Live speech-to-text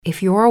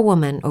If you're a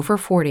woman over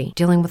 40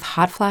 dealing with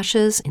hot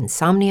flashes,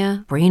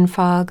 insomnia, brain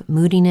fog,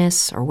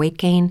 moodiness, or weight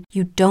gain,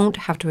 you don't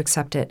have to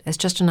accept it as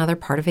just another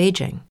part of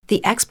aging.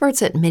 The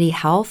experts at MIDI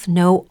Health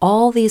know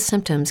all these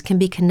symptoms can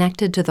be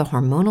connected to the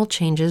hormonal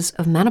changes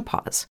of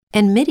menopause.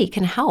 And MIDI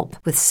can help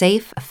with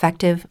safe,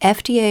 effective,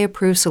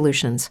 FDA-approved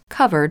solutions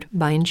covered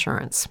by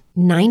insurance.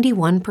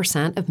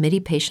 91% of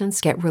MIDI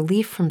patients get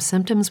relief from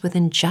symptoms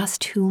within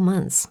just 2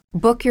 months.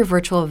 Book your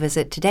virtual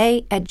visit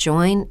today at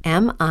joinmidi.com.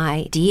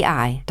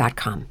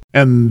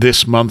 And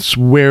this month's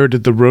Where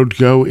Did the Road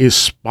Go is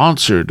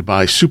sponsored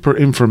by Super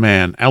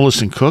Inframan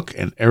Allison Cook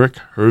and Eric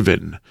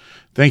Hervin.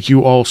 Thank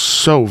you all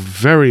so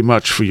very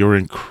much for your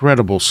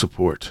incredible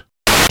support.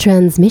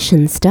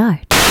 Transmission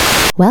start.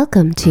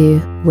 Welcome to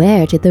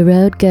Where Did the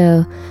Road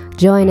Go?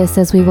 Join us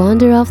as we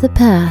wander off the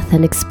path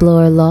and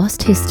explore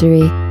lost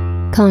history,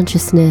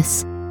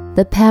 consciousness,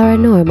 the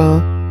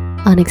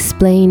paranormal,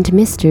 unexplained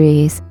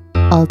mysteries,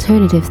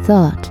 alternative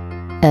thought,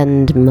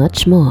 and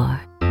much more.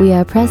 We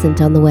are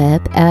present on the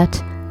web at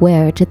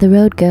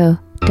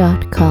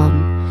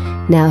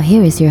wheredidtheroadgo.com. Now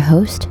here is your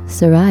host,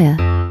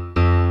 Soraya.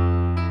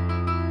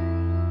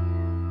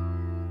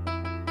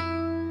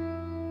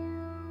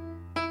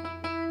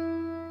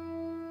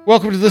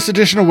 Welcome to this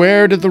edition of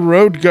Where Did the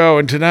Road Go?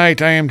 And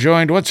tonight I am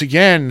joined once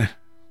again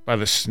by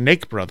the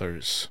Snake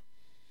Brothers.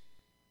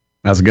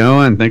 How's it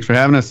going? Thanks for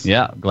having us.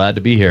 Yeah, glad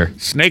to be here.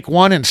 Snake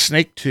 1 and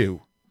Snake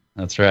 2.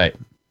 That's right.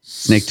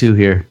 Snake 2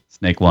 here.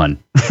 Snake 1.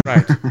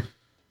 Right.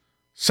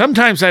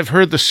 Sometimes I've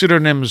heard the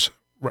pseudonyms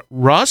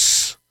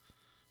Russ.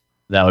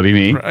 That would be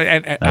me.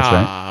 And, That's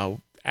right.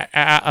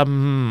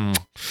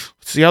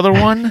 What's the other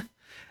one?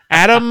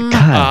 Adam.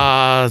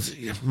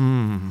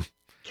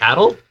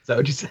 Cattle? Is that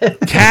what you said?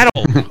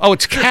 Cattle. Oh,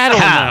 it's cattle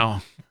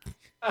now.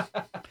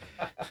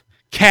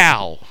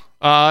 Cal.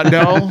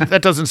 No,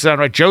 that doesn't sound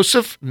right.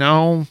 Joseph?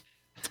 No.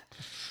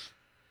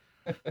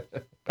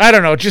 I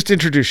don't know. Just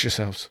introduce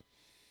yourselves.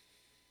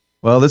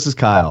 Well, this is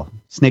Kyle.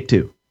 Snake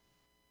 2.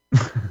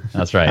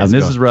 That's right. And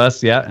this is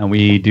Russ. Yeah. And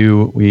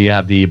we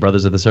have the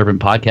Brothers of the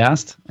Serpent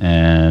podcast,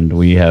 and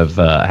we have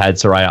had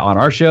Soraya on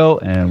our show,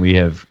 and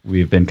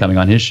we've been coming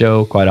on his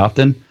show quite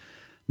often.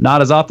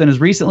 Not as often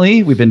as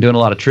recently. We've been doing a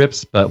lot of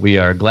trips, but we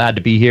are glad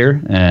to be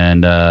here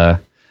and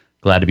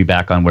glad to be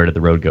back on Where Did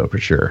the Road Go for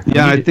sure.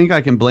 Yeah, I think I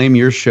can blame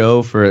your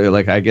show for,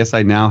 I guess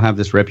I now have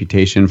this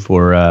reputation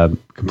for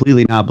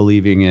completely not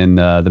believing in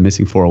the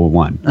missing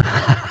 401,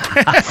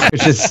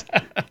 which is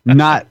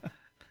not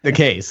the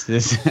case.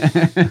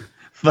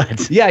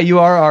 But yeah, you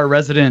are our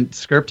resident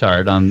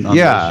scriptard on those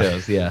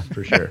shows. Yeah,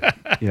 for sure.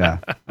 Yeah,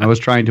 I was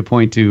trying to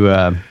point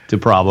to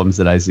problems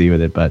that I see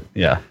with it, but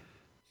yeah.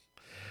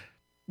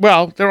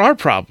 Well, there are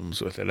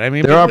problems with it. I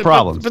mean, there are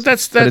problems, but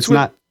that's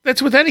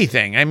with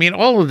anything. I mean,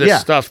 all of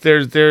this stuff.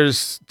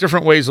 There's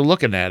different ways of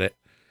looking at it.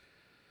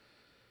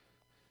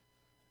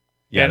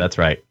 Yeah, that's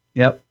right.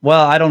 Yep.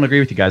 Well, I don't agree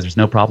with you guys. There's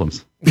no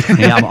problems.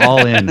 Yeah, I'm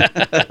all in.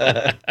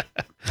 But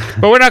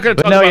we're not going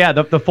to talk about... yeah,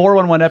 the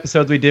 411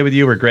 episodes we did with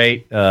you were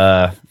great.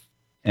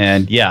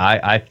 And yeah,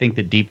 I think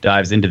that deep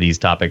dives into these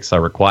topics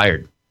are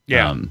required.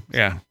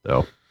 Yeah.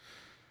 So,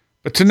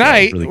 but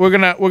tonight we're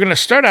gonna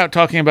start out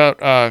talking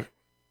about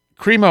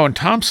Cremo and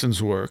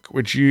Thompson's work,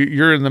 which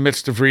you're in the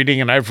midst of reading,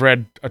 and I've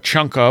read a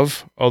chunk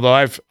of.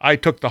 Although I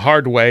took the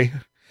hard way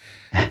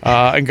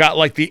and got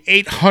like the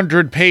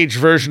 800-page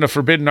version of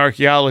Forbidden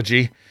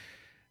Archaeology,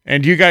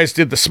 and you guys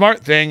did the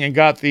smart thing and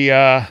got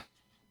the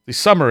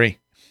summary.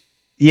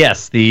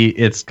 Yes,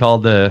 it's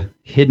called The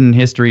Hidden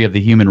History of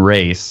the Human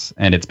Race,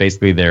 and it's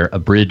basically their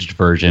abridged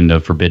version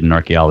of Forbidden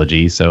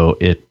Archaeology. So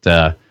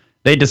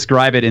they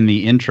describe it in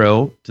the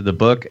intro to the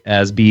book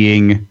as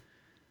being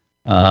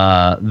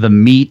the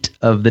meat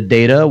of the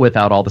data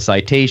without all the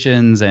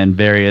citations and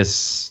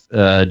various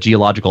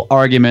geological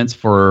arguments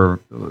or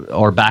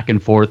back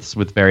and forths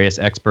with various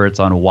experts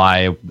on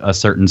why a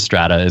certain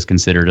strata is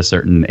considered a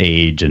certain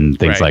age and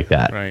things like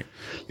that. Right.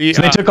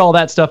 So they took all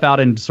that stuff out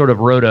and sort of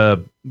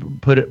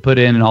put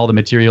in all the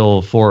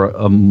material for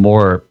a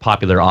more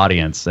popular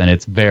audience, and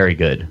it's very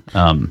good.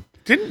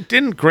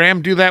 Didn't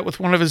Graham do that with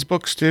one of his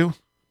books too?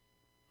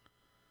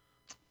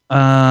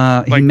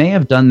 He may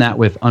have done that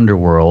with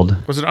Underworld.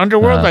 Was it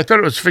Underworld? I thought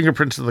it was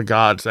Fingerprints of the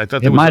Gods. I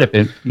thought it might have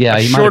been. Yeah,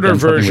 a shorter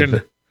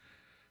version.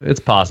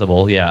 It's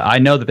possible. Yeah, I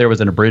know that there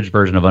was an abridged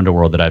version of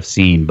Underworld that I've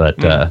seen,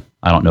 but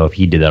I don't know if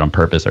he did that on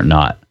purpose or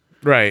not.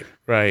 Right.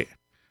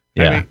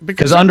 Yeah, I mean,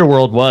 because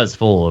Underworld was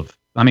full of.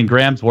 I mean,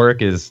 Graham's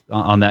work is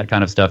on that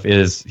kind of stuff.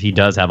 He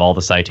does have all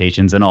the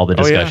citations and all the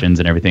discussions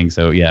and everything.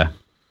 So yeah.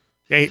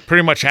 Yeah, he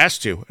pretty much has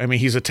to. I mean,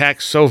 he's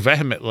attacked so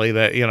vehemently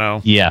that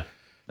Yeah,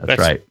 that's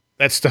right.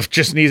 That stuff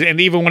just needs, and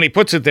even when he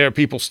puts it there,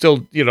 people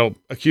still,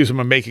 accuse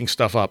him of making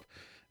stuff up.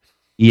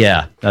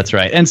 Yeah, that's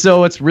right. And so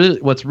what's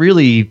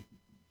really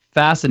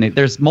fascinating,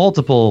 there's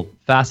multiple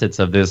facets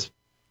of this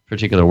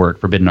particular work,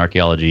 Forbidden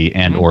Archaeology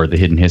and or The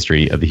Hidden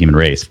History of the Human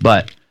Race.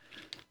 But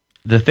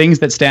the things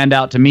that stand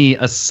out to me,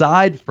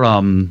 aside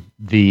from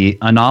the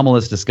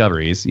anomalous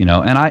discoveries, and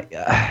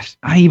I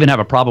even have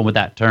a problem with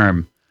that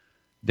term,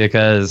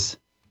 because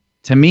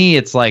to me,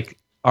 it's like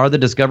are the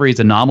discoveries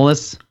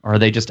anomalous, or are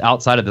they just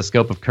outside of the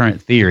scope of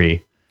current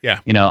theory? Yeah.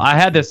 I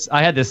had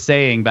this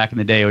saying back in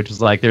the day, which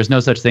was like, there's no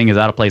such thing as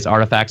out of place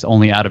artifacts,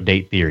 only out of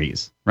date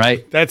theories,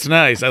 right? That's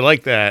nice. I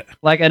like that.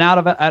 Like an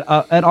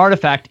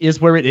artifact is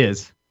where it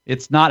is.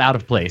 It's not out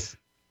of place.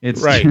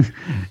 It's right.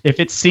 If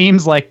it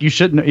seems like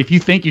if you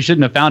think you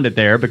shouldn't have found it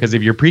there because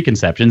of your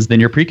preconceptions, then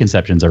your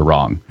preconceptions are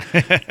wrong.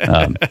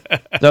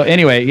 So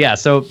anyway, yeah.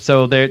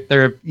 So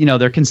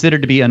they're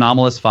considered to be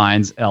anomalous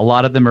finds. A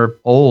lot of them are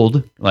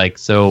old.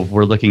 So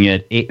we're looking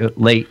at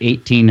late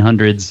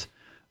 1800s,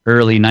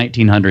 early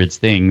 1900s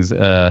things.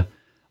 A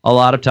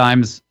lot of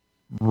times,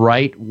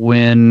 right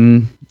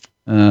when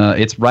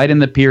it's right in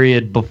the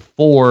period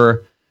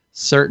before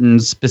certain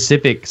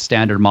specific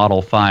standard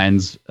model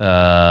finds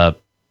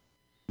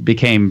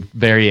became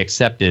very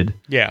accepted.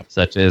 Yeah.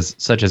 Such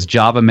as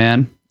Java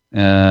Man,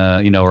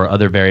 or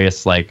other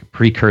various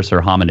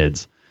precursor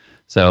hominids.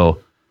 So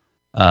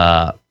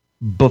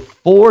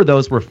before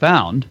those were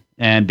found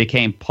and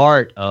became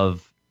part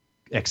of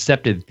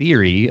accepted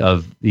theory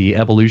of the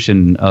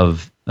evolution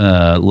of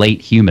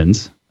late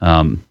humans,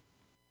 or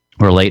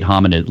late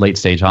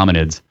stage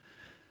hominids,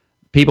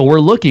 people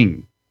were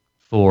looking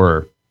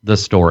for the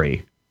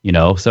story.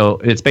 So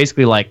it's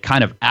basically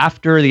kind of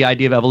after the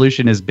idea of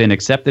evolution has been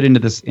accepted into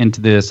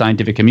the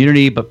scientific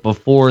community, but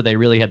before they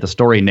really had the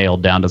story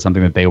nailed down to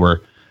something that they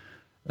were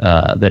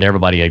that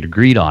everybody had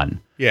agreed on.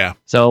 Yeah.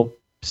 So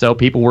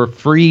people were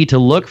free to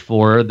look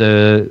for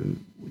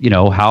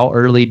how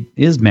early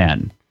is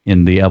man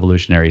in the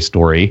evolutionary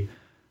story?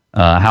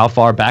 How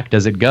far back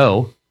does it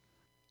go?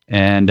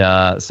 And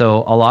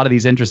so a lot of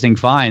these interesting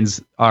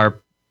finds are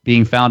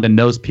being found in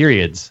those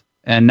periods,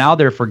 and now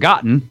they're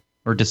forgotten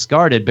or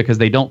discarded because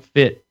they don't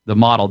fit the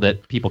model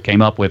that people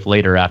came up with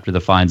later after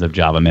the finds of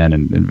Java Men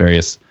and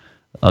various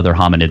other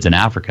hominids in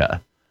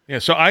Africa. Yeah,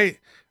 so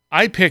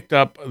I picked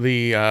up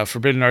the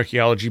Forbidden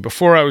Archaeology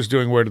before I was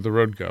doing Where Did the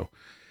Road Go?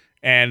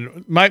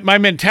 And my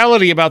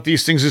mentality about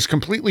these things is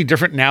completely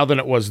different now than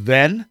it was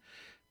then,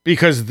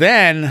 because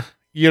then,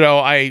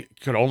 I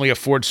could only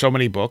afford so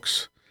many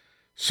books.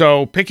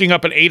 So picking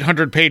up an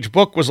 800-page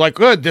book was like,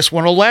 good, this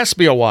one will last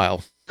me a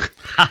while.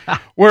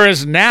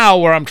 Whereas now,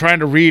 where I'm trying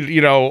to read,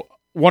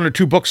 1 or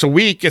 2 books a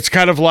week, it's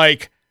kind of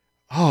like,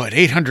 oh, an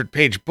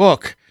 800-page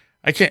book,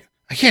 I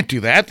can't do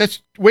that.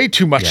 That's way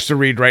too much to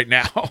read right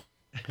now.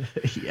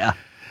 Yeah.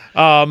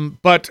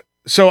 But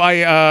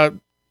so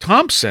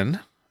Thompson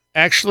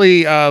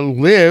actually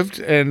lived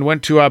and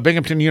went to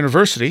Binghamton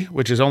University,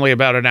 which is only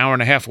about an hour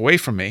and a half away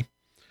from me.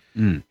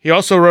 Mm. He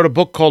also wrote a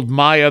book called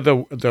Maya,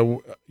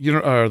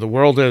 the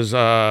world is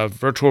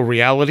virtual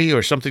reality,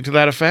 or something to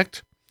that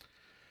effect,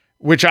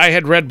 which I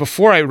had read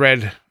before I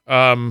read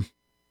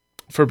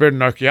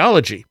Forbidden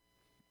Archaeology,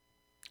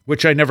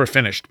 which I never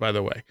finished, by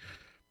the way.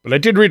 But I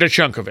did read a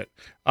chunk of it.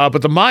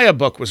 But the Maya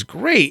book was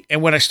great.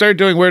 And when I started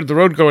doing Where Did the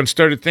Road Go and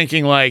started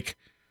thinking,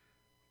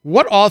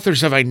 what authors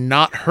have I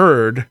not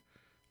heard,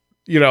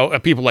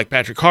 people like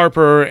Patrick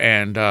Harper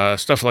and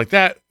stuff like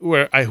that,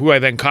 who I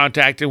then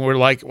contacted and were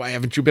like, why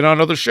haven't you been on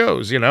other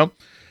shows, I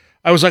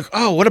was like,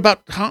 oh, what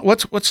about,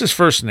 what's his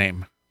first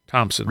name?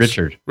 Thompson.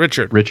 Richard.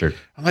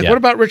 I'm like, what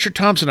about Richard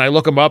Thompson? I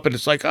look him up and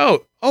it's like,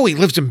 oh, he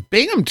lives in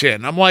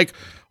Binghamton. I'm like,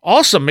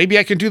 awesome. Maybe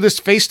I can do this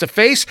face to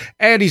face.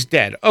 And he's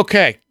dead.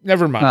 Okay,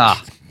 never mind.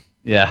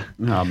 Yeah.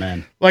 Oh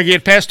man. He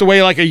had passed away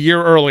a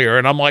year earlier,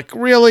 and I'm like,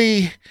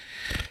 really?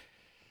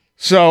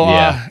 So,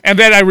 and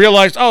then I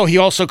realized, he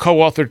also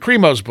co-authored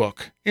Cremo's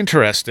book.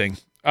 Interesting.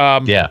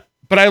 Yeah.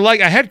 But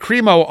I had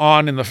Cremo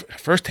on in the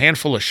first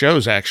handful of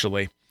shows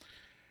actually,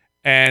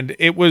 and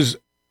it was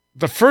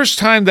the first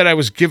time that I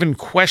was given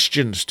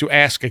questions to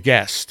ask a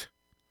guest.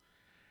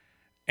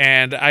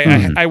 And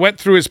I went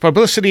through his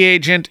publicity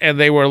agent, and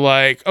they were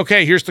like,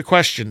 okay, here's the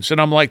questions.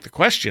 And I'm like, the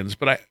questions?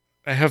 But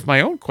I have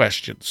my own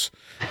questions.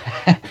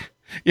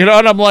 And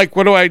I'm like,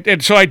 what do I...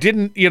 And so I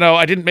didn't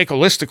make a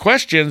list of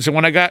questions. And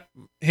when I got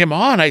him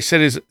on, I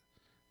said,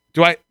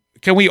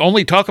 can we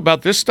only talk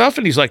about this stuff?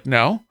 And he's like,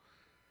 no.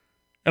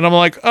 And I'm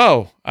like,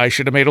 oh, I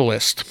should have made a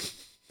list.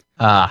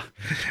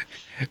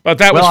 But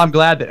that was... I'm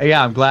glad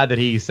that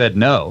he said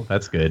no.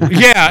 That's good.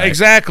 Yeah, right.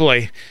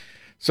 Exactly.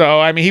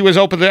 So, he was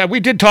open to that. We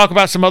did talk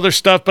about some other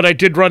stuff, but I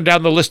did run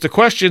down the list of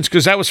questions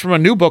because that was from a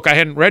new book I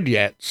hadn't read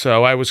yet.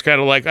 So I was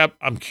kind of like,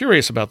 I'm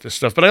curious about this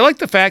stuff. But I like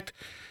the fact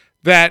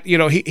that,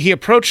 he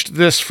approached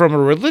this from a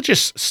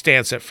religious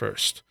stance at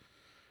first.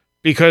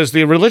 Because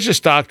the religious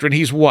doctrine,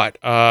 he's what?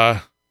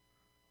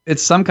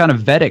 It's some kind of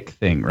Vedic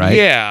thing, right?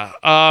 Yeah.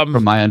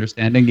 From my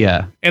understanding,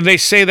 yeah. And they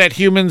say that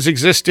humans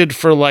existed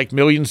for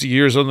millions of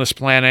years on this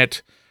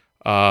planet.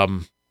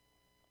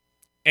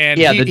 And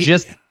yeah, the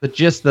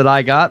gist that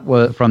I got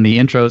was from the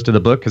intros to the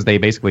book, because they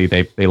basically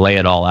they lay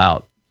it all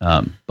out.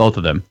 Both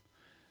of them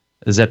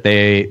is that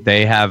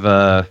they have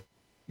that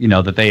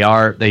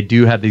they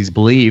do have these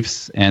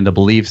beliefs, and the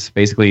beliefs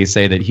basically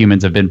say that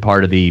humans have been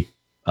part of the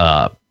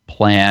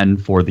plan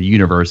for the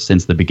universe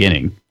since the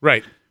beginning.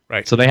 Right.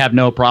 So they have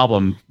no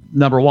problem.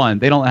 Number one,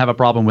 they don't have a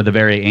problem with a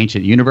very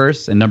ancient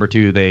universe, and number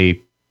two, they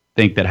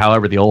think that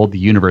however old the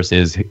universe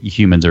is,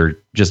 humans are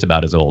just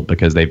about as old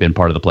because they've been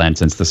part of the plan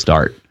since the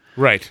start.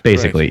 Right.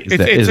 Basically,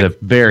 right. It's a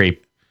very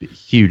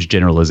huge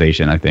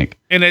generalization, I think.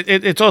 And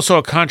it's also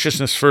a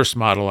consciousness first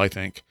model, I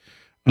think.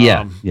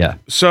 Yeah.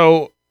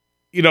 So,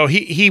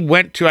 he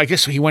went to, I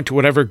guess he went to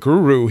whatever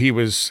guru he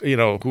was,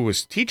 who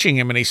was teaching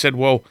him. And he said,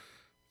 well,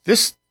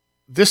 this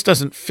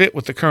doesn't fit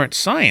with the current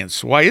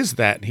science. Why is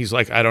that? And he's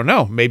like, I don't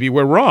know. Maybe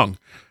we're wrong.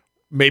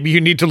 Maybe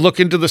you need to look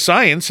into the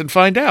science and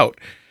find out.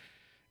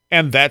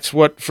 And that's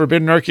what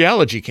Forbidden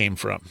Archaeology came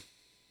from.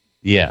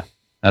 Yeah,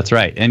 that's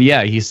right. And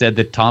yeah, he said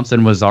that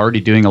Thompson was already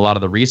doing a lot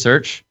of the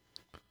research,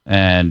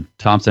 and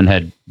Thompson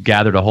had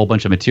gathered a whole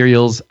bunch of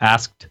materials,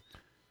 asked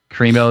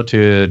Cremo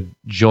to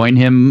join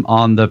him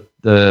on the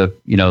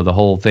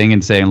whole thing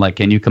and saying, like,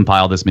 can you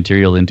compile this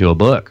material into a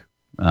book?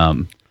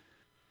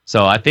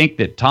 So I think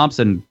that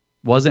Thompson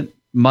wasn't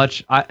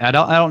much. I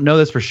don't know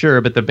this for sure,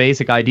 but the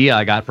basic idea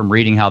I got from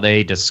reading how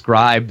they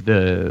described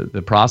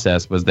the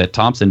process was that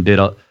Thompson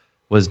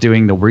was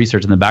doing the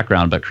research in the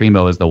background, but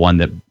Cremo is the one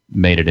that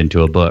made it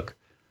into a book.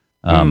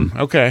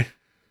 Okay.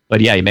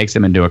 But yeah, he makes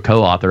him into a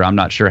co-author. I'm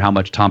not sure how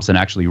much Thompson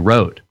actually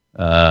wrote.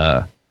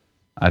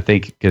 I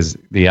think because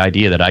the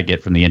idea that I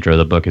get from the intro of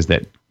the book is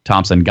that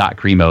Thompson got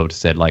Cremo to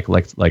said like,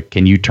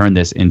 can you turn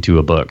this into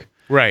a book?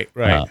 Right.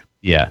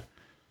 Yeah.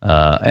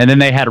 And then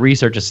they had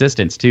research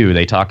assistants too.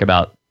 They talk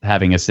about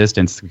having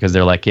assistants because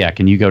they're like, yeah,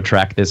 can you go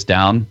track this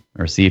down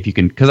or see if you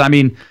can? Because I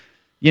mean,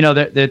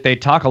 they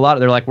talk a lot.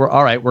 They're like,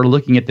 we're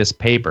looking at this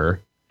paper,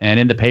 and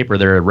in the paper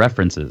there are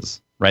references,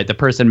 right? The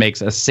person makes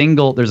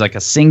there's like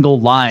a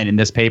single line in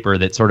this paper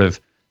that sort of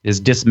is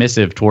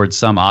dismissive towards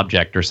some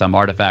object or some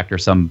artifact or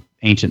some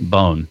ancient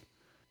bone.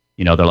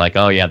 They're like,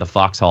 oh yeah, the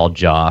Foxhall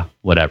jaw,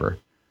 whatever.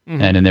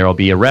 Mm-hmm. And then there will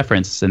be a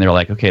reference, and they're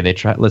like, okay,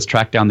 let's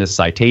track down this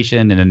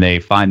citation, and then they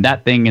find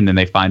that thing, and then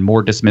they find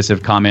more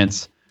dismissive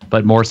comments,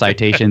 but more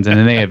citations, and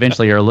then they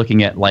eventually are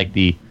looking at like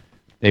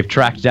they've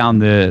tracked down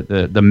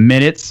the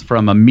minutes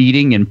from a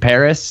meeting in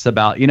Paris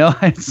about,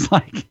 it's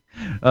like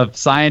of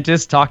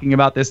scientists talking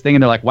about this thing,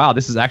 and they're like, wow,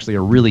 this is actually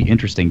a really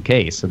interesting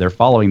case. So they're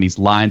following these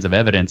lines of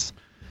evidence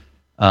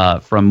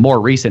from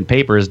more recent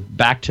papers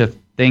back to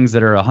things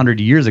that are 100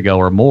 years ago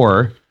or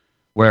more,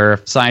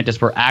 where scientists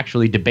were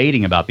actually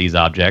debating about these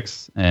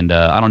objects. And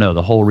I don't know,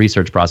 the whole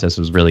research process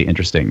was really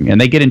interesting.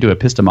 And they get into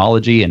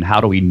epistemology and how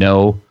do we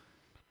know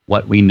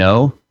what we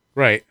know.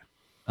 Right.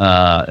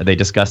 They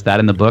discuss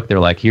that in the book. They're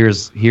like,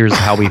 here's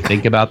how we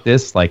think about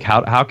this. Like,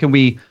 how can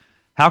we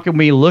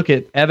look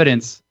at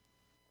evidence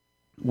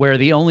where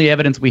the only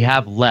evidence we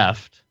have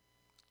left,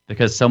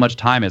 because so much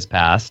time has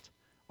passed,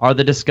 are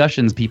the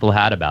discussions people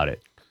had about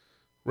it.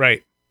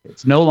 Right.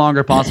 It's no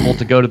longer possible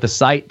to go to the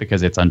site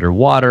because it's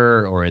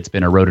underwater or it's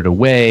been eroded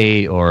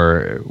away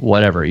or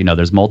whatever.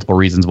 There's multiple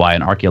reasons why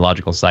an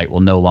archaeological site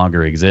will no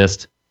longer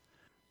exist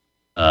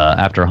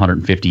after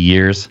 150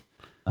 years.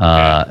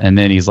 And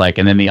then he's like,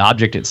 and then the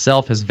object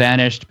itself has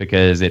vanished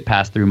because it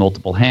passed through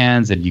multiple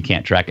hands and you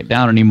can't track it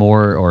down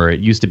anymore, or it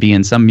used to be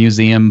in some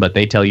museum, but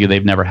they tell you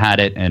they've never had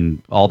it, and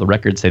all the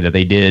records say that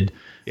they did.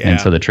 Yeah. And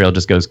so the trail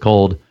just goes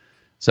cold.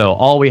 So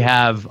all we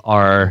have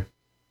are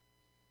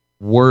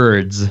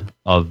words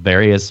of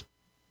various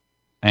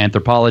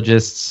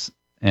anthropologists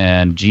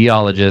and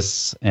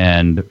geologists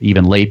and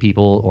even lay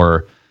people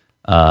or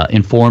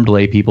informed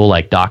lay people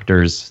like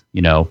doctors,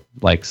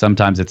 like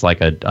sometimes it's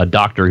like a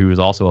doctor who is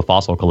also a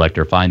fossil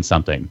collector finds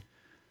something,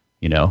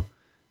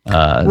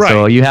 Right.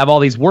 So you have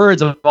all these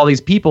words of all these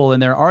people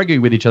and they're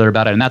arguing with each other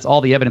about it. And that's all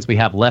the evidence we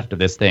have left of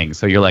this thing.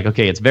 So you're like,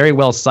 okay, it's very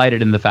well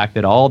cited in the fact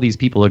that all these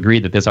people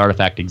agreed that this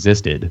artifact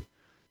existed,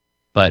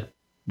 but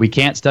we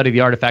can't study the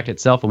artifact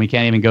itself and we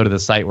can't even go to the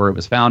site where it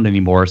was found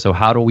anymore. So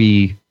how do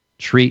we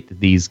treat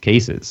these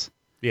cases?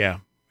 Yeah.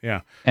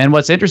 And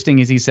what's interesting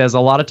is he says a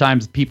lot of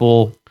times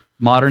people,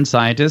 modern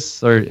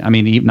scientists, or I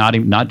mean,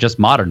 not just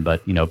modern,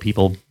 but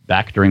people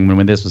back during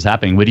when this was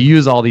happening, would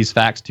use all these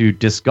facts to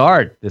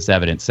discard this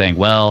evidence, saying,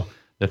 well,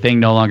 the thing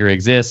no longer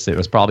exists. It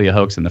was probably a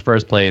hoax in the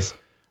first place.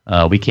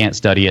 We can't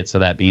study it, so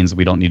that means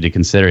we don't need to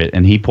consider it.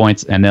 And he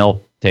points, and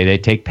they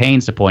take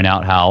pains to point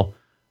out how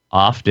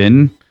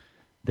often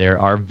there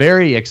are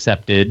very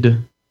accepted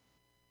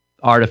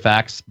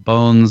artifacts,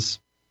 bones,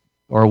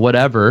 or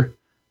whatever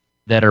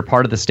that are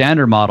part of the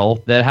standard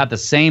model that have the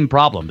same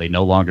problem. They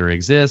no longer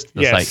exist.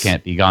 The site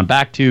can't be gone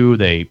back to.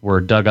 They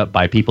were dug up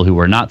by people who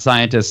were not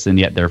scientists, and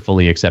yet they're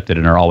fully accepted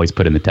and are always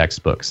put in the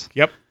textbooks.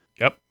 Yep.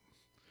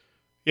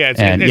 Yeah,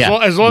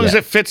 as long as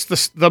it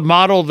fits the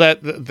model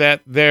that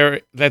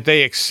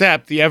they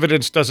accept, the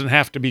evidence doesn't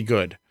have to be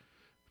good.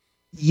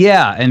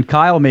 Yeah, and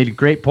Kyle made a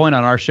great point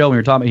on our show when we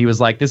were talking. He was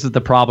like, "This is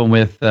the problem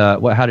with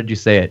how did you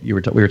say it? We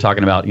were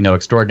talking about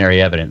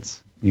extraordinary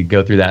evidence. You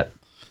go through that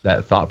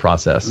thought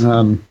process."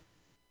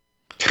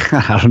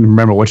 I don't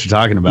remember what you're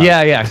talking about.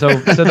 Yeah. So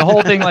the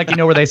whole thing,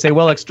 where they say,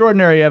 well,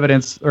 extraordinary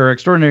evidence or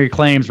extraordinary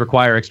claims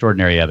require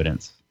extraordinary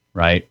evidence,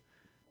 right?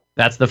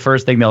 That's the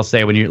first thing they'll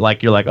say when you're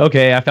like,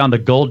 okay, I found a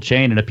gold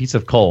chain and a piece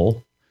of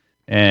coal.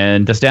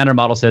 And the Standard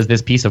Model says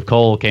this piece of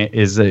coal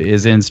is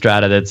in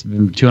strata that's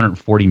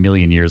 240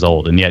 million years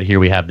old, and yet here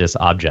we have this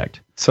object.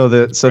 So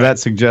that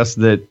suggests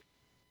that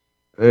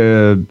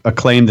a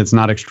claim that's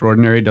not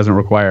extraordinary doesn't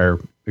require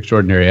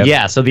extraordinary evidence.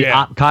 Yeah. So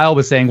Kyle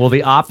was saying, well, we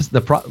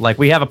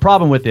have a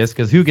problem with this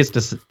because who gets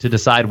to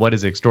decide what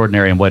is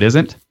extraordinary and what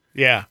isn't?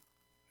 Yeah.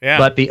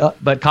 Yeah.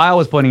 But Kyle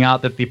was pointing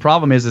out that the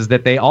problem is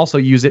that they also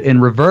use it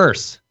in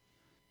reverse.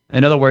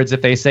 In other words,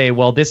 if they say,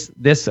 well, this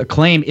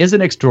claim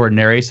isn't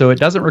extraordinary, so it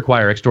doesn't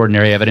require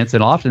extraordinary evidence,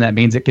 and often that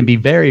means it can be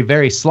very,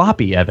 very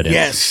sloppy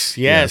evidence.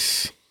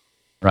 Yes.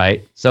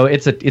 Right. So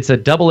it's a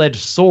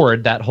double-edged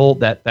sword.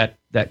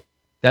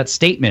 That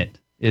statement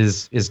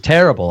is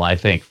terrible, I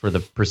think, for the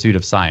pursuit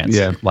of science.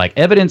 Yeah. Like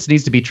evidence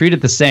needs to be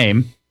treated the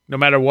same, no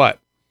matter what.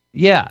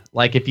 Yeah.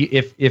 Like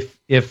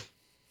if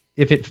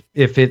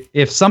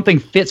something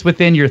fits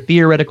within your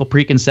theoretical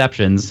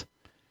preconceptions,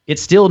 it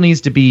still needs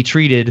to be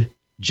treated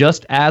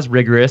just as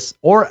rigorous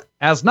or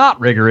as not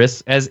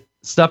rigorous as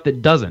stuff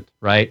that doesn't,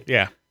 right?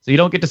 Yeah. So you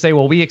don't get to say,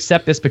 well, we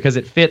accept this because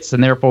it fits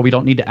and therefore we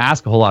don't need to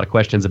ask a whole lot of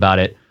questions about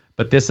it.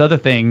 But this other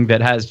thing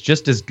that has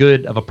just as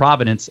good of a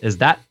provenance as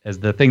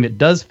the thing that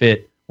does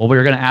fit, well,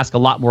 we're going to ask a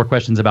lot more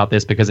questions about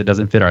this because it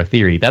doesn't fit our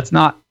theory. That's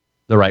not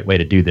the right way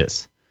to do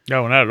this.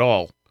 No, not at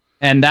all.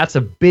 And that's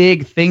a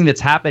big thing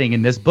that's happening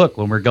in this book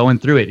when we're going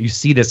through it. You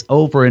see this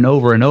over and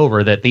over and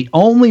over, that the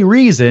only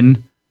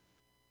reason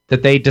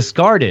that they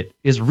discard it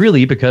is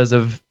really because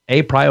of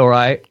a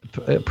priori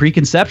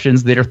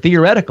preconceptions that are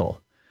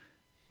theoretical,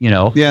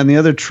 Yeah, and the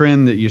other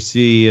trend that you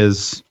see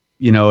is,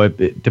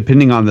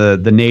 depending on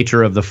the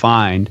nature of the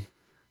find,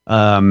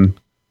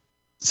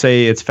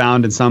 say it's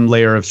found in some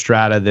layer of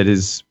strata that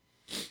is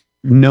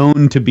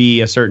known to be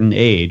a certain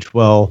age.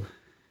 Well,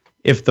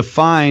 if the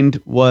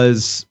find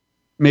was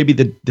maybe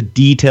the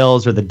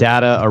details or the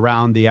data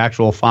around the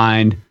actual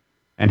find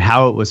and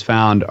how it was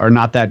found are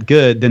not that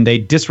good, then they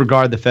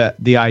disregard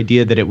the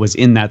idea that it was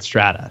in that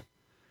strata.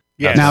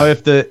 Yes. Now,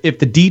 if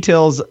the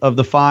details of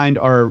the find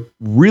are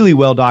really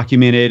well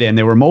documented and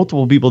there were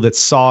multiple people that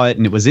saw it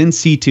and it was in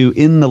situ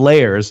in the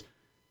layers,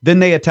 then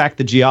they attack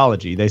the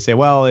geology. They say,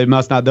 well,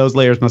 those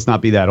layers must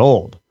not be that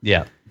old.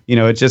 Yeah.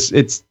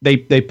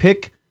 They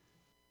pick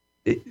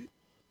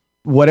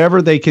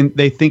whatever they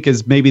think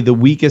is maybe the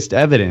weakest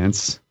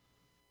evidence,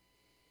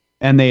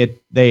 and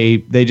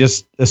they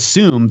just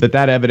assume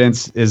that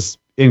evidence is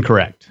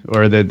incorrect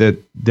or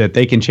that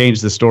they can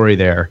change the story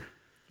there.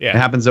 Yeah. It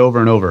happens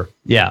over and over.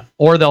 Yeah.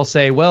 Or they'll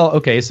say, well,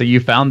 okay, so you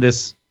found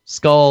this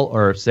skull,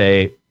 or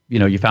say,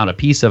 you found a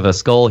piece of a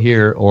skull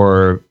here,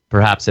 or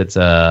perhaps it's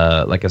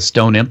like a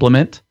stone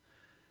implement,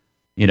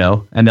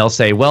 and they'll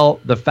say,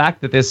 well, the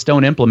fact that this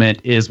stone implement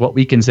is what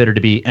we consider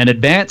to be an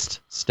advanced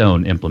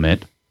stone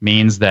implement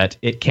means that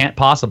it can't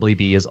possibly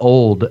be as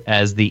old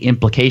as the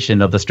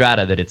implication of the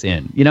strata that it's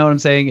in. You know what I'm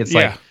saying? It's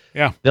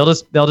they'll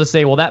just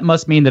say, well, that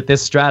must mean that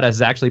this strata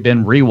has actually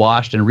been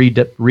rewashed and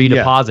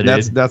redeposited.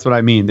 Yeah, that's what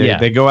I mean.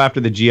 They go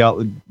after the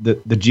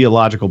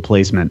geological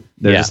placement.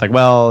 They're just like,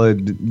 well,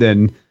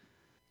 then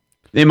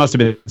it must have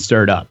been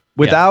stirred up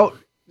without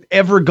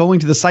ever going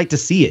to the site to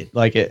see it.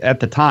 Like at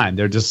the time,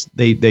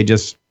 they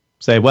just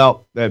say,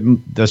 well,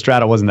 the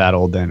strata wasn't that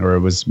old then, or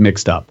it was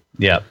mixed up.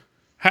 Yeah.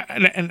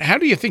 And how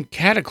do you think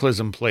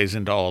cataclysm plays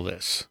into all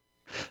this?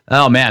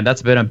 Oh man,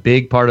 that's been a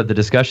big part of the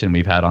discussion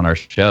we've had on our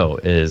show,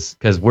 is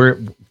because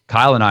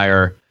Kyle and I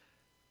are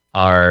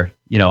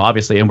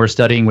obviously, and we're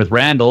studying with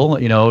Randall,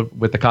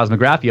 with the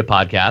Cosmographia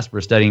podcast,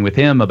 we're studying with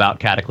him about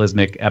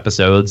cataclysmic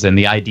episodes and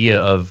the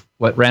idea of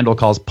what Randall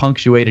calls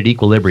punctuated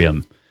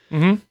equilibrium.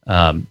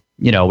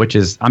 Mm-hmm. Which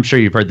is, I'm sure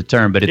you've heard the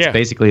term, but it's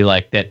basically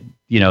like that,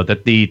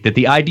 that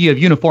the idea of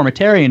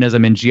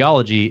uniformitarianism in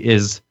geology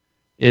is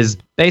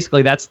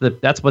basically that's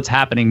what's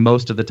happening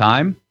most of the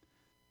time.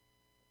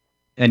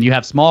 And you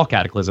have small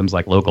cataclysms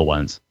like local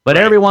ones. But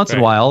every once in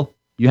a while,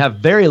 you have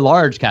very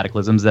large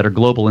cataclysms that are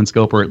global in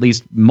scope, or at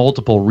least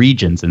multiple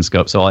regions in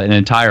scope. So an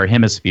entire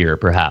hemisphere,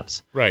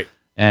 perhaps. Right.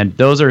 And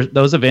those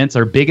events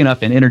are big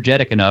enough and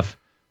energetic enough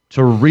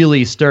to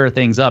really stir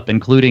things up,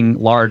 including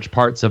large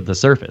parts of the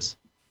surface,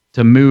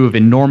 to move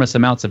enormous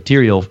amounts of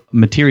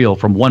material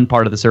from one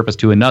part of the surface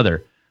to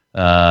another.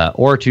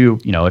 Or to,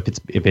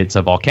 if it's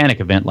a volcanic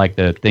event like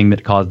the thing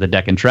that caused the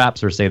Deccan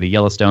Traps, or say the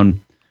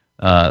Yellowstone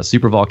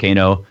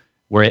supervolcano,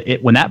 where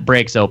when that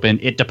breaks open,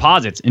 it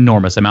deposits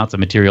enormous amounts of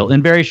material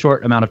in very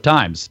short amount of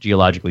times,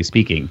 geologically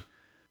speaking.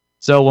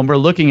 So when we're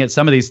looking at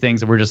some of these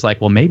things, we're just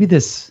like, well, maybe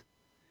this,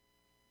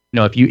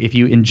 if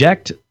you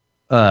inject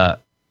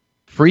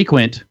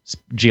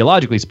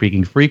geologically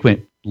speaking,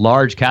 frequent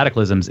large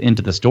cataclysms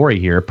into the story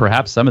here,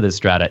 perhaps some of this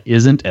strata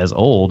isn't as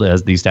old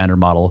as the Standard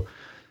Model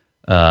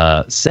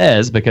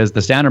says, because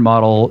the Standard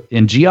Model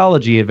in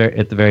geology,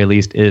 at the very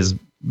least, is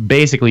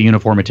basically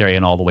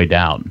uniformitarian all the way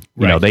down.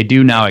 Right. They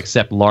do now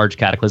accept large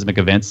cataclysmic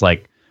events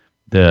like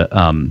the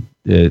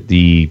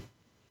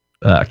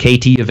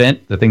KT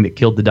event, the thing that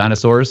killed the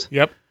dinosaurs.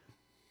 Yep.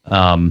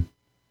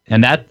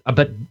 That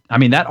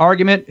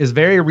argument is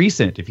very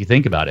recent if you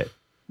think about it.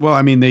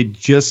 Well, they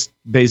just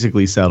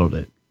basically settled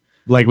it,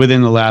 like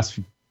within the last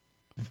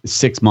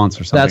 6 months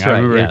or something. That's right. I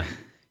remember, Yeah.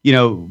 you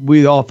know,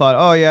 we all thought,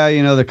 oh yeah,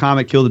 you know, the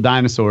comet killed the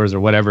dinosaurs or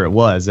whatever it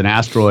was, an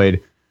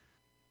asteroid.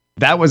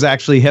 That was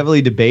actually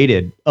heavily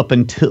debated up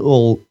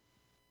until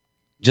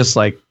just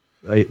like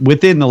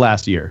within the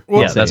last year.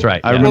 Well, Yeah, that's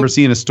right. I Yeah. remember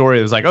seeing a story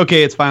that was like,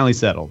 okay, it's finally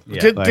settled.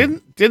 Yeah.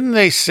 Didn't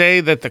they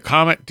say that the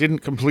comet didn't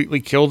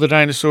completely kill the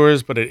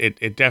dinosaurs, but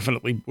it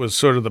definitely was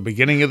sort of the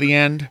beginning of the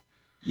end?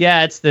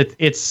 Yeah,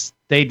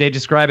 they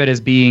describe it as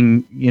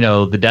being, you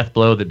know, the death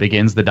blow that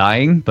begins the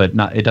dying, but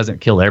it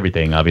doesn't kill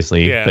everything,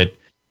 obviously. Yeah.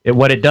 But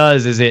what it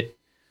does is it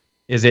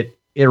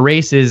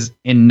erases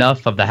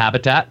enough of the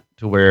habitat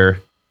to where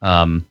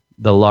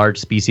the large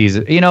species,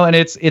 you know, and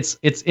it's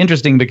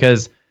interesting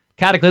because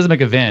cataclysmic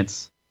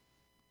events,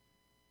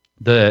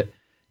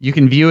 you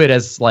can view it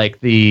as like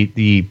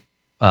the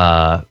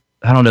I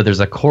don't know, there's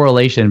a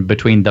correlation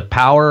between the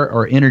power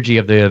or energy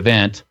of the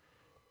event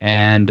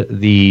and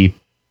the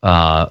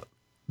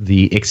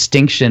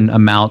extinction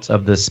amount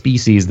of the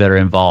species that are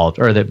involved,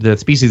 or the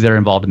species that are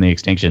involved in the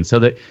extinction. So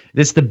that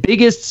it's the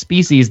biggest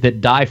species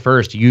that die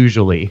first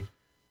usually.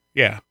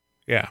 Yeah.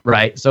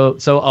 Right. So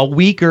a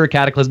weaker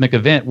cataclysmic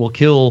event will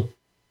kill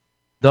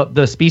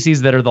the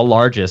species that are the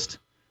largest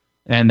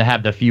and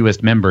have the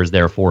fewest members,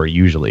 therefore,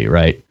 usually,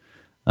 right?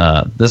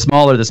 The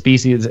smaller the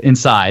species in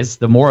size,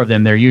 the more of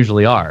them there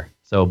usually are.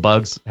 So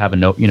bugs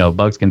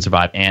bugs can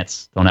survive.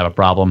 Ants don't have a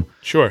problem.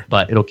 Sure.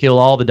 But it'll kill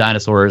all the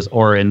dinosaurs,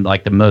 or in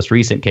like the most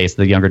recent case,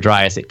 the Younger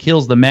Dryas, it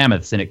kills the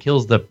mammoths and it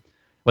kills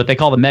what they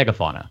call the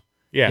megafauna.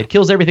 Yeah. It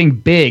kills everything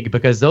big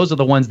because those are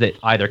the ones that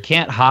either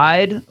can't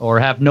hide or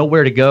have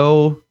nowhere to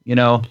go, you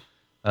know.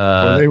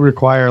 Well, they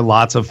require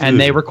lots of food. And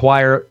they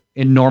require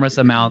enormous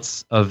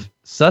amounts of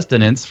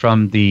sustenance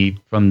from the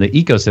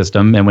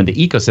ecosystem. And when the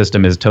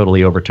ecosystem is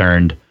totally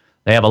overturned,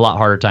 they have a lot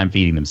harder time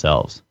feeding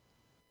themselves.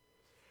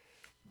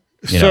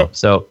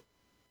 So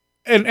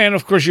and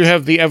of course you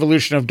have the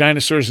evolution of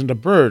dinosaurs into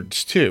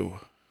birds too.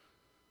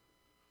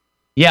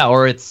 yeah,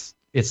 or it's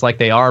like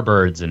they are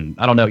birds, and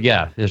I don't know.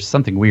 Yeah, there's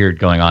something weird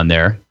going on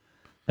there,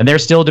 and they're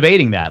still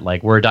debating that.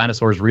 Like, were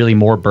dinosaurs really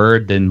more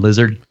bird than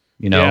lizard?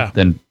 You know, Yeah.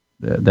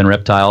 than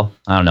reptile?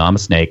 I don't know. I'm a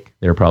snake.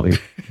 They're probably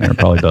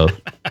both.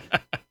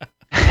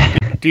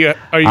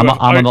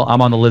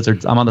 I'm on the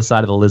lizards. I'm on the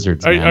side of the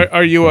lizards. Man.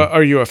 Are you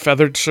a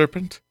feathered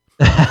serpent?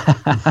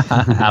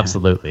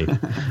 Absolutely.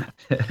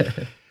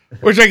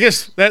 Which I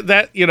guess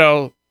that you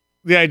know,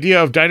 the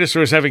idea of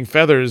dinosaurs having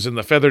feathers and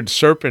the feathered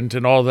serpent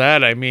and all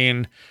that. I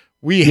mean,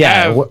 we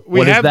have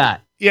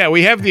that? Yeah,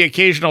 we have the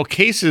occasional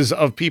cases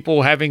of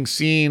people having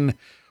seen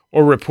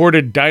or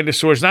reported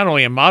dinosaurs not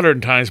only in modern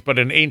times but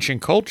in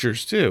ancient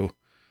cultures too.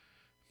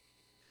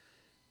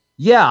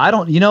 Yeah, I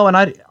don't,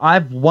 and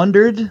I've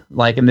wondered,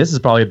 like, and this is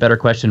probably a better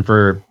question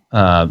for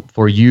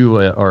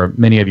you or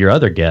many of your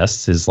other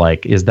guests, is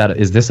like, is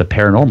this a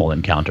paranormal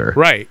encounter?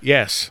 Right.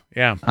 Yes.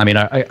 Yeah. I mean,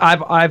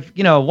 I've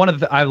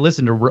I've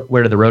listened to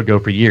Where Did the Road Go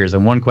for years,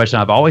 and one question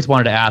I've always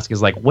wanted to ask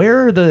is like,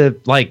 where are the,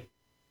 like,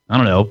 I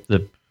don't know,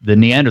 the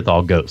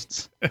Neanderthal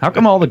ghosts? How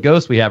come all the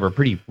ghosts we have are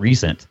pretty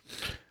recent?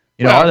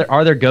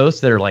 Are there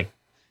ghosts that are like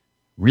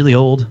really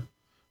old,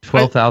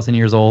 12,000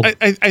 years old?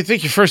 I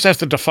think you first have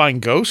to define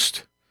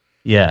ghost.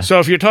 Yeah. So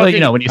if you're talking,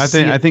 well, when you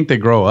I think they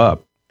grow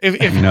up.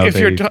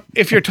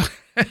 If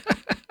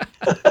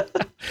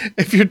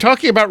you're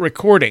talking about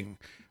recording,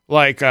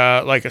 like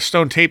a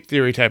stone tape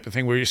theory type of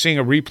thing, where you're seeing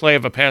a replay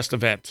of a past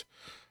event,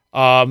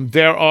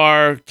 there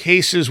are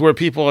cases where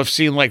people have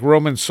seen like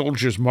Roman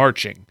soldiers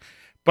marching,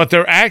 but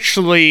they're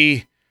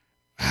actually,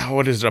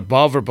 what is it,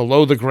 above or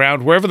below the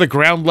ground, wherever the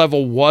ground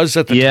level was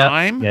at the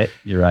time. Yeah,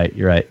 you're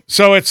right.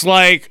 So it's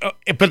like,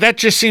 but that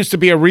just seems to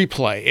be a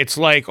replay. It's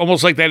like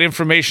almost like that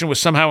information was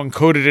somehow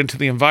encoded into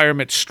the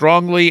environment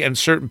strongly, and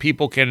certain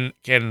people can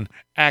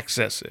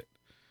access it.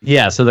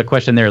 Yeah. So the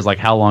question there is like,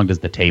 how long does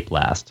the tape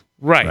last?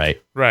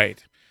 Right.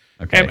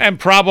 Okay. And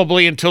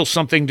probably until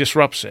something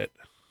disrupts it.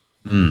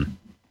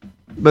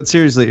 But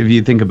seriously, if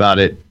you think about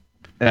it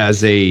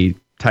as a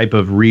type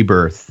of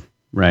rebirth,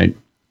 right?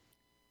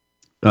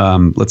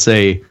 Let's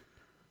say,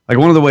 like,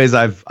 one of the ways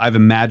I've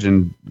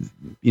imagined,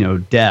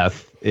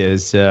 death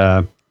is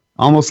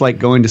almost like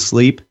going to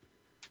sleep,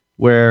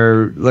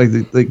 where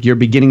like you're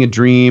beginning a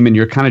dream and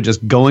you're kind of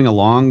just going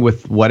along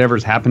with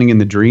whatever's happening in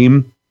the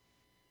dream.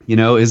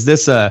 Is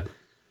this an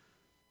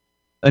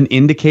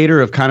indicator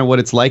of kind of what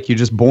it's like? You're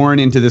just born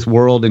into this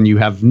world and you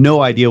have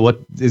no idea what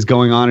is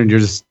going on, and you're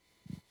just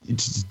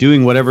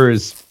doing whatever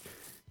is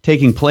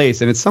taking place.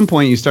 And at some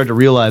point you start to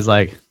realize,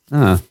 like,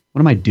 what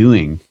am I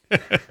doing?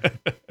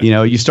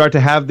 You start to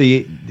have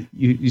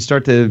you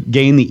start to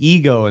gain the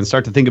ego and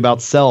start to think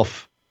about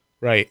self.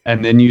 Right.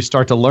 And then you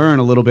start to learn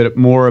a little bit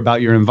more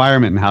about your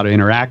environment and how to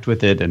interact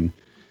with it. And,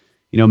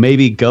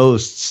 maybe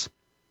ghosts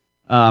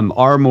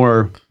are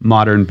more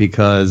modern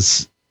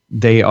because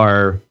they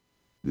are,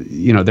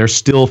 they're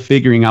still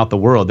figuring out the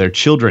world. They're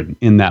children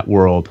in that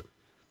world,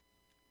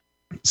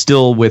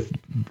 still with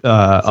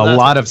a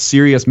lot of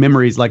serious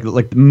memories.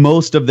 Like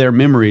most of their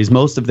memories,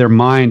 most of their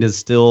mind is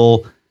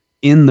still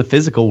in the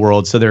physical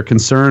world, so they're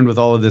concerned with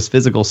all of this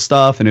physical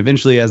stuff, and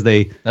eventually as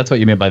they That's what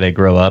you meant by they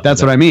grow up.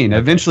 that's what I mean.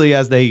 Eventually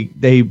as they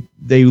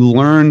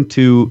learn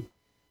to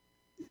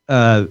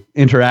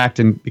interact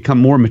and become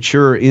more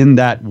mature in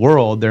that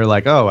world, they're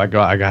like, oh, I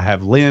gotta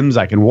have limbs,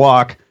 I can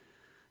walk.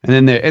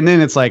 And then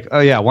it's like, oh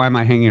yeah, why am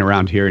I hanging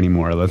around here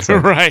anymore? Let's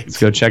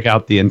go check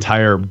out the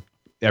entire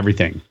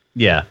everything.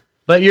 Yeah.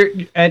 But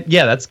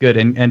that's good.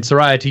 And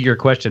Soraya, to your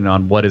question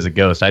on what is a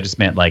ghost, I just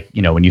meant like,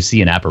 when you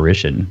see an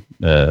apparition,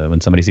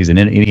 when somebody sees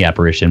any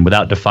apparition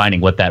without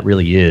defining what that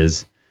really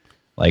is,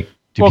 like,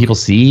 do people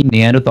see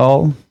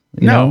Neanderthal?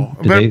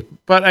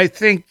 But I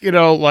think,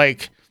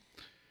 like,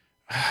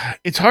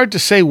 it's hard to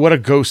say what a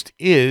ghost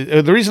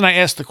is. The reason I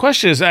asked the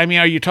question is, I mean,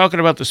 are you talking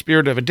about the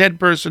spirit of a dead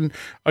person?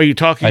 Are you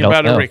talking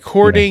about a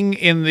recording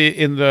in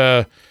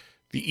the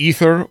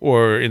ether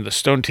or in the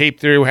stone tape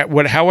theory,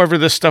 however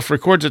this stuff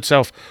records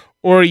itself?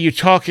 Or are you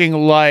talking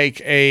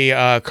like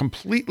a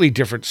completely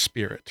different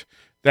spirit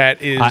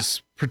that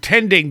is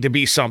pretending to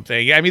be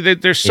something? I mean,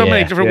 there's so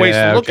many different ways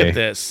to look at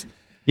this.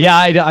 Yeah,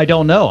 I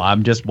don't know.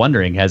 I'm just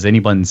wondering, has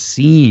anyone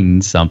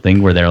seen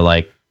something where they're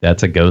like,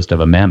 that's a ghost of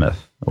a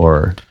mammoth?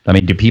 Or, I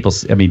mean, people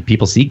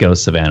see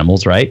ghosts of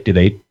animals, right?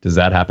 Does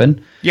that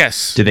happen?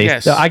 Yes.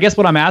 Yes. So I guess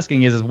what I'm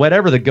asking is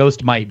whatever the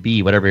ghost might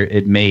be, whatever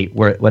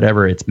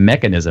its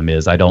mechanism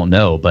is, I don't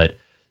know. But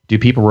do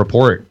people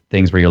report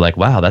things where you're like,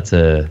 wow, that's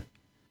an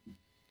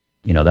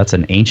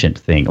ancient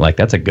thing. Like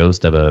that's a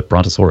ghost of a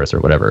brontosaurus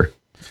or whatever.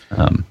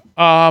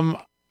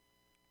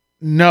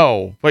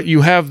 No, but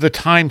you have the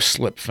time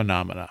slip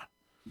phenomena.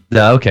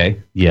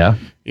 Okay. Yeah.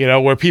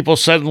 Where people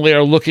suddenly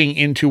are looking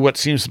into what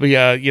seems to be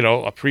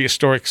a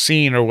prehistoric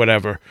scene or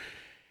whatever.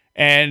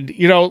 And,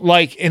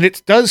 and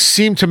it does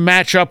seem to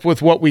match up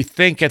with what we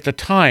think at the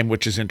time,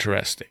 which is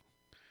interesting.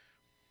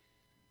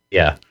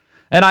 Yeah.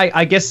 And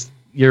I guess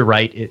you're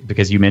right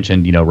because you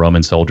mentioned,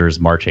 Roman soldiers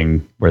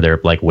marching where they're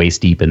like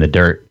waist deep in the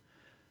dirt.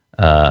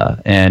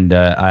 And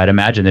I'd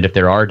imagine that if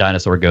there are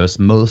dinosaur ghosts,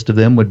 most of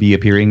them would be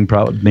appearing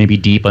maybe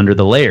deep under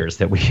the layers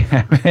that we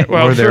have.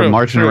 Or they're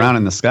marching around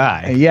in the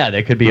sky. Yeah,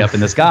 they could be up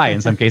in the sky.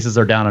 In some cases,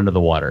 they're down under the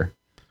water.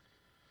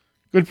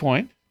 Good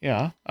point.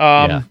 Yeah.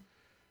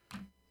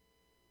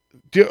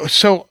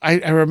 So I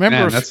remember...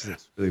 Man,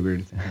 that's really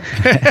weird.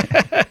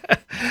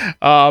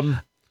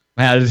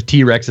 There's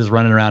T-Rexes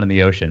running around in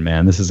the ocean,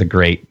 man. That's a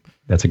great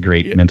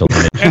mental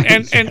image.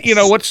 And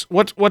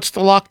what's the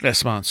Loch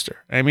Ness monster?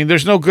 I mean,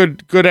 there's no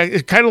good.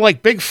 It's kind of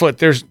like Bigfoot.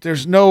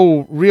 There's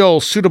no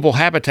real suitable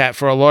habitat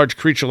for a large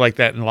creature like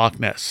that in Loch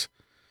Ness.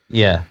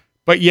 Yeah.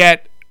 But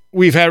yet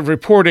we've had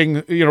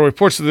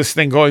reports of this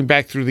thing going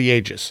back through the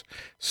ages.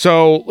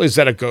 So is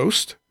that a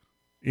ghost?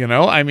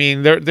 I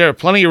mean, there are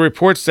plenty of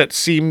reports that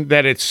seem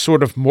that it's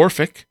sort of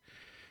morphic.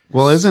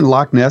 Well, isn't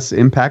Loch Ness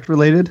impact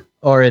related?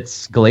 Or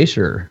it's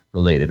glacier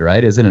related,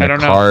 right? Isn't it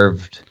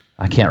carved?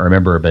 I can't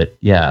remember, but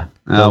yeah.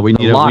 We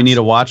need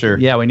a watcher.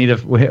 Yeah,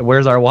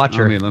 where's our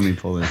watcher? Let me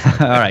pull this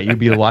up. All right, you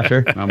be the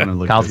watcher. I'm going to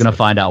look. Kyle's going to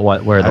find out where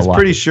the watcher. I was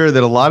pretty sure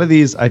that a lot of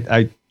these,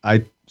 I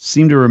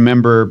seem to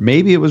remember,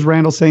 maybe it was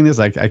Randall saying this.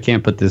 I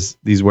can't put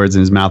these words in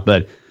his mouth,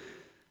 but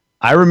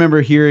I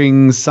remember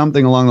hearing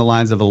something along the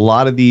lines of a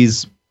lot of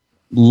these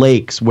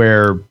lakes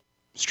where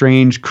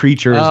strange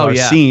creatures are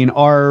seen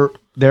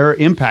they're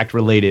impact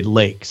related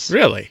lakes.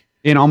 Really?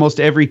 In almost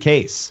every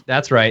case.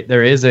 That's right.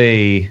 There is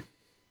a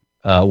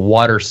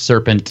water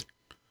serpent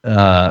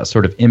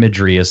sort of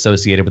imagery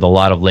associated with a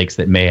lot of lakes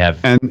that may have.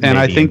 And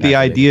I think the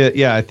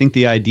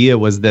idea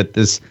was that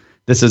this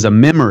is a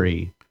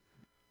memory.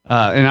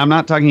 And I'm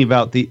not talking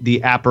about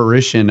the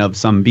apparition of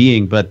some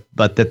being, but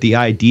that the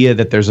idea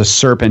that there's a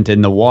serpent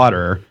in the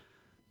water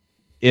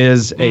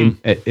is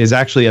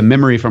actually a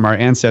memory from our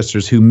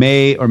ancestors who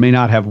may or may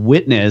not have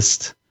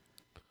witnessed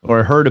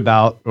or heard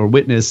about or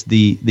witnessed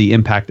the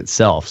impact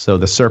itself. So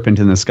the serpent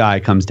in the sky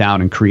comes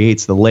down and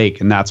creates the lake,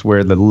 and that's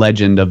where the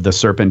legend of the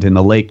serpent in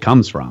the lake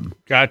comes from.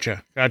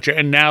 Gotcha.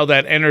 And now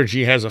that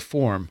energy has a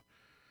form.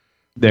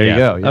 There you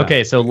go. Yeah.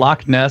 Okay, so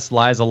Loch Ness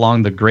lies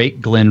along the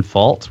Great Glen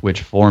Fault,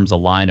 which forms a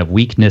line of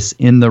weakness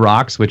in the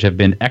rocks, which have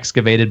been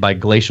excavated by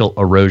glacial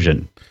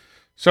erosion.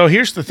 So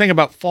here's the thing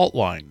about fault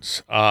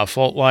lines.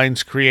 Fault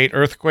lines create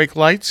earthquake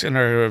lights and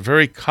are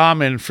very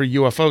common for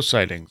UFO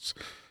sightings.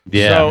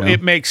 Yeah. So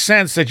it makes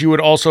sense that you would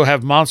also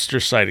have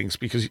monster sightings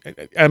because,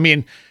 I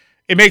mean,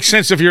 it makes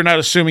sense if you're not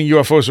assuming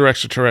UFOs are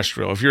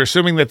extraterrestrial. If you're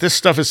assuming that this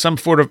stuff is some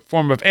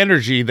form of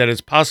energy that is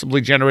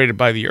possibly generated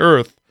by the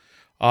Earth,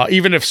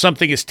 even if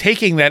something is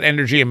taking that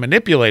energy and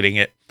manipulating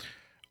it,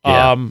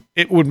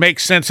 it would make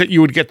sense that you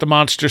would get the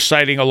monster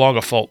sighting along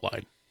a fault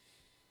line.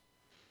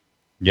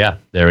 Yeah,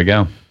 there we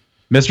go.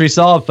 Mystery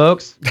solved,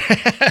 folks.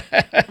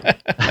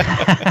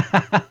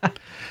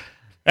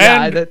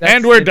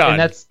 And we're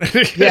done.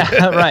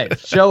 Yeah, right.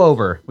 Show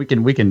over. We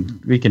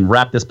can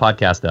wrap this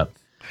podcast up.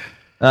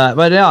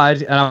 But no,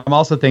 I'm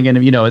also thinking,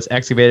 it's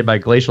excavated by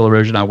glacial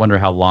erosion. I wonder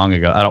how long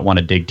ago. I don't want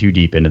to dig too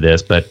deep into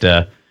this, but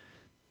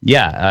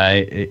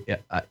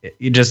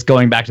just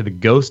going back to the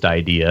ghost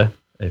idea.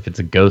 If it's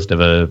a ghost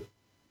of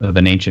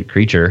an ancient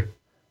creature,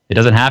 it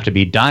doesn't have to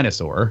be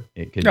dinosaur.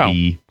 It could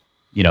be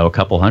a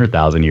couple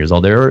 100,000 years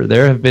old.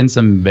 There have been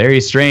some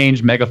very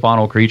strange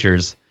megafaunal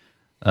creatures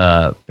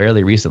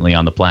fairly recently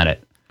on the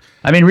planet.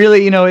 I mean,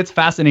 really, it's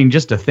fascinating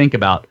just to think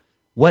about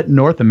what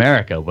North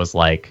America was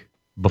like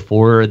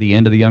before the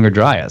end of the Younger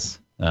Dryas.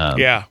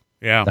 Yeah.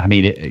 I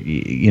mean,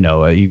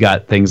 you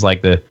got things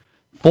like the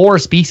 4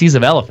 species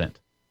of elephant.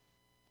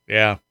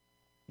 Yeah.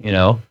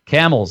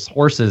 Camels,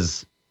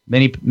 horses,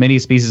 many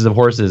species of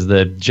horses,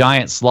 the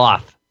giant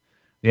sloth,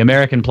 the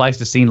American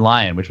Pleistocene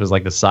lion, which was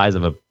like the size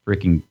of a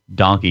freaking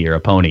donkey or a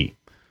pony.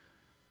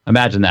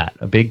 Imagine that,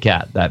 a big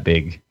cat that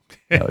big.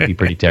 That would be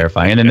pretty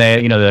terrifying. And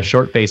then the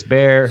short-faced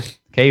bear,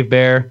 cave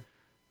bear,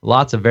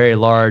 lots of very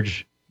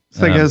large. It's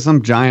like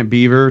some giant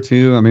beaver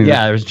too. I mean,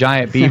 yeah, there's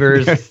giant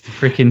beavers,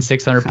 freaking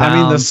 600 pounds. I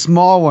mean, the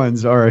small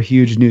ones are a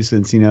huge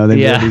nuisance. They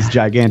build these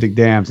gigantic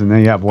dams, and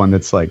then you have one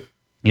that's like,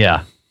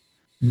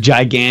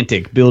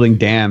 gigantic, building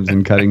dams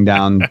and cutting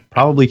down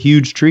probably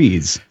huge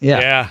trees.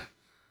 Yeah.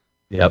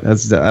 Yep.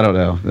 I don't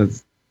know.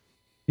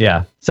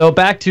 So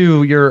back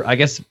to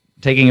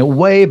taking it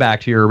way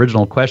back to your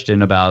original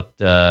question about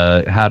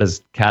how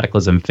does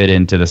Cataclysm fit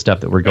into the stuff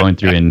that we're going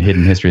through in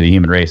Hidden History of the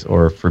Human Race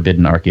or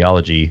Forbidden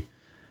Archaeology.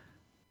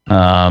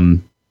 I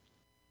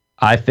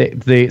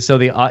think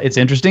it's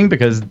interesting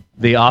because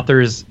the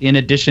authors, in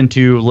addition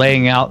to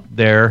laying out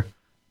their,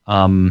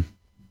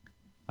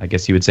 I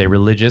guess you would say,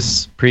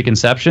 religious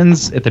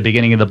preconceptions at the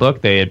beginning of the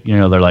book, they're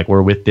like,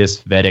 we're with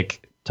this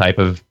Vedic type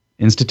of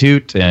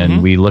institute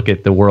and we look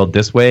at the world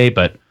this way,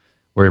 but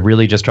we're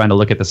really just trying to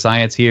look at the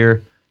science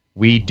here.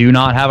 We do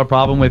not have a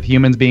problem with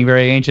humans being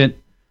very ancient.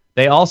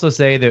 They also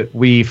say that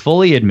we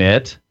fully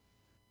admit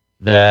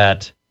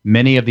that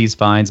many of these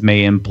finds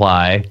may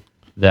imply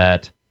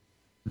that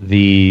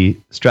the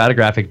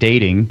stratigraphic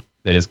dating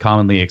that is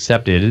commonly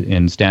accepted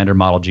in standard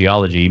model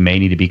geology may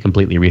need to be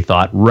completely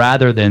rethought,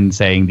 rather than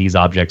saying these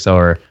objects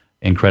are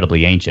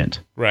incredibly ancient.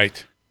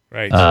 Right.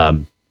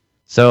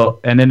 So,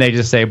 and then they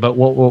just say, but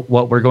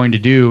what we're going to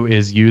do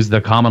is use the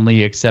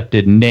commonly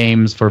accepted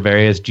names for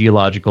various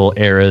geological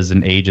eras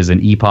and ages and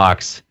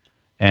epochs,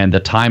 and the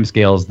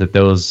timescales that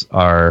those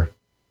are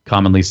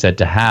commonly said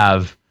to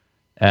have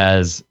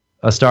as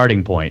a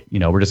starting point.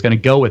 We're just going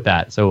to go with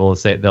that. So we'll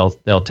say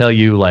they'll tell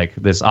you like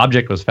this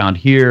object was found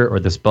here or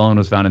this bone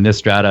was found in this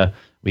strata.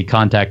 We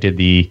contacted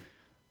the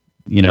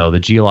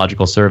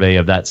geological survey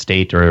of that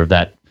state or of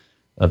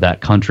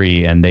that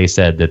country, and they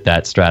said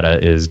that strata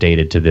is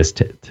dated to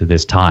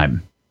this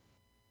time.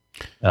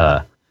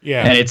 And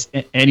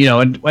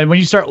when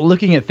you start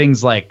looking at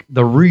things like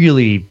the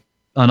really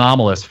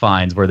anomalous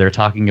finds where they're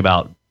talking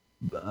about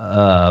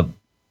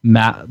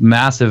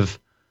massive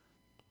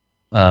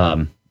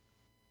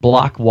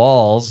block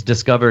walls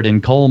discovered in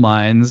coal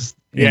mines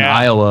in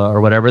Iowa or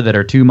whatever that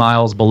are 2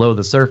 miles below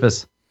the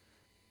surface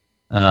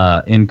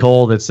in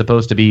coal that's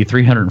supposed to be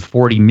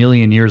 340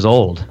 million years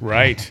old.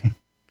 Right.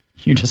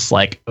 You're just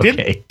like,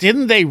 okay.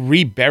 Didn't they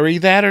rebury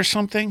that or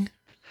something?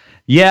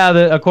 Yeah,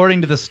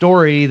 according to the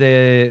story,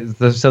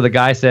 the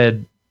guy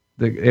said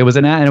it was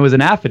an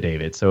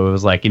affidavit. So it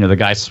was like, the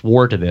guy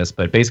swore to this,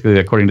 but basically,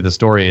 according to the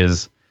story,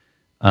 is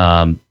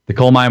the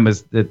coal mine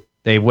was that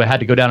they had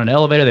to go down an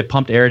elevator. They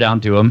pumped air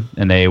down to him,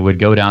 and they would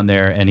go down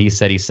there. And he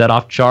said he set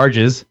off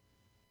charges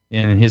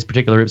in his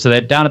particular. So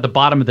that down at the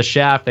bottom of the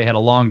shaft, they had a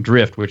long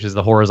drift, which is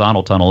the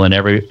horizontal tunnel, and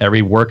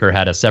every worker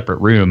had a separate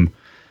room,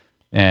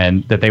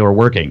 and that they were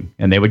working.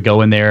 And they would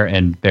go in there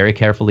and very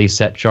carefully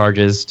set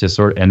charges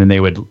and then they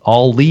would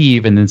all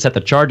leave and then set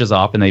the charges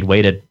off, and they'd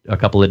wait a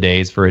couple of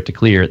days for it to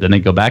clear. Then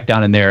they'd go back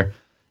down in there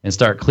and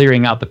start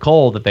clearing out the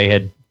coal that they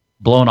had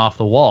blown off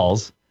the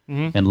walls.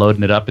 And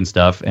loading it up and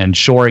stuff and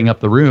shoring up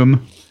the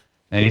room.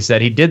 And he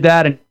said he did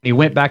that, and he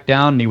went back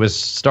down and he was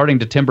starting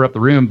to timber up the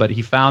room, but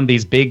he found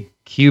these big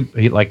he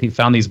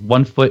found these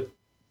 1 foot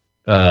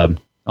on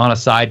a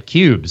side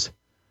cubes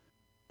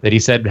that he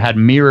said had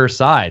mirror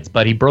sides,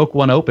 but he broke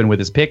one open with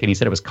his pick and he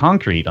said it was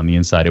concrete on the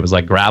inside. It was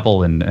like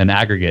gravel and an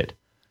aggregate,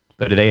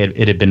 but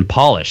it had been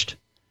polished.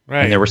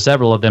 Right. And there were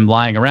several of them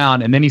lying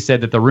around. And then he said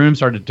that the room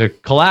started to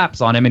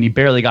collapse on him and he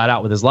barely got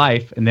out with his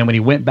life. And then when he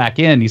went back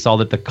in, he saw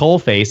that the coal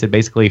face had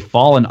basically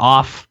fallen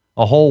off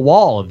a whole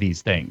wall of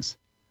these things.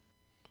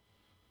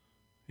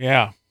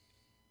 Yeah.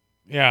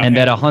 And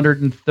that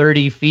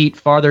 130 feet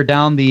farther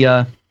down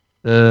the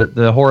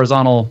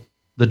horizontal,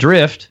 the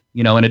drift,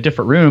 in a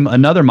different room,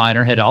 another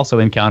miner had also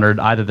encountered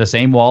either the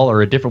same wall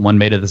or a different one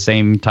made of the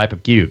same type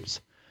of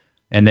cubes.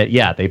 And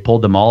that, they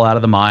pulled them all out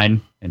of the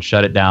mine and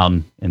shut it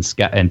down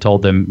and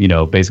told them,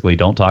 basically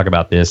don't talk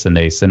about this. And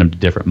they sent them to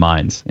different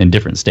mines in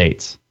different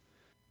states.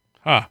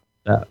 Huh.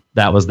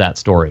 That was that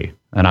story.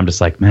 And I'm just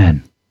like,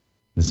 man,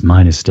 this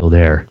mine is still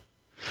there.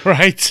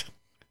 Right.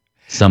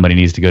 Somebody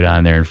needs to go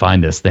down there and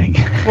find this thing.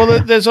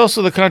 Well, there's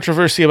also the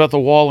controversy about the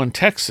wall in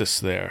Texas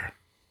there.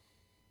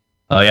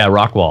 Oh, yeah,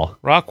 Rockwall.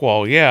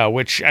 Rockwall, yeah,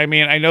 which, I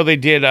mean, I know they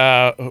did,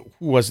 who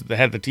was it that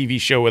had the TV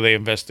show where they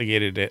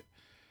investigated it?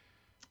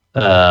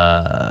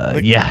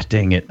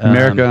 Dang it.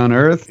 America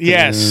Unearthed?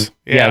 Yes.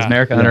 Yeah, it was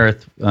America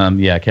Unearthed. I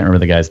can't remember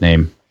the guy's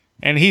name.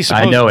 And he's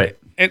I know it.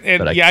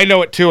 I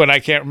know it too, and I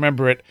can't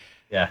remember it.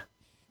 Yeah.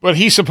 But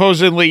he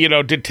supposedly,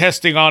 did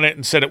testing on it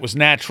and said it was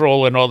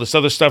natural and all this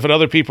other stuff. And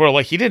other people are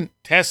like, he didn't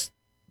test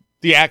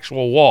the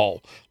actual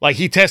wall. Like,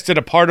 he tested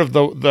a part of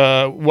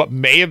the what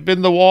may have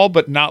been the wall,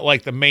 but not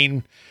like the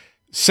main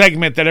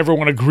segment that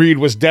everyone agreed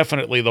was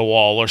definitely the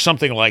wall or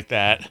something like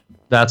that.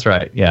 That's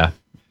right. Yeah,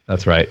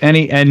 that's right.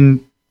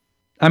 And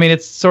I mean,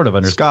 it's sort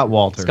of Scott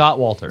Walter. Scott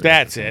Walter.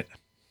 That's it.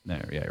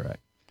 There, yeah, right.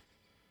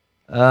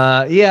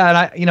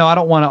 Yeah, and I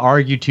don't want to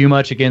argue too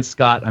much against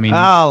Scott. I mean,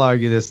 I'll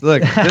argue this.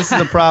 Look, this is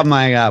the problem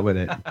I got with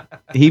it.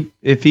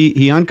 If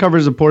he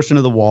uncovers a portion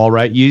of the wall,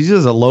 right? He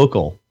uses a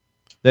local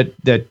and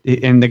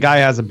the guy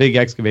has a big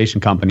excavation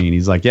company, and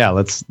he's like, yeah,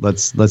 let's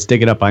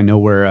dig it up. I know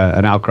where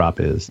an outcrop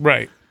is.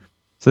 Right.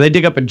 So they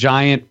dig up a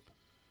giant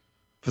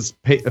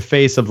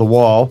face of the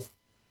wall,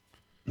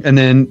 and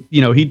then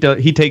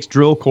he takes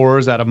drill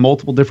cores out of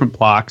multiple different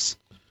blocks.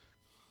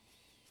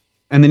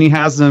 And then he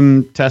has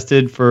them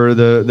tested for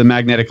the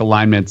magnetic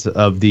alignments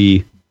of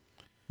the,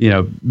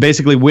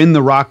 basically when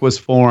the rock was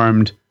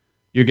formed,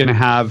 you're going to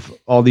have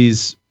all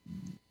these,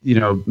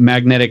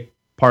 magnetic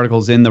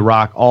particles in the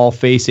rock all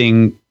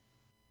facing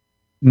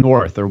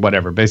north or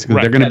whatever. Basically,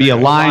 right. They're going to be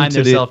aligned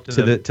to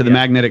the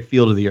magnetic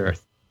field of the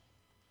Earth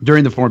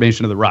during the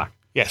formation of the rock.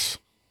 Yes.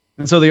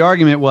 And so the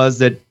argument was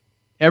that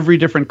every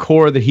different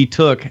core that he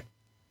took,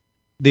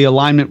 the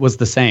alignment was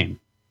the same.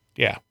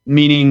 Yeah.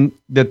 Meaning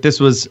that this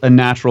was a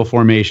natural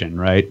formation,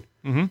 right?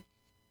 Mm-hmm.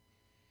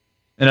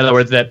 In other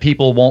words, that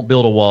people won't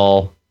build a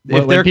wall.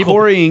 If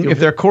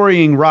they're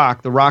quarrying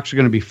rock, the rocks are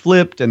going to be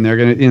flipped,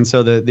 and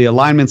so the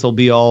alignments will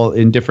be all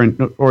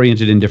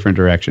oriented in different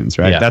directions,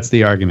 right? Yeah. That's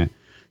the argument.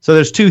 So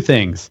there's two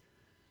things.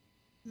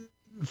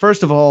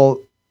 First of all,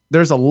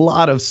 there's a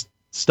lot of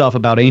stuff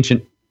about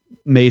ancient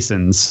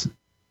masons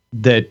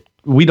that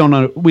we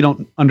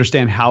don't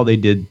understand how they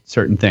did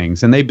certain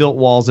things, and they built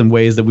walls in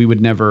ways that we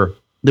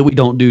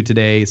don't do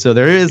today. So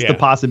there is the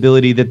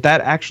possibility that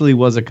actually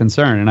was a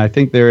concern. And I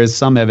think there is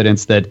some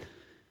evidence that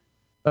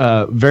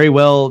very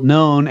well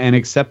known and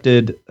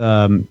accepted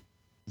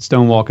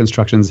stone wall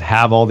constructions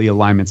have all the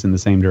alignments in the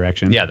same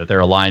direction. Yeah, that they're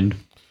aligned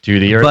to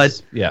the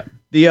Earth. But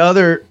the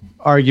other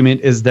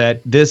argument is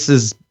that this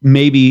is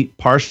maybe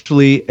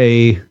partially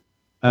a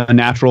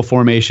natural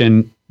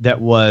formation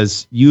that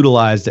was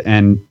utilized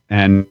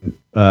and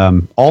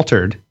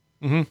altered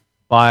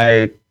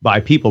by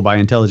people, by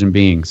intelligent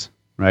beings.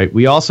 Right.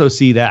 We also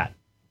see that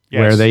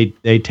where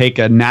they take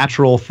a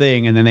natural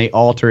thing and then they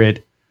alter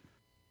it.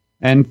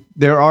 And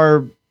there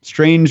are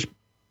strange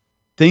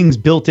things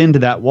built into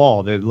that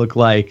wall that look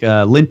like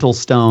lintel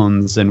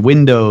stones and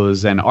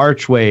windows and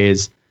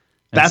archways.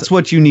 That's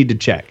what you need to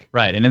check.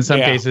 Right. And in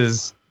some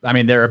cases, I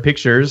mean, there are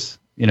pictures,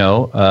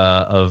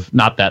 of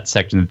not that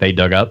section that they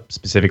dug up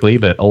specifically,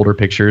 but older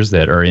pictures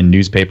that are in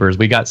newspapers.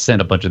 We got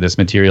sent a bunch of this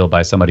material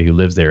by somebody who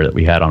lives there that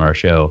we had on our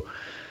show,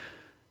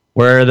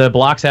 where the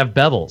blocks have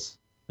bevels.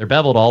 They're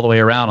beveled all the way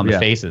around on the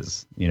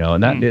faces,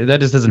 and that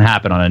just doesn't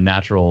happen on a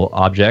natural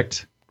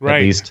object, right.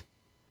 At least.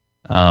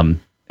 I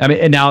mean,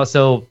 and now,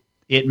 so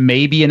it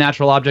may be a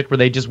natural object where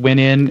they just went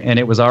in and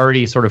it was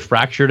already sort of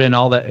fractured and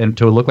all that, and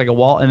to look like a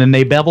wall, and then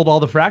they beveled all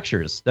the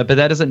fractures. But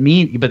that doesn't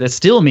mean, but it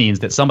still means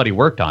that somebody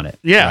worked on it.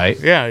 Yeah, right?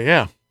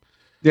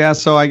 Yeah.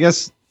 So I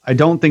guess I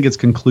don't think it's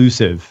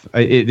conclusive.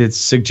 It's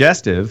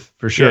suggestive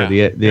for sure.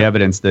 Yeah. The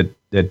evidence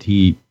that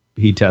he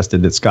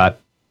tested that Scott,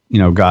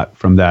 got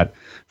from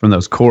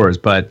those cores,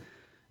 but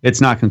it's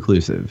not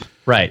conclusive.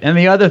 Right. And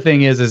the other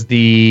thing is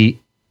the,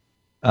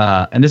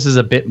 and this is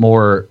a bit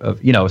more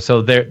of,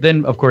 so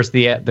then of course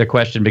the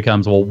question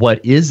becomes, well,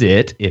 what is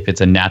it if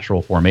it's a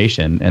natural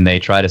formation? And they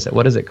try to say,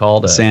 what is it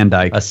called? A sand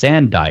dike. A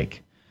sand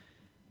dike.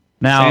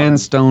 Now,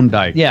 sandstone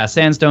dike. Yeah,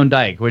 sandstone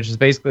dike, which is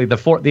basically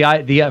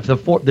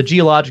the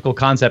geological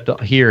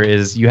concept here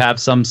is you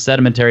have some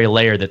sedimentary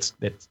layer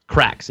that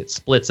cracks, it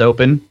splits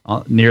open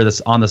on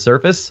the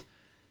surface.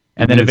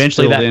 And then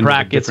eventually that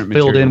crack gets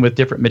filled in with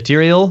different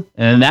material,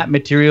 and that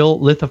material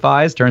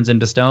lithifies, turns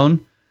into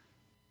stone,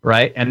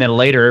 right? And then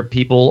later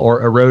people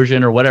or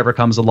erosion or whatever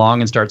comes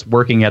along and starts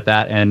working at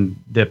that, and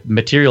the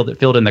material that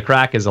filled in the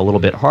crack is a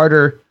little bit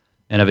harder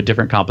and of a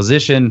different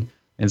composition,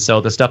 and so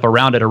the stuff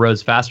around it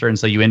erodes faster, and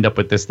so you end up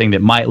with this thing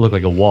that might look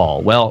like a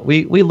wall. Well,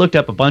 we looked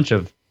up a bunch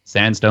of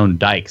sandstone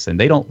dikes, and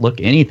they don't look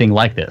anything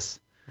like this.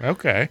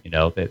 Okay.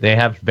 They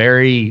have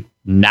very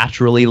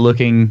naturally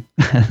looking,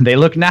 they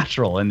look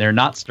natural, and they're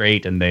not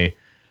straight, and they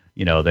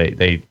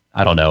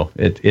I don't know.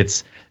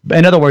 It's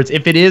in other words,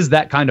 if it is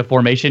that kind of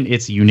formation,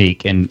 it's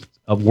unique and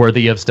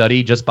worthy of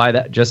study just by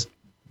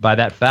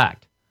that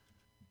fact.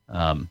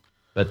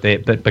 But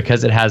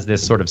because it has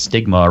this sort of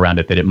stigma around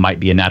it that it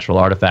might be a natural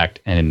artifact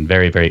and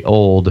very, very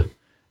old,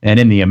 and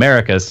in the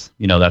Americas,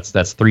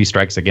 that's 3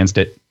 strikes against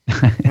it.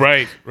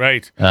 Right. They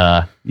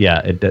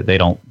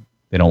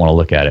don't want to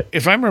look at it.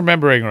 If I'm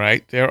remembering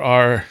right, there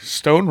are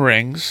stone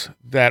rings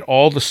that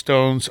all the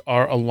stones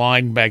are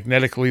aligned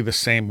magnetically the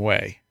same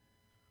way.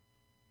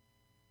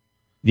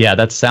 Yeah,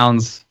 that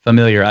sounds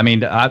familiar. I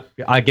mean,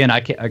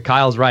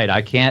 Kyle's right.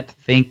 I can't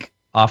think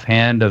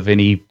offhand of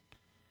any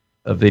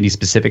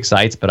specific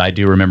sites, but I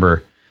do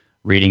remember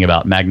reading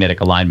about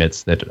magnetic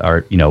alignments that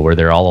are, where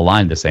they're all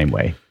aligned the same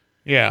way.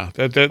 Yeah,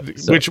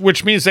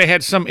 which means they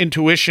had some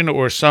intuition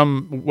or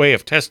some way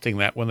of testing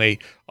that when they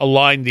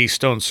aligned these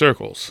stone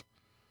circles.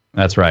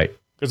 That's right.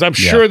 Because I'm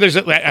sure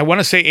I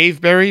want to say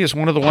Avebury is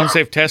one of the ones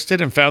they've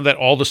tested and found that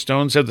all the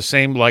stones have the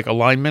same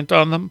alignment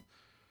on them.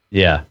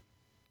 Yeah.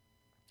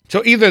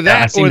 So either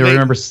that, I seem to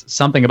remember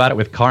something about it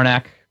with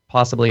Karnak,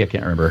 possibly. I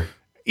can't remember.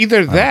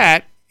 Either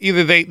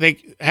they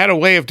had a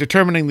way of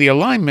determining the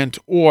alignment,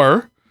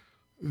 or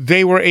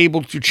they were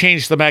able to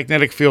change the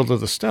magnetic field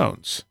of the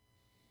stones.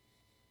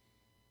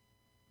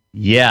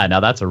 Yeah, now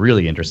that's a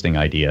really interesting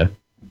idea.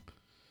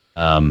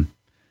 Some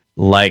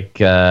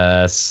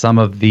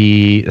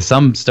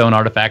stone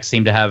artifacts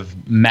seem to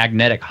have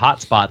magnetic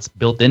hotspots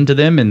built into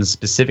them in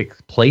specific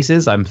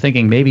places. I'm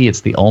thinking maybe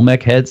it's the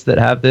Olmec heads that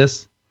have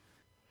this.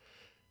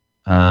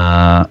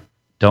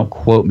 Don't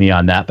quote me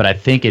on that, but I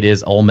think it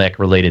is Olmec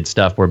related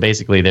stuff where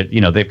basically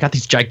they've got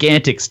these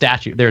gigantic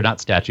statues. They're not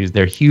statues,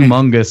 they're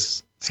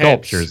humongous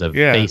sculptures of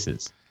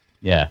faces.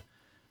 Yeah.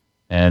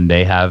 And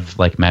they have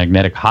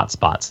magnetic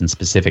hotspots in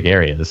specific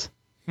areas.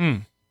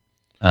 And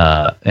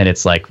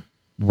it's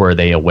were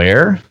they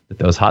aware that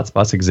those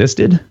hotspots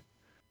existed?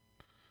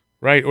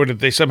 Right. Or did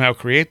they somehow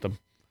create them?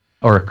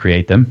 Or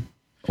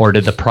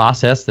did the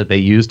process that they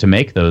used to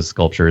make those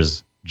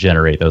sculptures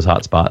generate those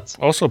hotspots?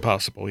 Also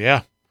possible,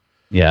 yeah.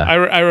 Yeah.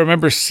 I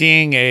remember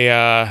seeing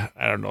a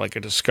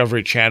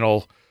Discovery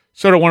Channel,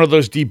 sort of one of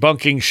those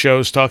debunking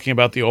shows talking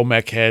about the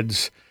Olmec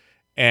heads.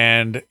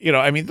 And,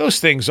 those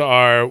things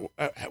are,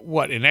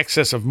 in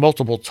excess of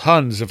multiple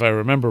tons, if I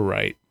remember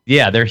right.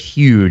 Yeah, they're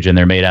huge, and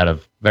they're made out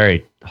of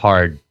very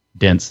hard,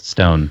 dense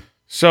stone.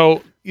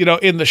 So,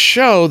 in the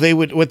show,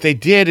 what they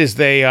did is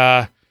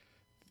they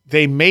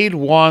made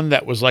one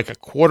that was like a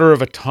quarter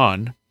of a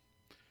ton.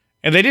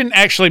 And they didn't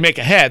actually make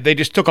a head. They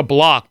just took a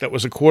block that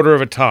was a quarter of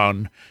a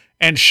ton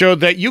and showed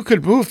that you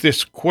could move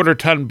this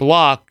quarter-ton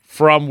block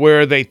from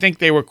where they think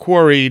they were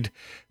quarried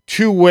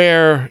to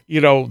where,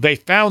 they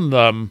found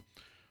them,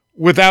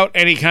 without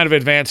any kind of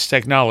advanced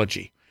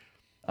technology.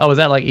 Oh, is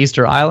that like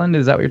Easter Island?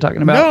 Is that what you're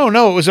talking about?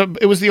 No,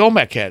 it was the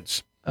Olmec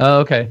heads.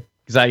 Oh, okay.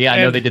 Because I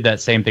know they did that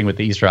same thing with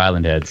the Easter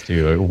Island heads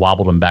too. It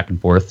wobbled them back and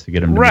forth to get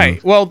them to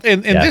move. Well,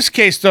 in this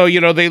case though,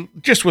 they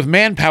just with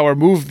manpower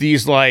moved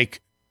these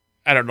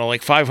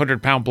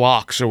 500-pound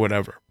blocks or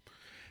whatever,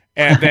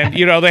 and then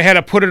they had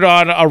to put it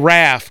on a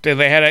raft, and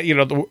they had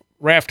to the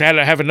raft had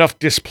to have enough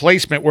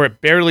displacement where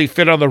it barely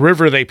fit on the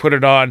river they put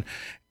it on.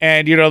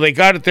 And, they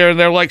got it there and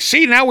they're like,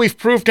 see, now we've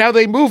proved how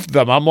they moved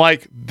them. I'm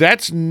like,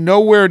 that's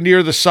nowhere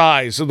near the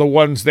size of the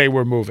ones they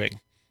were moving.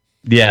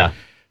 Yeah.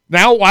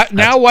 Now why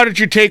don't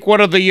you take one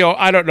of the, a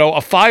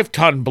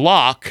 5-ton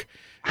block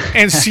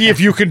and see if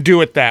you can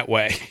do it that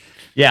way?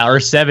 Yeah, or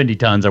 70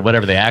 tons or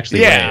whatever they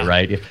actually weigh,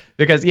 right?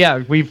 Because,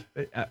 I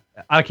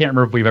can't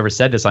remember if we've ever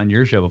said this on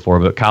your show before,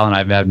 but Kyle and I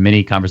have had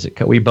many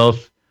conversations. We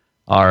both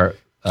are,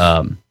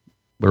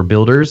 we're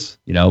builders,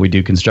 we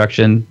do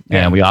construction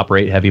and we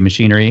operate heavy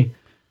machinery.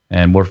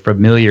 And we're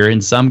familiar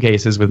in some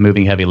cases with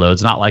moving heavy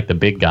loads, not like the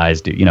big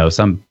guys do.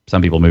 Some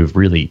people move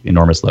really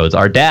enormous loads.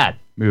 Our dad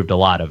moved a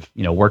lot of,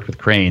 worked with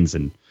cranes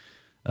and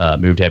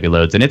moved heavy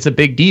loads. And it's a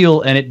big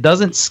deal. And it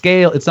doesn't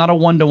scale. It's not a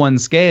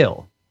 1-to-1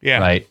 scale. Yeah.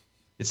 Right.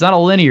 It's not a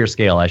linear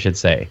scale, I should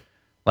say.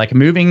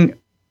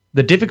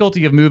 The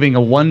difficulty of moving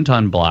a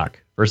 1-ton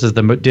block versus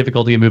the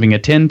difficulty of moving a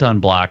 10-ton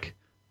block.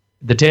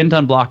 The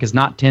 10-ton block is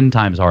not 10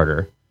 times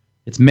harder.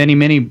 It's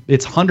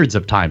it's hundreds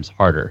of times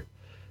harder.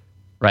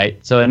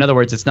 Right. So in other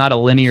words, it's not a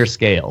linear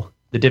scale.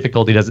 The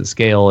difficulty doesn't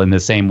scale in the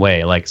same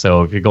way.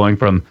 So if you're going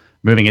from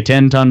moving a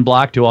 10-ton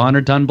block to a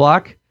 100-ton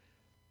block,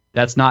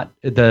 that's not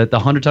the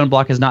 100-ton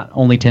block is not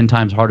only 10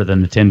 times harder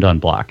than the 10-ton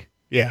block.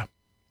 Yeah.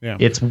 Yeah.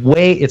 It's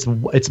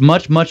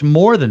much, much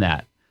more than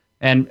that.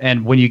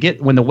 And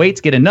when the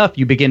weights get enough,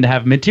 you begin to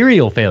have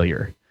material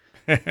failure.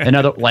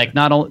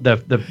 Not only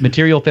the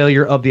material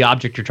failure of the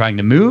object you're trying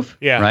to move.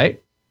 Yeah.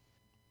 Right.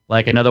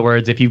 In other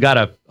words, if you've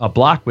got a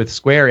block with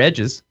square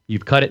edges,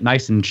 you've cut it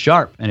nice and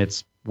sharp, and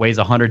it weighs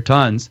 100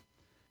 tons,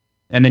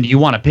 and then you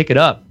want to pick it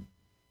up,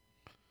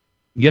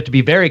 you have to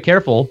be very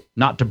careful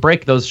not to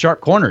break those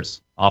sharp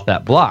corners off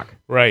that block.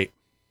 Right.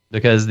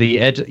 Because the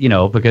edge,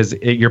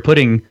 you're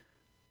putting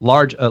a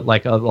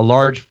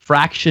large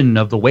fraction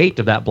of the weight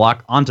of that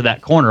block onto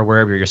that corner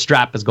wherever your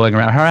strap is going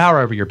around,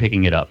 however you're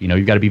picking it up.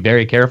 You've got to be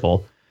very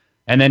careful.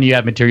 And then you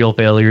have material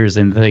failures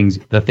and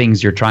the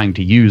things you're trying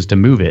to use to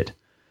move it.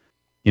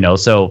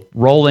 So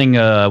rolling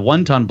a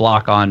 1-ton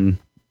block on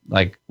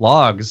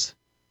logs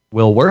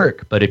will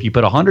work, but if you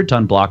put a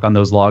 100-ton block on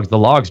those logs, the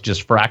logs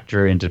just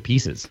fracture into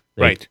pieces.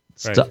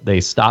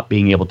 They stop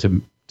being able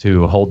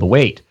to hold the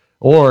weight.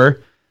 Or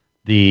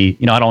I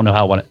don't know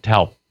how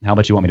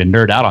much you want me to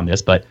nerd out on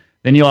this, but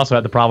then you also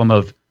have the problem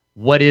of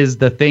what is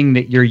the thing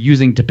that you're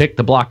using to pick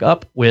the block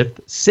up with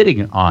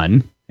sitting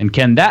on, and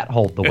can that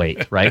hold the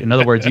weight, right? In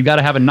other words, you got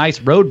to have a nice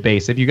road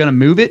base if you're going to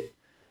move it.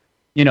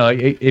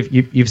 If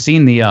you've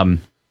seen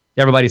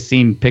everybody's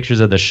seen pictures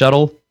of the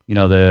shuttle,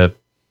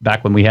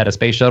 back when we had a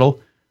space shuttle,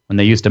 when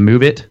they used to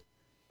move it,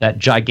 that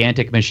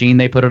gigantic machine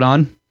they put it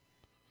on.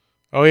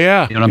 Oh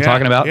yeah. You know what I'm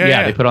talking about?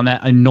 Yeah, they put on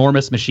that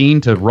enormous machine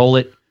to roll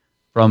it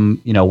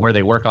from, where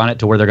they work on it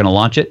to where they're going to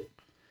launch it.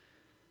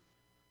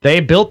 They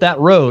built that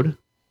road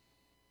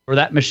for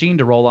that machine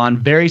to roll on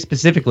very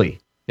specifically.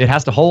 It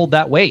has to hold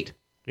that weight.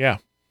 Yeah.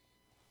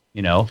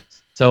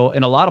 So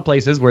in a lot of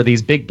places where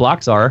these big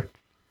blocks are,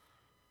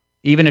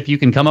 even if you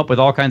can come up with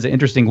all kinds of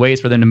interesting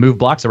ways for them to move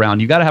blocks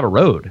around, you got to have a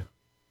road.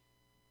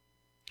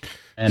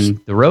 And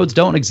the roads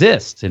don't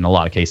exist in a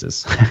lot of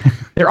cases.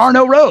 There are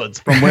no roads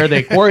from where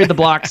they quarried the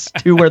blocks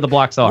to where the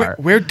blocks are.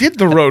 Where did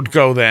the road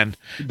go then?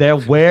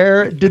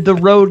 Where did the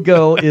road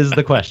go is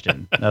the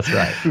question. That's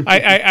right.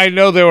 I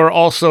know there were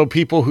also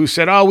people who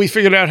said, "Oh, we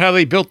figured out how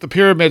they built the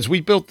pyramids.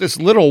 We built this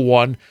little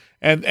one,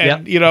 and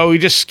we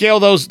just scale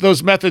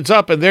those methods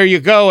up, and there you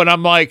go." And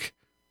I'm like,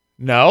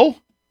 no.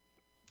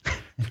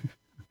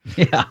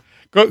 Yeah.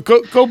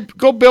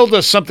 Go build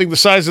us something the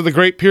size of the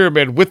Great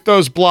Pyramid with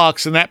those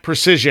blocks and that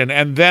precision,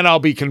 and then I'll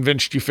be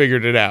convinced you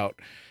figured it out.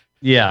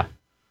 Yeah.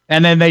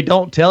 And then they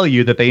don't tell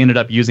you that they ended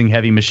up using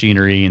heavy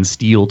machinery and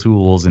steel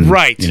tools and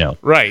right.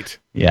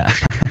 Yeah.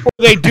 Or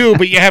they do,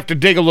 but you have to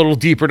dig a little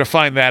deeper to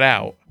find that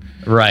out.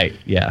 Right.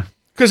 Yeah.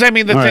 Because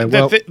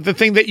the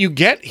thing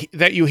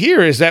that you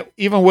hear is that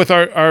even with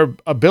our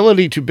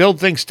ability to build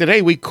things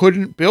today, we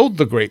couldn't build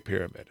the Great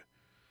Pyramid.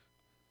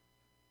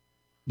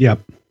 Yep.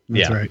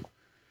 That's right.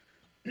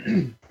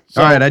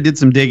 All right, I did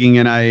some digging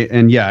and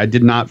I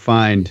did not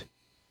find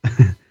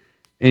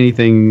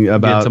anything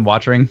about. You had some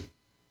watching.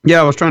 Yeah,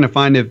 I was trying to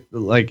find if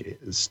like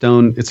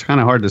stone. It's kind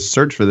of hard to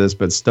search for this,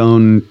 but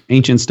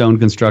ancient stone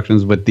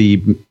constructions with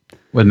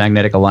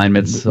magnetic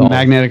alignments,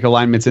 magnetic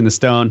alignments in the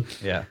stone.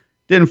 Yeah,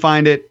 didn't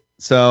find it.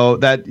 So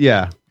I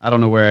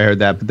don't know where I heard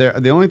that,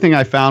 but the only thing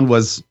I found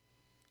was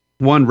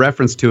one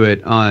reference to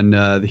it on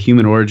the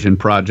Human Origin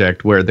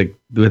Project, where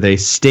they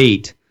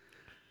state.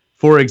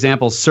 For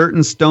example,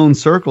 certain stone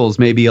circles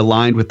may be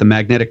aligned with the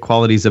magnetic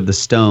qualities of the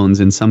stones.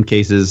 In some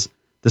cases,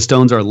 the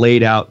stones are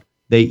laid out.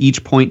 They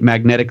each point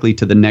magnetically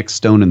to the next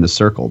stone in the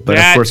circle. But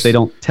of course, they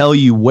don't tell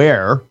you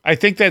where. I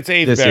think that's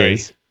Avebury.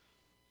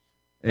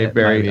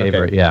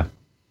 Avebury, yeah.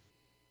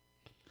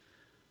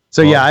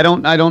 So I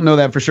don't know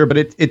that for sure, but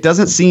it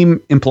doesn't seem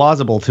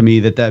implausible to me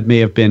that may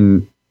have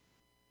been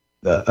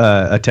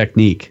a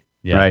technique,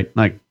 right?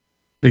 Like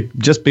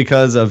just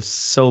because of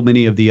so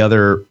many of the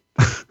other.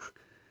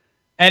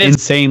 And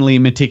insanely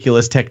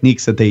meticulous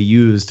techniques that they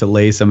use to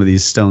lay some of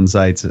these stone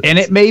sites. And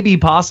it may be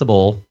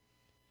possible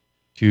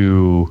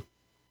to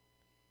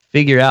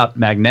figure out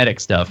magnetic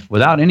stuff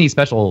without any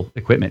special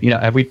equipment.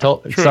 Have we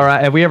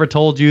ever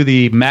told you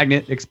the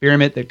magnet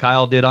experiment that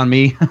Kyle did on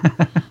me?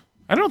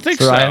 I don't think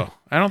so.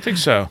 I don't think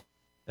so.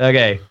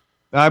 Okay.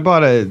 I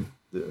bought I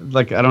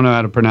don't know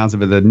how to pronounce it,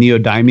 but the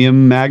neodymium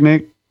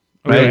magnet.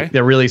 Okay. Right?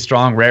 They're really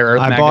strong rare earth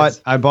magnets.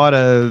 I bought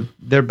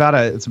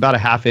it's about a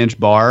 1/2-inch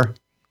bar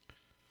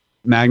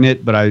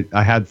magnet, but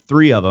I had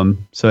 3 of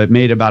them, so it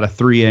made about a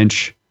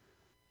 3-inch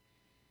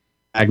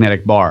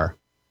magnetic bar.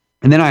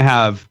 And then I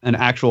have an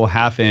actual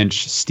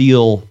 1/2-inch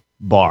steel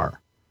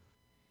bar.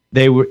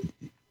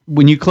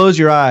 When you close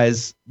your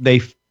eyes,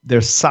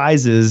 their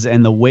sizes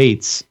and the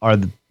weights are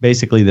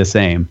basically the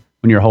same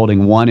when you're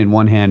holding one in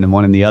one hand and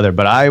one in the other.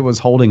 But I was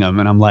holding them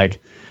and I'm like,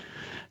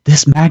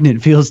 this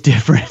magnet feels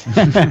different,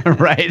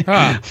 right?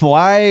 Huh.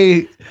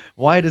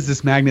 Why does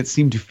this magnet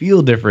seem to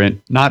feel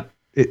different? Not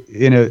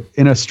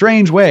in a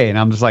strange way, and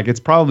I'm just like, it's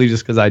probably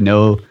just because I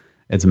know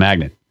it's a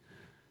magnet,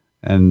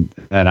 and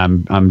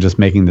I'm just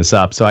making this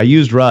up. So I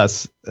used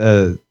Russ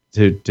to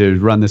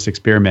run this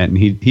experiment, and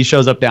he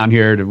shows up down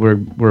here.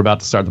 We're about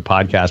to start the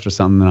podcast or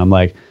something, and I'm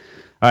like,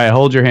 all right,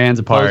 hold your hands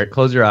apart,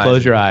 close your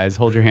eyes,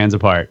 hold your hands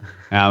apart.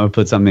 Now I'm gonna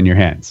put something in your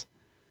hands,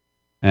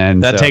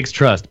 and that takes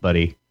trust,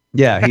 buddy.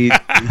 Yeah, he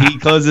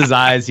closes his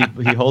eyes,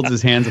 he holds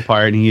his hands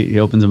apart, and he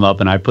opens them up,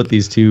 and I put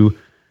these 2.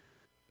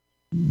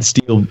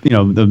 Steel,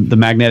 the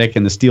magnetic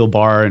and the steel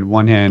bar in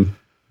one hand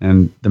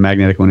and the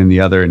magnetic one in the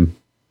other, and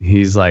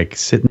he's like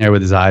sitting there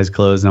with his eyes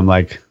closed, and I'm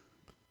like,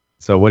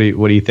 so what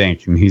do you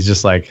think? And he's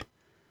just like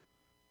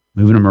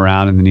moving them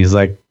around, and then he's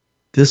like,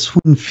 this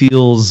one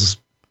feels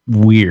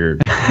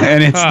weird.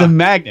 And it's the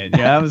magnet.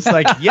 Yeah, I was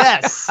like,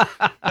 yes.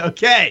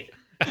 Okay.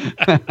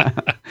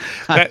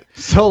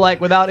 So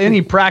without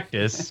any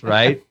practice,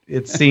 right?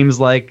 It seems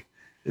like,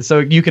 so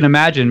you can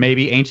imagine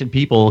maybe ancient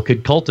people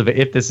could cultivate,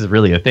 if this is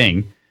really a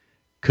thing,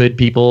 could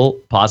people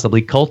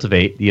possibly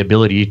cultivate the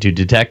ability to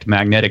detect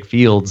magnetic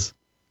fields,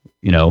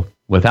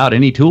 without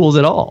any tools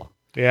at all?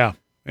 Yeah.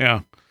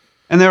 Yeah.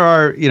 And there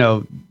are,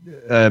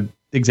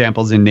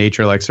 examples in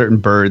nature, like certain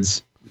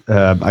birds.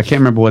 I can't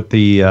remember what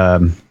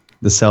the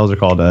cells are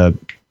called.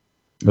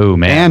 Oh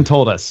man! Ann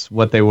told us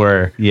what they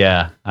were.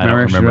 Yeah, I don't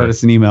remember. She wrote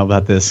us an email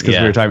about this because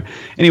we were talking.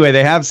 Anyway,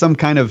 they have some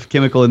kind of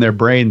chemical in their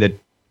brain that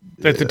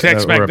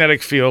detects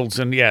magnetic fields,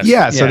 and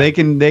so they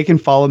can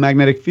follow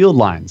magnetic field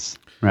lines.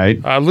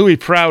 Right. Louis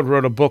Proud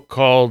wrote a book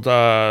called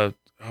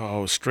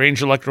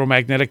Strange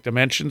Electromagnetic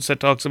Dimensions that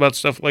talks about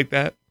stuff like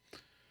that.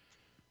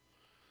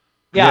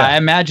 Yeah, I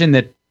imagine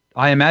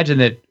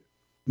that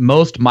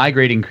most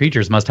migrating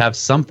creatures must have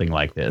something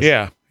like this.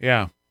 Yeah,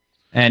 yeah.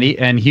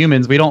 And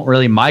humans, we don't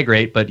really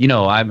migrate, but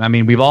I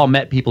mean, we've all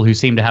met people who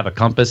seem to have a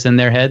compass in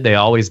their head. They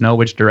always know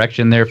which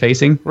direction they're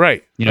facing.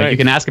 Right. You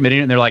can ask them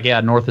and they're like, yeah,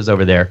 north is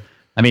over there.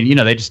 I mean,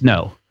 they just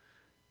know.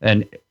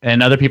 And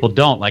other people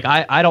don't. Like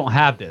I don't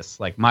have this.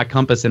 Like my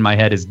compass in my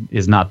head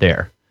is not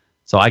there.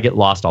 So I get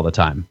lost all the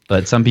time.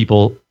 But some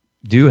people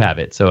do have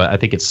it. So I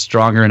think it's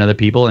stronger in other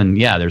people. And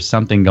yeah, there's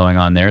something going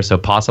on there. So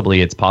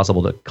possibly it's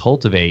possible to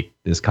cultivate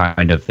this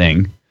kind of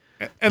thing.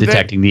 And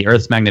detecting the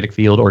Earth's magnetic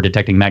field or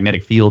detecting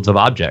magnetic fields of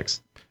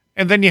objects.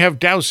 And then you have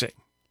dowsing,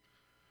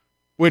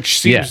 which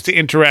seems to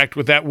interact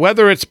with that,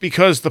 whether it's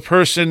because the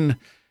person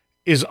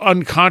is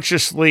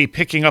unconsciously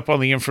picking up on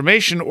the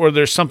information or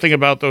there's something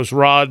about those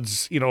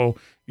rods,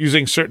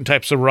 using certain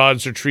types of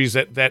rods or trees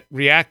that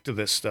react to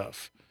this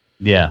stuff.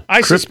 Yeah.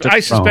 I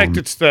suspect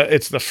it's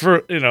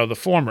the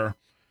former.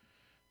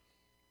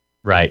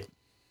 Right.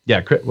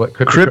 Yeah,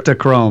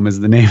 cryptochrome is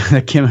the name of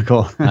the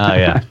chemical. Oh,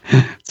 yeah.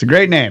 It's a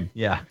great name.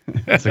 Yeah,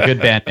 it's a good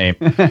band name.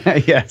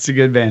 Yeah, it's a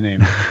good band name.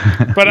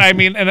 But I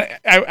mean, and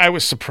I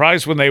was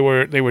surprised when they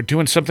were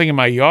doing something in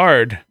my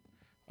yard.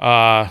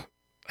 I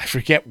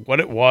forget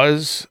what it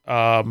was.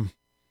 I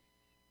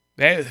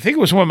think it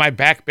was when my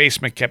back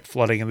basement kept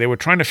flooding, and they were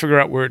trying to figure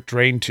out where it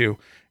drained to.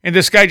 And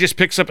this guy just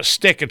picks up a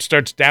stick and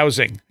starts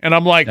dowsing. And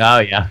I'm like, oh,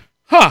 yeah.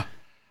 Huh,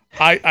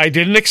 I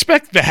didn't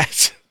expect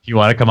that. You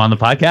want to come on the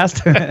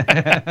podcast?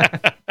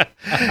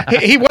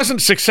 He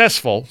wasn't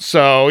successful,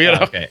 so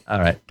Okay, all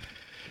right.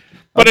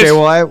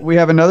 But we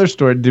have another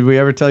story. Did we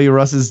ever tell you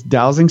Russ's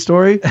dowsing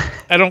story?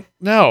 I don't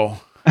know.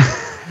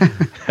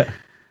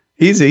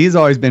 He's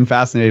always been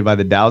fascinated by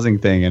the dowsing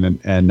thing,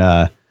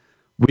 and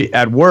we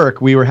at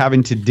work we were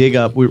having to dig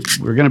up. We're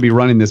going to be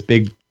running this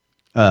big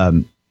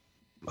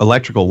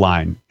electrical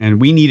line, and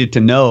we needed to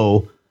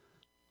know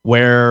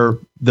where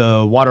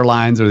the water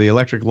lines or the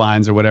electric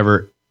lines or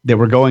whatever that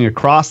were going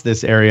across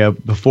this area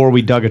before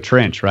we dug a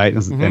trench, right?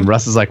 And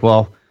Russ is like,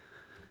 well,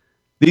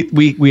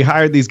 we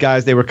hired these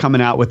guys. They were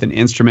coming out with an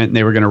instrument, and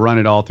they were going to run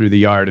it all through the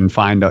yard and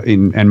find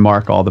and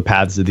mark all the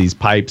paths of these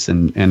pipes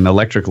and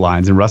electric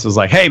lines. And Russ was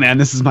like, hey, man,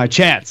 this is my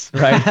chance,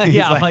 right?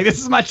 Yeah, I'm like, this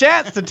is my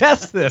chance to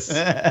test this.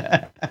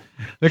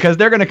 Because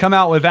they're going to come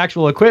out with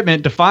actual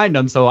equipment to find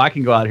them, so I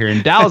can go out here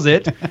and douse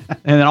it, and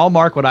then I'll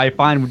mark what I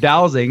find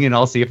dowsing, and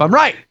I'll see if I'm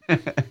right.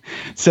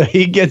 So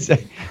he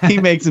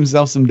makes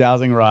himself some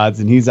dowsing rods,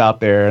 and he's out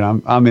there,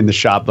 and I'm in the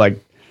shop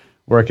like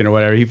working or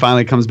whatever. He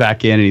finally comes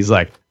back in, and he's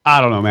like,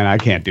 I don't know, man, I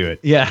can't do it.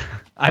 Yeah.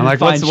 I'm like,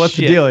 what's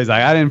the deal? He's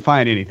like, I didn't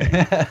find anything.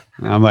 And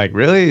I'm like,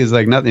 really? He's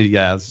like, nothing.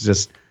 Yeah, it's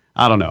just,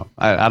 I don't know.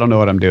 I don't know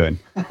what I'm doing.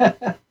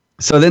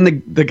 So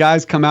then the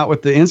guys come out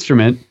with the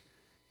instrument,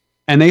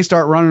 and they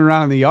start running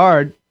around in the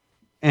yard,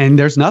 and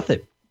there's nothing.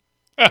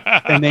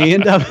 And they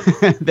end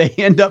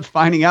up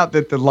finding out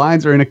that the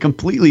lines are in a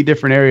completely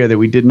different area that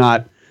we did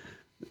not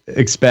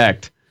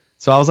expect.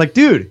 So I was like,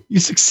 dude, you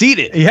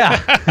succeeded.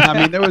 Yeah. I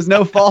mean, there was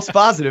no false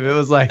positive. It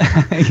was like,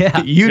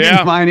 you Yeah.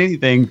 didn't find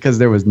anything because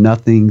there was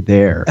nothing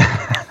there.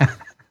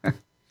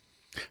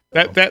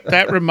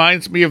 That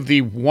reminds me of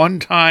the one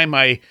time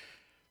I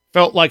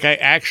felt like I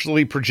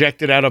actually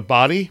projected out of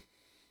body.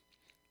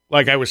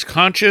 Like I was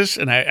conscious,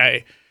 and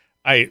I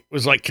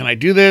was like, can I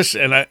do this?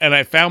 And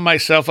I found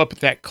myself up at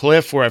that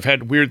cliff where I've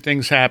had weird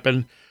things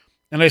happen.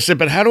 And I said,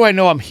 but how do I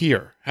know I'm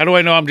here? How do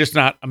I know I'm just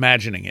not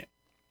imagining it?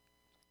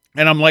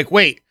 And I'm like,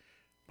 wait,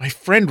 my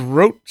friend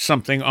wrote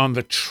something on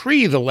the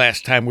tree the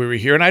last time we were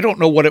here, and I don't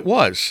know what it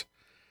was.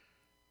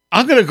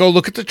 I'm going to go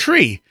look at the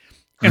tree.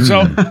 And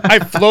so I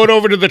float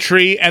over to the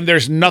tree, and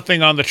there's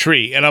nothing on the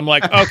tree. And I'm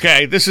like,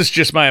 okay, this is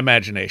just my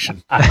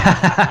imagination.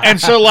 And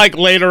so like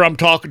later I'm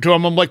talking to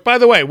him. I'm like, by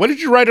the way, what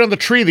did you write on the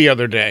tree the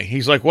other day?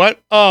 He's like,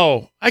 what?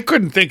 Oh, I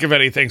couldn't think of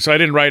anything, so I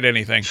didn't write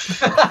anything.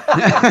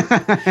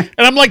 And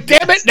I'm like,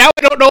 damn it, now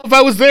I don't know if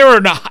I was there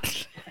or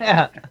not.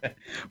 Yeah.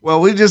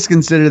 Well, we just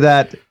consider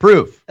that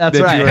proof. That's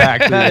that right. You were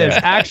actually That is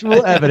there.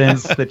 actual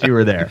evidence that you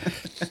were there.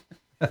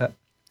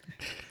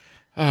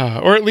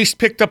 Or at least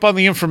picked up on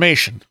the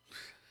information.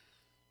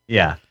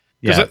 Yeah.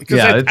 'Cause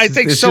I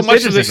think it's so just much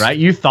of interesting, this, right?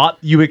 You thought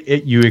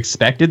you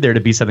expected there to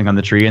be something on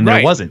the tree, and there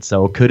Right. wasn't.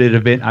 So could it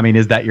have been? I mean,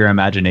 is that your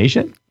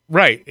imagination?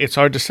 right? It's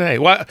hard to say.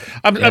 Well,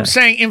 I'm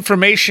saying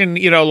information.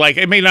 Like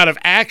it may not have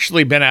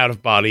actually been out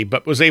of body,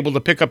 but was able to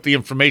pick up the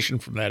information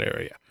from that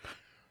area.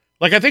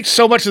 Like I think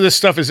so much of this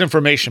stuff is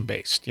information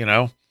based.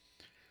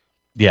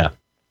 Yeah.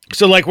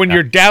 So like when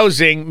you're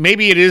dowsing,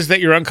 maybe it is that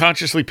you're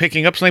unconsciously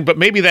picking up something, but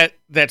maybe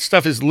that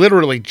stuff is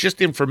literally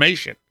just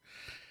information.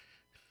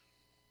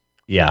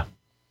 Yeah.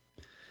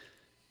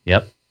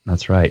 Yep.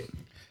 That's right.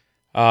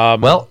 I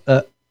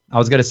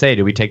was going to say,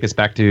 do we take this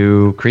back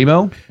to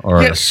Cremo?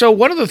 Or Yeah. So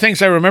one of the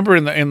things I remember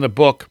in the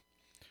book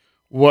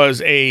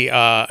was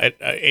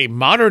a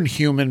modern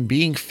human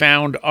being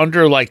found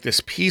under like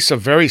this piece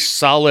of very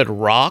solid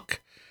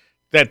rock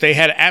that they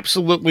had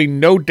absolutely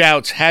no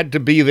doubts had to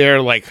be there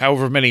like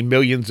however many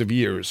millions of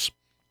years.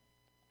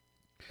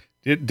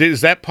 Is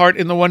that part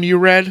in the one you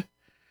read?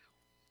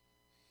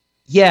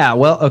 Yeah,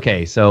 well,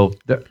 okay. So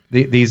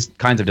these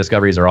kinds of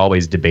discoveries are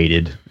always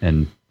debated,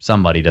 and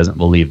somebody doesn't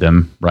believe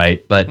them,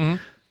 right? But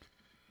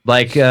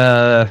Like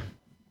the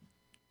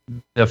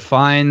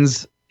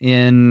finds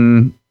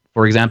in,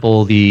 for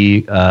example,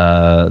 the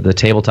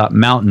Tabletop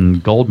Mountain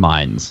gold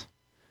mines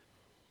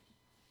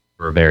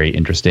were very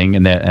interesting,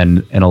 and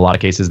in a lot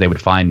of cases they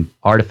would find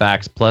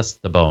artifacts plus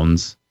the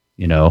bones,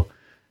 and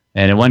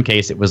in one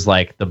case it was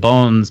like the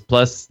bones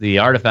plus the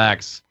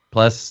artifacts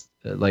plus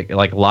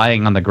like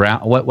lying on the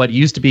ground, what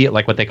used to be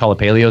like what they call a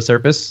paleo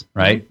surface,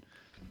 right?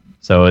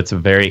 So it's a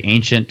very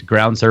ancient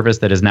ground surface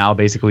that is now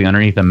basically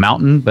underneath a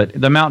mountain, but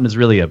the mountain is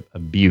really a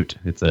butte.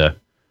 It's a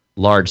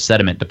large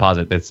sediment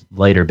deposit that's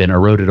later been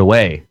eroded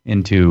away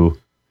into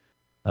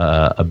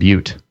a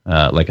butte,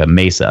 like a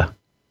mesa.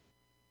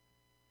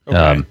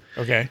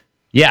 Okay.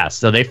 Yeah,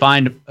 so they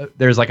find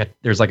there's like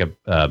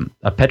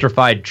a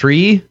petrified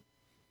tree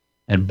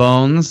and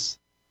bones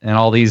and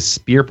all these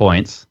spear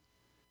points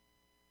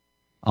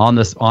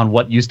on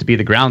what used to be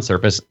the ground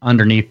surface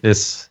underneath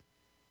this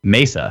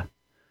mesa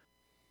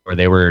where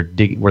they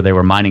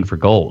were mining for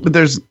gold. But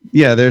the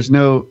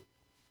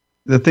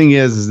thing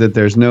is that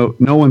there's no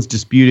one's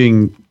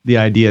disputing the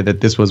idea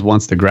that this was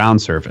once the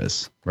ground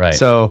surface. Right.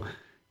 So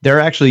they're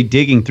actually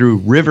digging through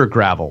river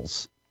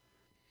gravels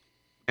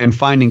and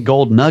finding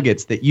gold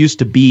nuggets that used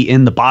to be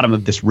in the bottom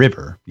of this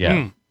river.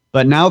 Yeah.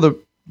 But now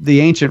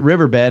the ancient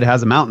riverbed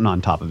has a mountain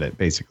on top of it,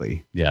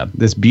 basically. Yeah.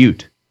 This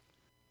butte.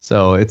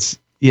 So it's,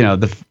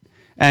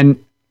 as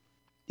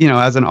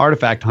an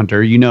artifact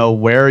hunter,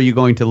 where are you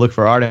going to look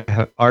for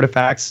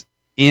artifacts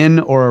in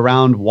or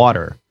around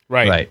water?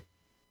 Right.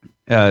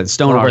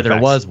 Stone or where artifacts.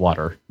 there was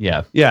water.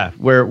 Yeah. Yeah,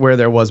 where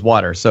there was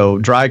water. So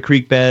dry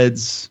creek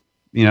beds,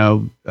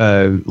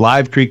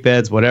 live creek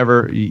beds,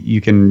 whatever you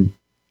can.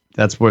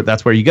 That's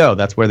where you go.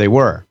 That's where they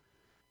were,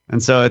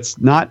 and so it's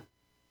not.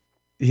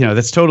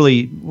 That's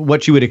totally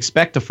what you would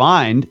expect to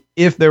find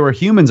if there were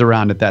humans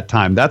around at that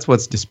time. That's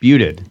what's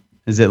disputed.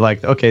 Is it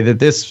like, okay, that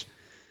this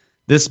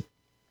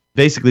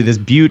basically this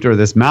butte or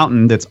this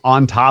mountain that's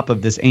on top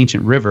of this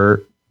ancient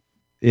river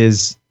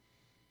is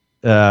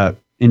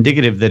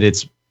indicative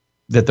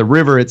that the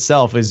river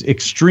itself is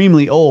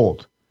extremely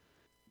old,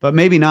 but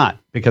maybe not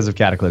because of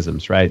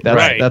cataclysms, right?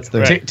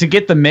 To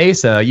get the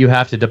mesa, you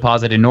have to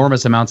deposit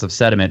enormous amounts of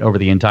sediment over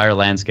the entire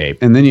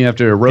landscape. And then you have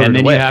to erode it away. And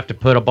then you have to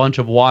put a bunch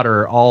of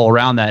water all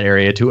around that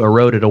area to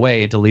erode it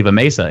away to leave a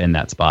mesa in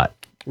that spot.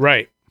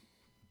 Right.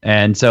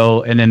 And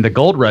then the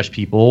Gold Rush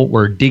people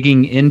were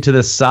digging into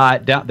the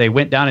side. They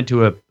went down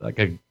into a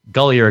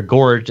gully or a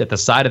gorge at the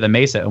side of the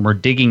mesa and were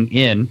digging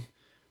in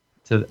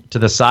to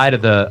the side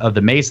of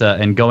the mesa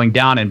and going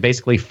down and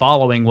basically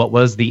following what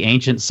was the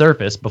ancient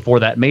surface before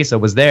that mesa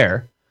was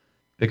there,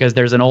 because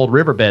there's an old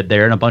riverbed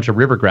there and a bunch of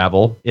river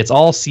gravel. It's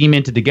all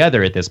cemented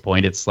together at this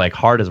point. It's like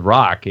hard as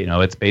rock.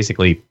 It's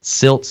basically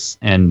silts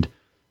and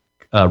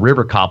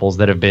river cobbles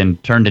that have been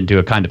turned into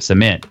a kind of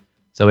cement.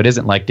 So it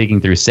isn't like digging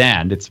through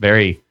sand. It's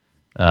very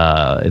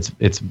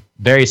it's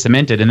very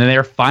cemented, and then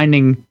they're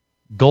finding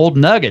gold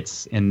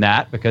nuggets in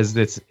that because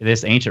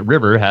this ancient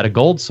river had a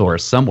gold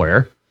source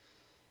somewhere.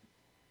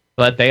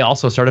 But they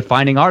also started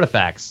finding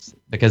artifacts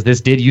because this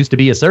did used to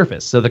be a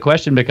surface. So the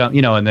question becomes,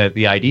 and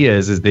the idea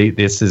is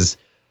this is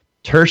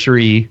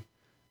tertiary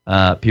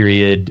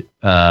period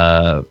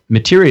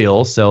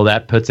material. So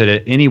that puts it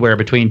at anywhere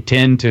between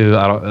 10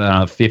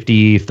 to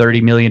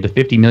 30 million to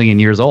 50 million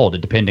years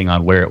old, depending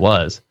on where it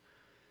was.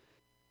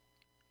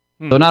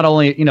 So not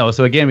only,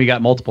 so again, we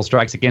got multiple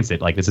strikes against it.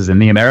 Like this is in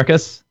the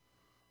Americas,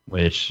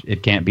 which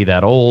it can't be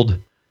that old.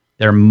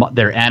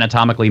 They're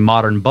anatomically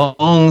modern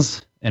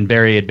bones and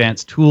very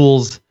advanced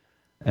tools.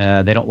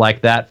 They don't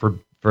like that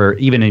for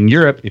even in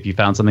Europe. If you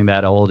found something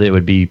that old, it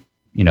would be,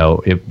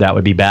 that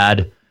would be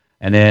bad.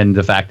 And then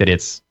the fact that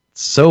it's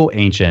so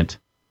ancient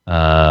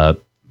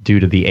due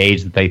to the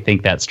age that they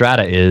think that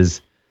strata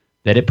is,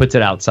 that it puts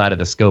it outside of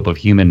the scope of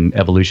human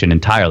evolution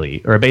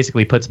entirely, or it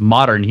basically puts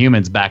modern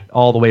humans back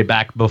all the way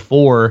back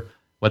before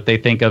what they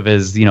think of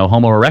as,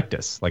 Homo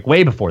erectus, like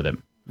way before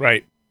them.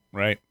 Right.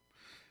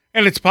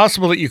 And it's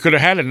possible that you could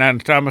have had an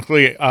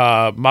anatomically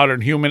modern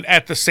human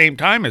at the same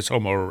time as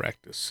Homo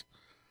erectus.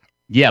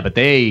 Yeah, but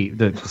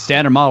the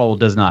standard model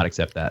does not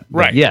accept that. But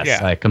right. yes,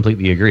 yeah. I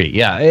completely agree.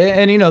 Yeah.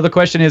 And the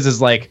question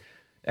is like,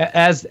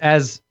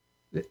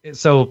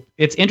 so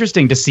it's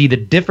interesting to see the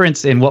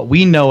difference in what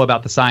we know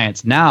about the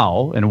science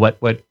now and what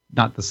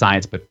not the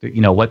science, but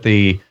what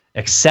the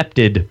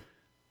accepted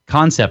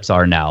concepts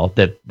are now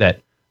that,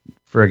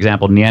 for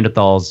example,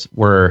 Neanderthals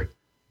were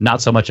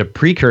not so much a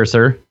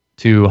precursor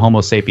to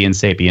Homo sapiens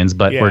sapiens,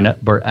 but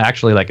we're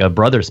actually like a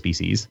brother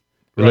species.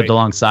 We lived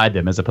alongside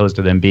them as opposed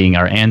to them being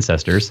our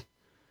ancestors.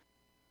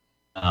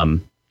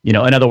 In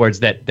other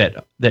words, that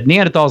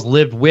Neanderthals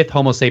lived with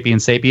Homo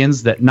sapiens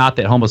sapiens, not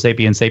that Homo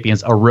sapiens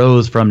sapiens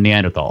arose from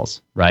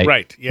Neanderthals, right?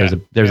 Right. Yeah.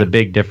 There's a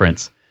big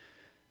difference.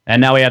 And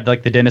now we have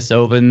like the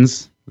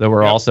Denisovans that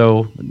were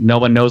also, no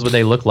one knows what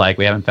they look like.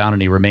 We haven't found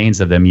any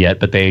remains of them yet,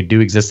 but they do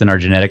exist in our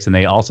genetics, and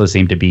they also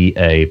seem to be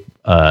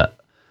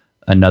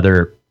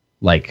another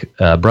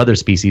brother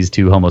species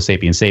to Homo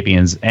sapiens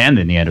sapiens and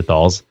the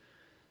Neanderthals.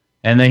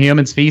 And the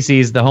human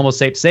species, the Homo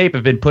sape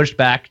have been pushed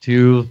back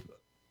to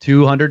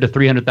 200 to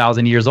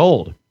 300,000 years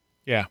old.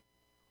 Yeah.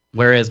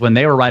 Whereas when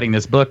they were writing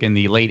this book in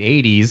the late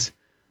 80s,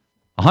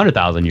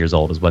 100,000 years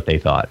old is what they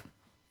thought.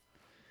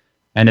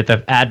 And at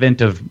the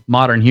advent of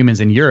modern humans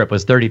in Europe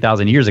was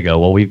 30,000 years ago.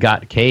 Well, we've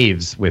got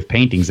caves with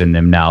paintings in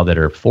them now that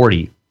are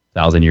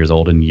 40,000 years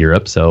old in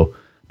Europe. So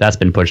that's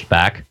been pushed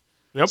back.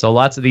 Yep. So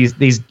lots of these,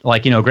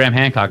 like, Graham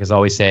Hancock is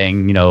always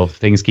saying,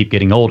 things keep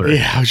getting older.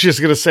 Yeah, I was just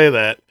going to say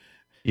that.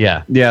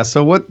 Yeah. Yeah.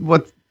 So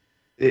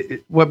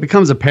what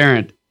becomes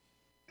apparent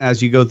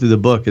as you go through the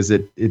book is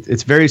that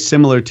it's very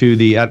similar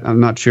to I'm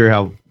not sure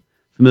how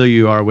familiar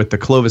you are with the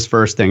Clovis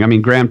first thing. I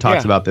mean, Graham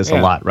talks about this a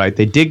lot, right?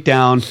 They dig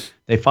down,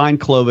 they find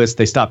Clovis,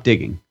 they stop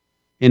digging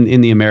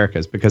in the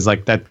Americas because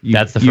that's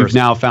you've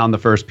now found the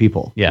first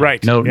people. Yeah.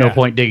 Right. No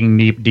point digging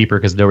deeper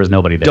because there was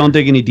nobody there. Don't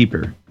dig any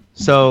deeper.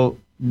 So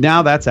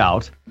now that's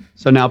out.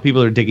 So now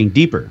people are digging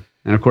deeper.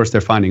 And of course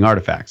they're finding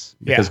artifacts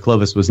because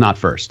Clovis was not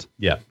first.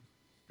 Yeah.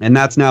 And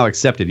that's now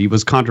accepted. He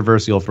was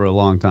controversial for a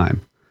long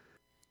time.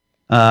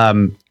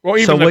 Well,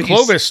 even the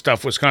Clovis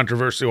stuff was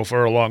controversial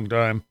for a long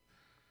time.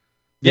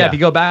 Yeah, if you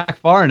go back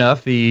far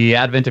enough, the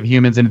advent of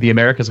humans into the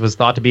Americas was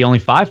thought to be only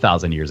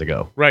 5,000 years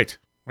ago. Right.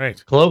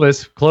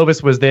 Clovis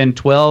was then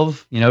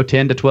 12,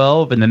 10 to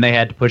 12, and then they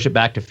had to push it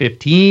back to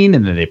 15,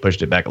 and then they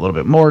pushed it back a little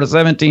bit more to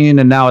 17,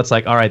 and now it's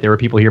like, all right, there were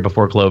people here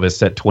before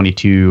Clovis at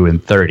 22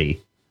 and 30.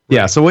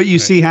 Yeah, so what you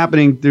see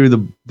happening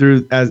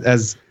through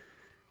as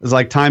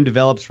like time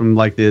develops from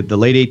like the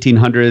late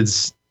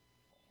 1800s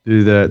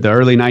through the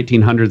early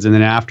 1900s, and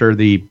then after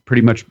the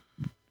pretty much,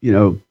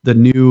 the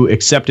new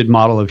accepted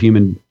model of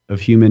human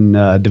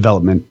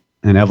development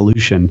and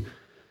evolution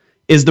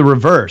is the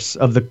reverse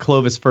of the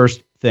Clovis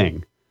first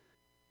thing.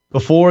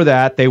 Before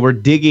that, they were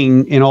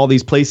digging in all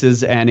these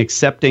places and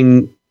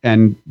accepting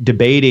and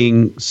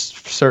debating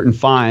certain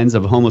finds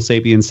of Homo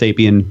sapiens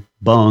sapien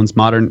bones,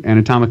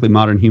 anatomically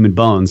modern human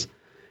bones.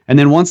 And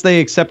then once they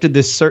accepted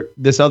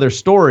this other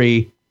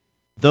story,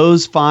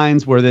 those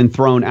finds were then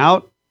thrown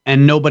out,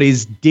 and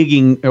nobody's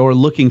digging or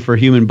looking for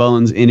human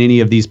bones in any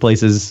of these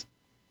places.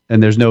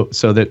 And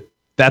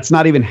that's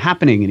not even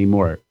happening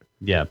anymore.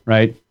 Yeah.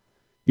 Right.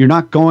 You're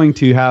not going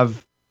to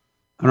have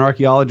an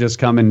archaeologist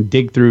come and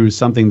dig through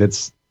something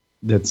that's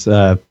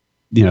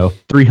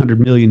 300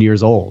 million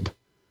years old.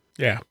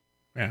 Yeah.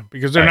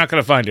 Because they're not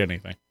going to find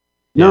anything.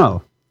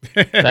 No.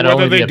 That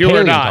only be a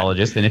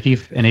paleontologist, and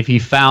if he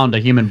found a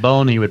human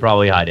bone, he would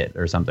probably hide it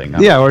or something.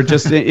 Yeah, or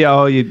just it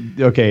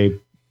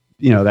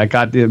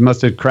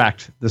must have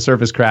cracked. The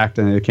surface cracked,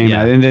 and it came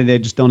out, and then they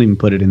just don't even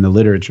put it in the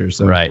literature.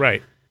 So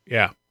right,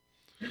 yeah.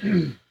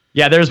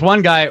 Yeah, there's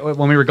one guy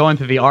when we were going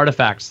through the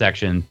artifact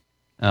section,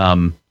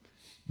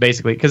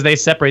 basically because they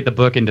separate the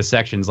book into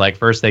sections. Like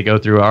first they go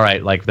through, all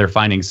right, like their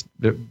findings.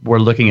 We're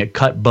looking at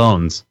cut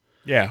bones.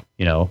 Yeah,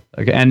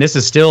 and this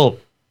is still.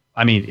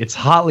 I mean, it's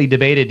hotly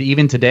debated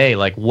even today,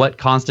 like what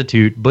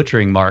constitute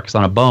butchering marks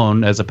on a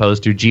bone as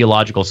opposed to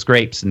geological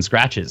scrapes and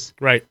scratches.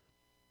 Right.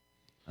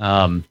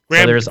 Graham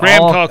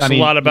talks a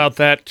lot about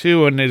that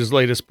too in his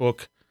latest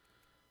book.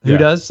 Who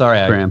does?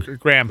 Sorry,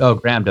 Graham. Oh,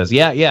 Graham does.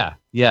 Yeah.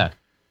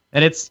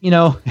 And it's,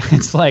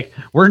 it's like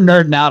we're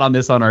nerding out on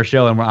this on our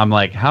show, and I'm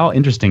like, how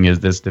interesting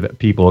is this to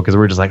people? Because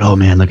we're just like, oh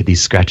man, look at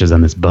these scratches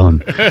on this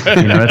bone.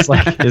 It's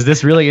like, is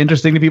this really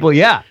interesting to people?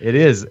 Yeah, it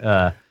is,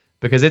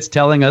 because it's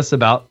telling us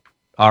about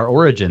our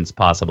origins,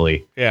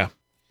 possibly. Yeah.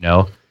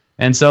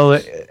 And so,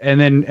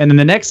 and then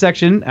the next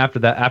section after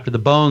that, after the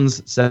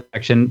bones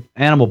section,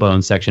 animal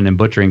bones section, and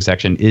butchering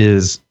section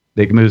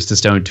it moves to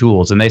stone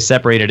tools, and they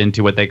separate it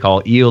into what they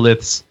call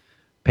eoliths,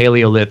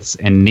 paleoliths,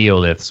 and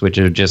neoliths, which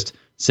are just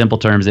simple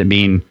terms that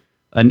mean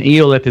an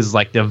eolith is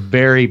like a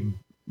very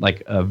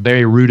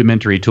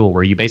rudimentary tool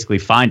where you basically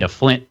find a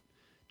flint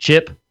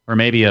chip or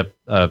maybe a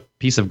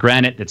piece of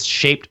granite that's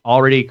shaped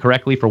already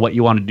correctly for what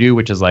you want to do,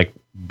 which is like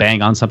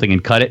bang on something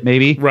and cut it,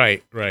 maybe.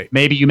 Right.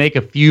 Maybe you make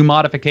a few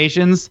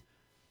modifications,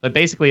 but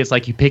basically it's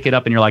like you pick it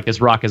up and you're like,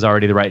 this rock is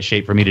already the right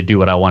shape for me to do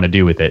what I want to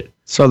do with it.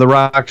 So the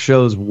rock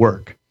shows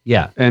work.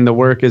 Yeah. And the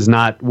work is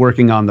not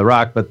working on the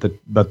rock, but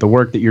the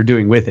work that you're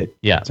doing with it.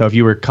 Yeah. So if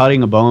you were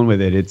cutting a bone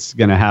with it, it's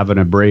going to have an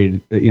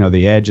abraded,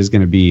 the edge is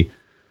going to be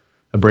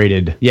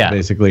abraded. Yeah.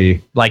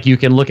 Basically. Like you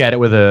can look at it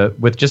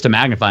with just a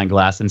magnifying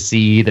glass and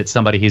see that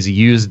somebody has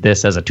used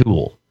this as a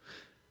tool.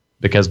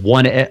 Because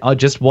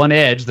just one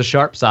edge, the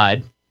sharp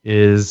side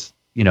has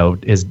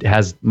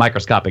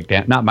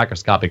microscopic, not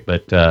microscopic,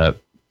 but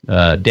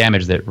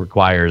damage that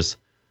requires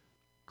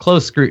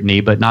close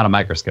scrutiny, but not a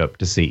microscope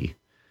to see.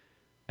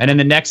 And then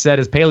the next set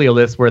is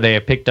paleoliths, where they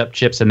have picked up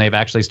chips and they've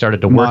actually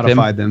started to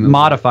modified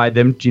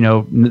them.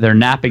 They're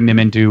napping them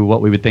into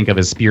what we would think of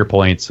as spear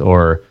points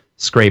or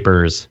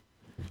scrapers.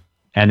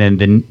 And then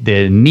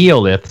the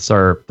neoliths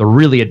are the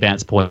really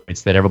advanced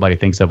points that everybody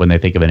thinks of when they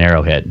think of an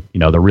arrowhead.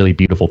 The really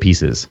beautiful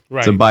pieces. Right.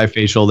 It's a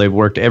bifacial. They've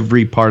worked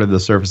every part of the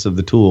surface of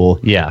the tool.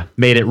 Yeah,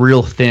 made it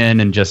real thin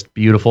and just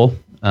beautiful.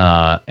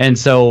 And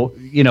so,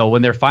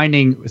 when they're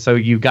finding, so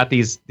you've got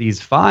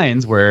these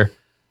finds where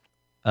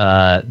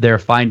they're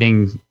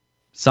finding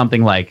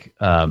something like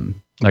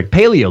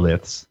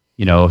paleoliths,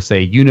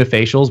 say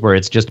unifacials, where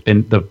it's just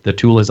been the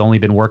tool has only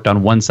been worked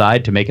on one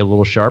side to make it a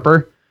little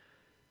sharper.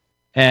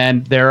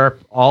 And there are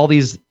all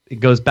these, it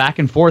goes back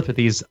and forth with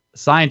these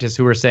scientists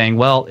who are saying,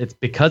 well, it's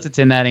because it's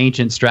in that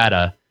ancient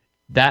strata,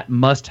 that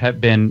must have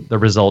been the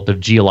result of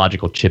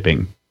geological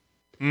chipping.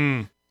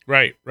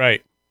 Right.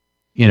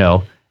 You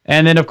know,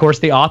 and then of course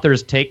the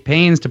authors take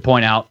pains to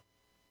point out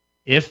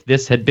if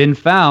this had been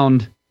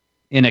found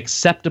in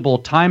acceptable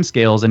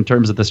timescales in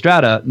terms of the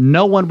strata,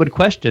 no one would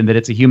question that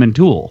it's a human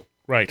tool.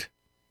 Right.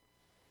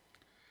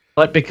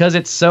 But because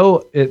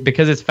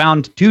it's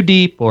found too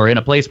deep or in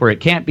a place where it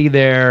can't be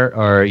there,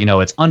 or, you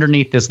know, it's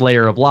underneath this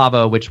layer of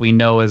lava, which we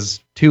know is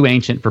too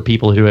ancient for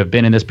people who have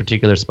been in this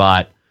particular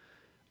spot,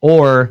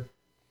 or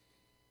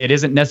it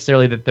isn't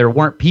necessarily that there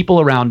weren't people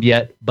around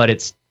yet, but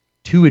it's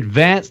too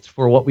advanced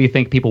for what we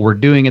think people were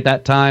doing at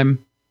that time,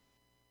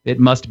 it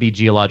must be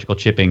geological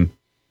chipping,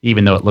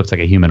 even though it looks like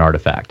a human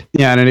artifact.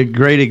 Yeah, and a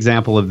great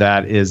example of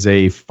that is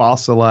a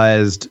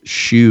fossilized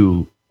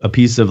shoe, a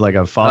piece of like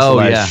a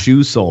fossilized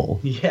shoe sole.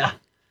 Yeah.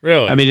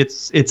 Really? I mean,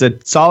 it's a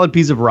solid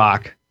piece of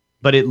rock,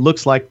 but it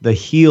looks like the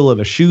heel of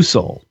a shoe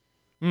sole.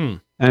 And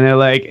they're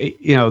like,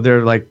 you know,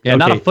 yeah,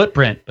 not a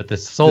footprint, but the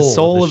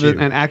sole of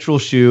an actual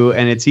shoe,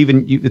 and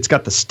it's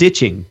got the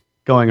stitching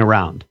going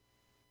around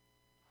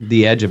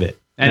the edge of it.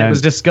 And it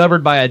was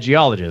discovered by a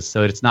geologist,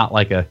 so it's not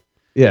like a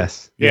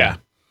yes. Yeah.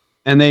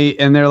 And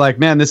they're like,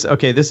 man, this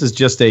is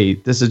just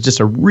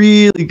a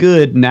really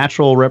good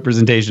natural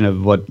representation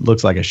of what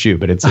looks like a shoe,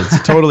 but it's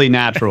totally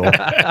natural,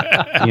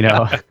 you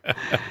know.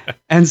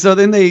 And so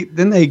then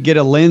they get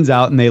a lens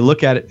out and they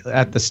look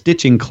at the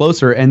stitching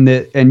closer, and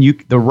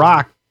the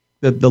rock,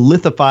 the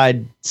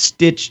lithified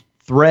stitch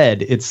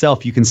thread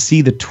itself, you can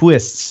see the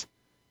twists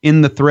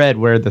in the thread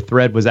where the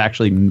thread was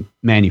actually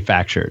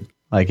manufactured.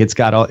 Like it's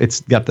got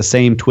the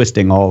same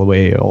twisting all the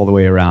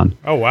way around.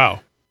 Oh wow.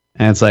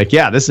 And it's like,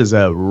 yeah, this is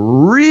a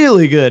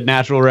really good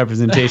natural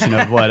representation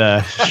of what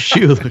a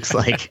shoe looks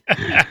like,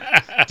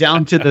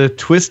 down to the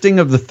twisting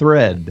of the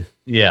thread.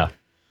 Yeah.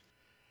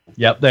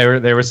 Yep.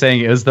 They were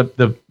saying it was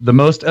the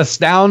most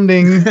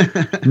astounding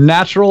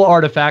natural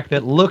artifact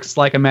that looks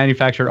like a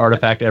manufactured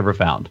artifact ever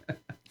found.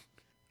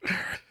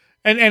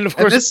 And of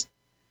course,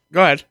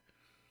 go ahead.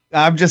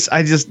 I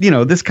just, you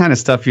know, this kind of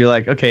stuff, you're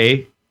like,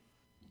 okay,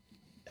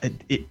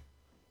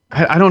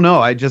 I don't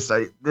know.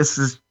 This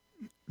is,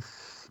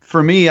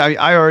 for me,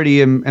 I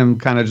already am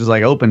kind of just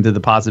like open to the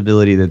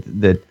possibility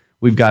that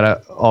we've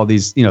got all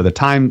these, you know, the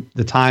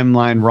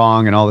timeline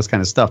wrong and all this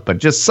kind of stuff. But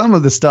just some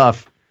of the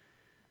stuff,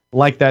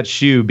 like that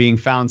shoe being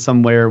found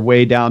somewhere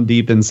way down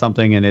deep in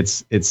something, and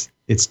it's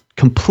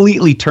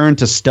completely turned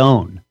to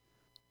stone.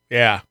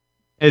 Yeah,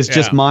 it's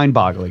just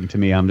mind-boggling to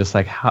me. I'm just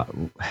like, how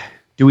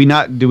do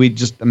we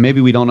just maybe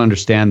we don't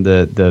understand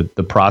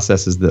the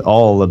processes,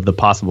 all of the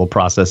possible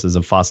processes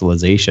of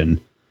fossilization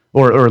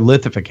or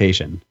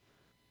lithification.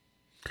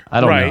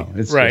 I don't know.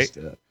 It's right.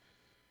 Just,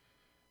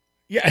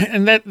 yeah,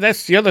 and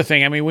that's the other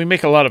thing. I mean, we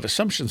make a lot of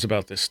assumptions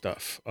about this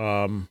stuff,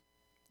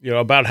 you know,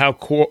 about how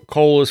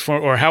coal is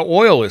formed or how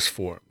oil is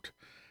formed.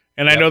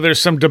 And I know there's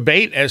some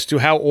debate as to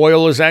how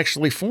oil is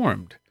actually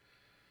formed.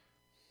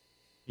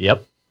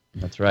 Yep,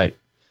 that's right.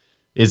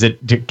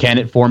 Can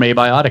it form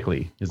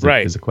abiotically?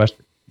 Is a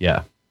question.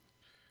 Yeah.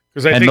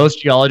 And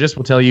most geologists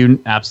will tell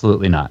you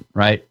absolutely not,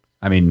 right?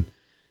 I mean,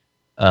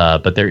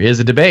 but there is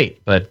a debate,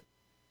 but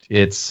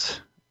it's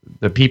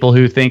the people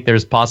who think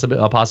there's a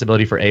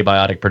possibility for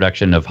abiotic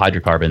production of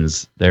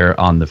hydrocarbons, they're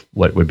on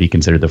what would be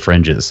considered the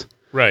fringes.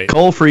 Right.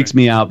 Coal freaks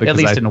me out because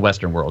at least in the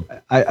Western world.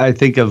 I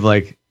think of,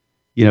 like,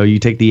 you know, you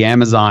take the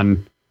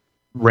Amazon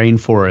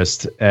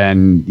rainforest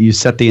and you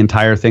set the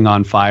entire thing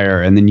on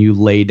fire, and then you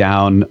lay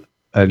down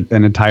an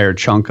entire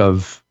chunk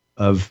of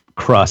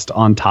crust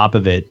on top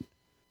of it,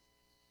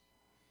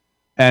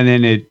 and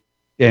then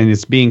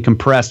it's being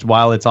compressed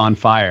while it's on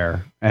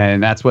fire,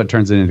 and that's what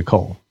turns it into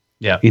coal.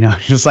 Yeah. You know,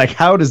 just like,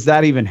 how does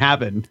that even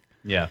happen?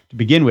 Yeah. To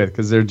begin with,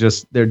 because they're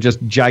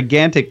just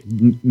gigantic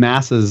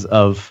masses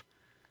of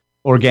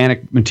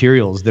organic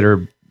materials that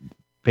are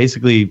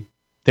basically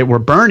that were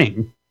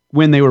burning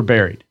when they were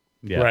buried.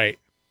 Yeah. Right.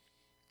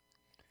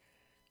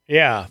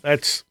 Yeah,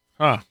 that's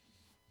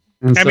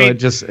And so it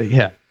just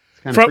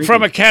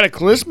from a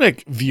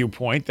cataclysmic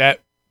viewpoint,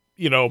 that,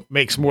 you know,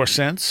 makes more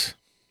sense.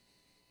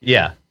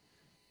 Yeah.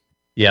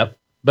 Yep.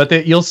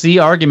 But you'll see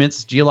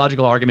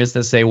geological arguments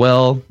that say,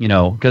 well, you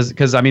know,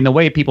 because I mean, the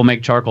way people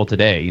make charcoal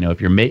today, you know, if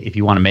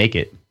you want to make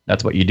it,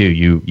 that's what you do.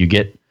 You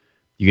get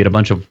a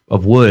bunch of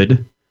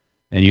wood,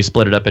 and you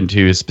split it up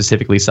into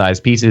specifically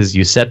sized pieces.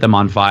 You set them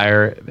on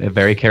fire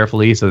very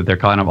carefully so that they're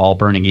kind of all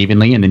burning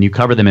evenly, and then you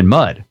cover them in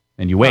mud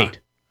and you wait.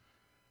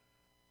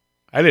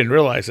 I didn't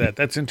realize that.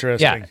 That's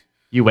interesting. Yeah.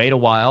 You wait a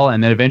while,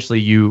 and then eventually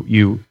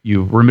you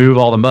remove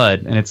all the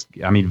mud, and it's,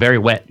 I mean, very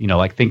wet. You know,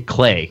 like think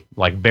clay,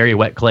 like very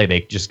wet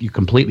clay. You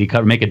completely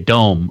make a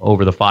dome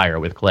over the fire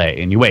with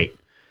clay, and you wait.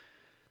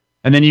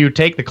 And then you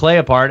take the clay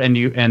apart, and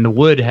the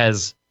wood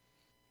has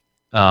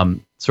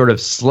sort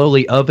of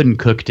slowly oven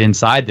cooked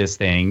inside this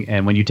thing.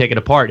 And when you take it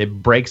apart,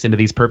 it breaks into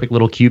these perfect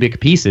little cubic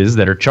pieces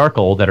that are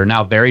charcoal that are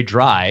now very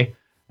dry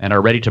and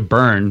are ready to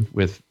burn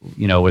with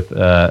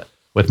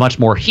much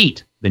more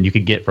heat than you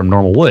could get from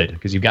normal wood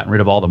because you've gotten rid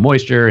of all the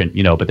moisture and,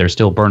 but there's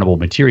still burnable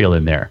material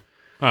in there.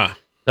 Huh.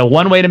 So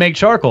one way to make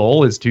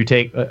charcoal is to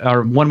take,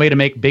 or one way to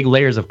make big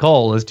layers of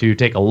coal is to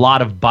take a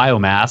lot of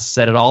biomass,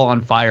 set it all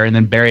on fire, and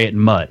then bury it in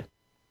mud.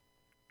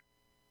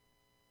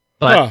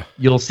 But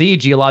you'll see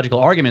geological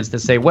arguments that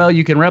say, well,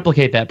 you can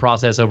replicate that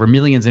process over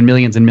millions and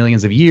millions and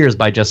millions of years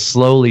by just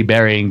slowly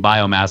burying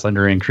biomass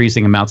under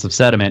increasing amounts of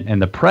sediment,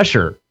 and the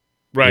pressure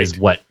is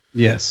what.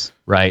 Yes.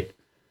 Right.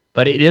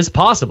 But it is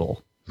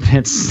possible.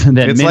 It's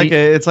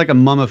like a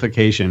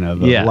mummification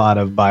of a lot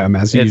of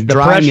biomass. The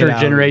pressure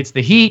generates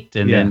the heat,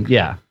 and then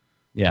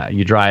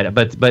you dry it.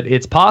 But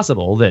it's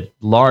possible that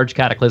large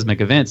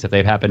cataclysmic events, if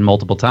they've happened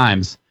multiple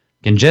times,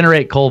 can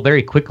generate coal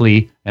very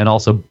quickly and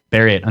also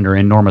bury it under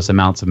enormous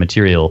amounts of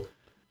material,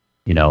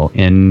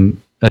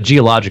 in a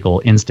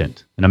geological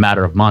instant, in a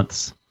matter of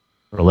months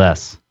or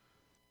less.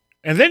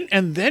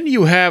 And then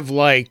you have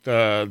like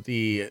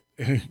the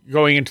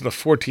going into the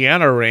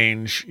Fortiana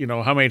range,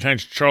 how many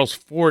times Charles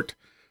Fort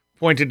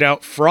pointed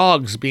out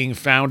frogs being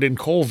found in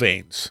coal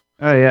veins.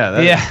 Oh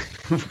yeah.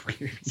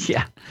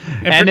 Yeah.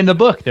 And in the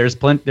book, there's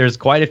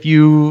quite a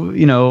few,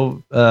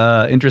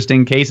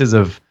 interesting cases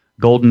of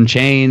golden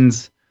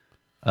chains,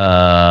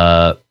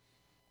 like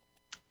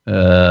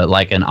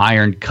an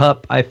iron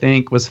cup, I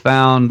think, was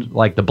found,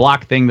 like the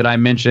block thing that I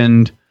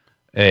mentioned,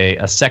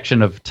 a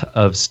section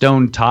of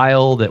stone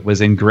tile that was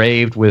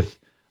engraved with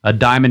a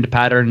diamond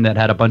pattern that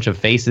had a bunch of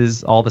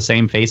faces, all the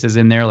same faces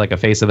in there, like a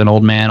face of an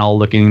old man, all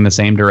looking in the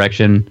same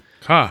direction.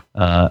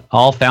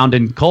 All found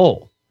in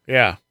coal.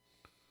 Yeah.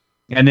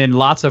 And then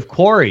lots of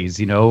quarries,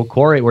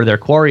 where they're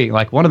quarrying.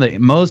 Like one of the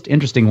most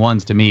interesting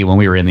ones to me when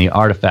we were in the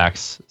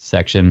artifacts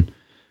section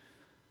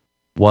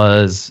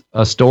was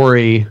a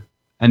story,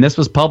 and this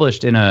was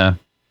published in a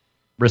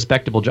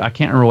respectable, I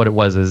can't remember what it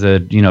was, as a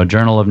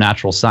Journal of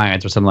Natural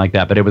Science or something like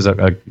that, but it was a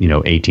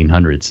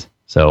 1800s,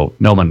 so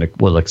no one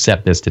will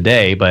accept this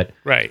today. But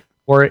right,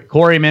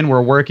 quarrymen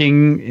were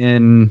working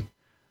in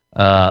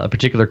a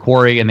particular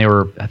quarry, and they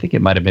were, I think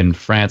it might have been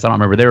France, I don't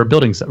remember. They were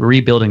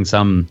rebuilding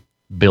some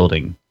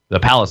building, the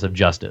Palace of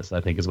Justice,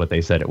 I think is what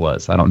they said it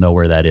was. I don't know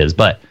where that is,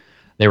 but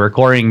they were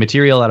quarrying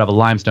material out of a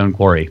limestone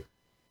quarry,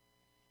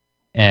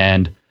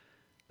 and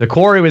the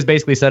quarry was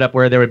basically set up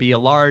where there would be a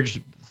large,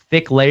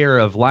 thick layer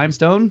of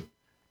limestone,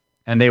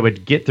 and they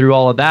would get through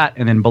all of that,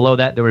 and then below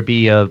that there would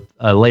be a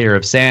layer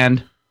of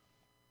sand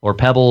or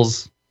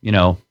pebbles,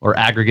 or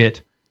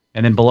aggregate,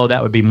 and then below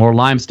that would be more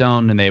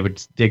limestone, and they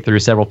would dig through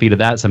several feet of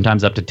that,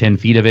 sometimes up to 10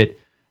 feet of it,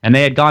 and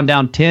they had gone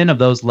down 10 of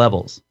those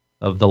levels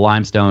of the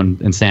limestone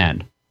and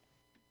sand.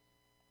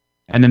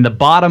 And then the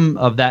bottom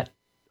of that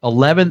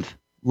 11th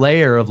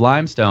layer of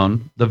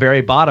limestone, the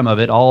very bottom of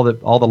it, all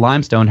the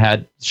limestone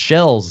had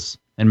shells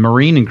and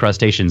marine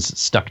incrustations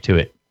stuck to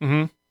it.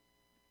 Mm-hmm.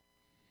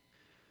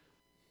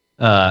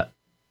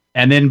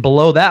 And then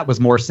below that was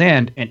more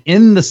sand. And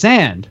in the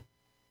sand,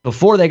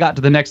 before they got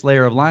to the next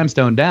layer of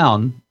limestone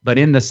down, but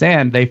in the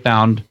sand, they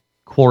found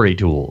quarry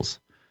tools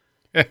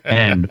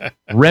and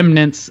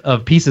remnants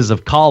of pieces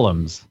of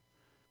columns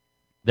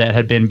that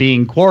had been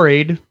being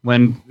quarried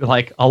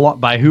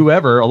by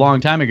whoever a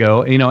long time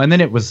ago, and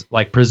then it was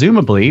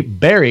presumably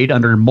buried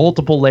under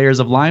multiple layers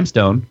of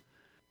limestone.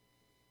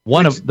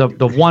 One of the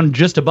one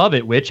just above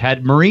it, which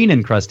had marine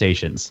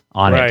incrustations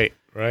on it.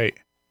 Right.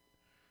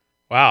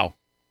 Wow.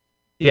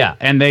 Yeah,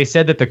 and they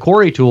said that the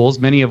quarry tools,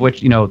 many of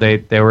which,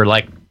 they were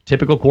like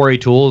typical quarry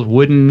tools,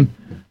 wooden,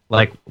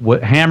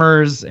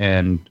 hammers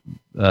and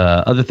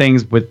other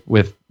things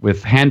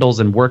with handles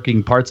and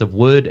working parts of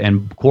wood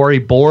and quarry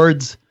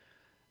boards,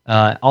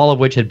 all of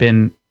which had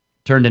been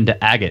turned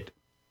into agate,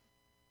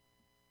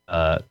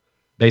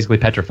 basically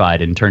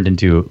petrified and turned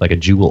into like a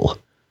jewel.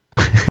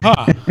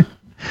 Huh.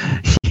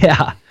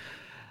 Yeah.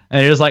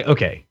 And it was like,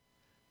 okay,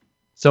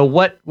 so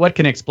what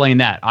can explain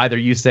that? Either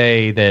you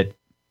say that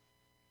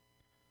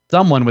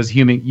someone was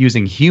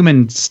using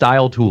human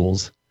style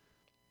tools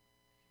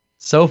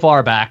so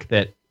far back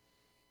that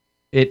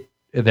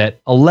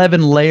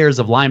 11 layers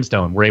of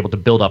limestone were able to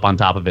build up on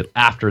top of it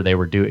after they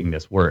were doing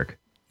this work.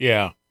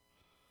 Yeah.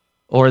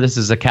 Or this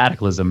is a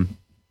cataclysm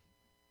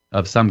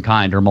of some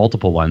kind or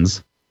multiple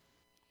ones.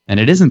 And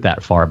it isn't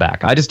that far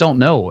back. I just don't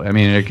know. I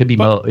mean, it could be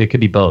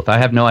both. I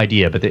have no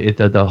idea. But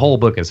the whole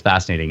book is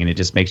fascinating, and it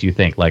just makes you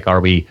think.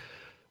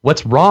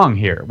 What's wrong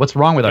here? What's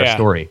wrong with our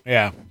story?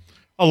 Yeah,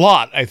 a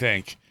lot, I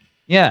think.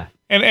 Yeah,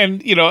 and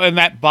and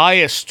that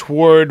bias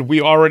toward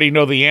we already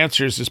know the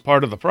answers is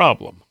part of the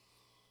problem.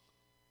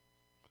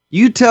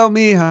 You tell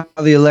me how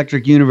the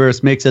electric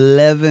universe makes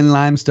 11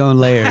 limestone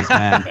layers,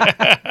 man.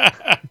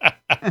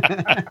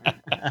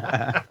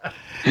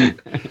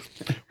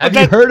 Have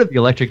you heard of the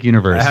electric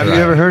universe? Have you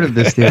ever heard of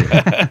this theory?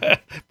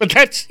 But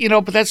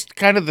that's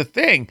kind of the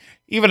thing.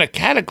 Even a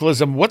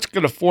cataclysm, what's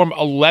going to form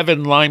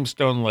 11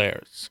 limestone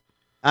layers?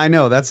 I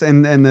know that's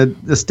and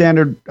the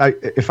standard.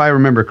 If I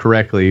remember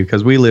correctly,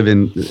 because we live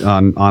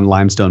on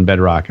limestone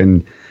bedrock,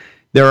 and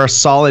there are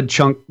solid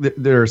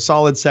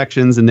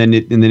sections, and then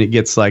it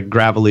gets like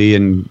gravelly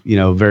and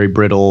very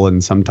brittle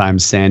and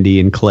sometimes sandy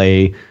and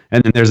clay,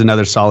 and then there's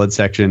another solid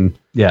section.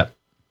 Yeah.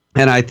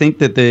 And I think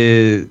that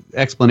the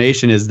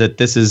explanation is that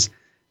this is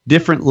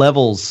different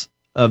levels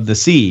of the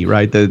sea,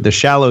 right? The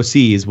shallow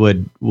seas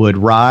would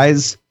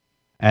rise,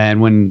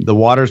 and when the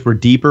waters were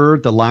deeper,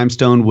 the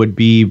limestone would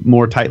be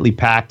more tightly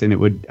packed, and it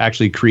would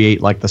actually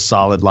create like the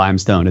solid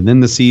limestone. And then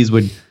the seas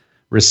would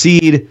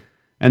recede,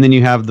 and then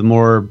you have the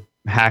more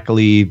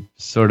hackly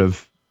sort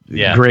of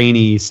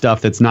grainy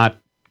stuff that's not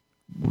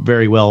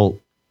very well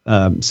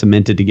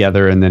cemented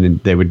together, and then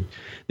they would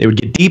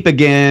get deep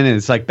again, and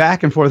it's like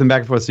back and forth and back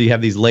and forth. So you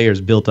have these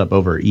layers built up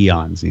over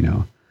eons, you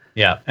know.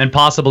 Yeah, and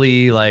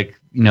possibly like,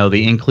 you know,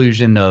 the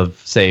inclusion of,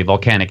 say,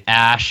 volcanic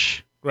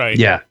ash, right?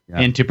 Yeah.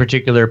 into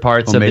particular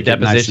parts of the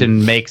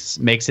deposition makes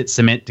it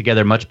cement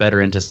together much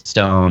better into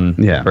stone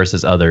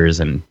versus others,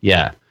 and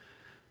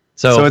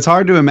So it's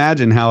hard to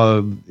imagine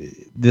how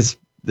this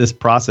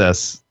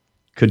process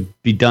could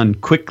be done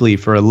quickly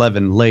for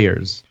 11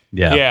 layers.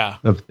 Yeah.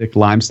 Of thick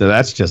limestone.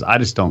 I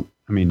just don't.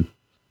 I mean.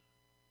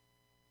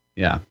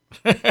 Yeah.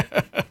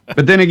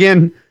 But then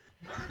again,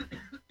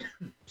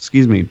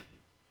 excuse me,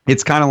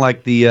 it's kind of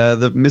like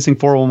the missing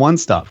 411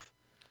 stuff.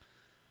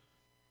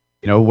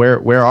 You know,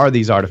 where are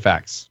these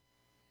artifacts?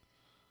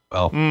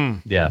 Well,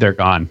 they're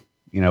gone.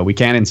 You know, we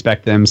can't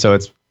inspect them, so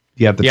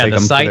you have to take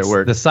them for their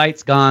word. The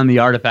site's gone, the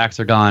artifacts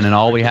are gone, and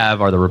all we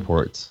have are the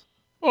reports.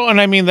 Well, and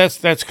I mean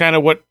that's kind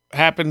of what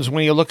happens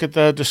when you look at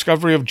the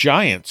discovery of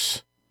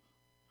giants.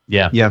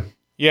 Yeah. Yeah.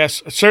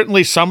 Yes,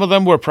 certainly some of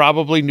them were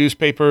probably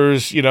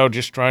newspapers, you know,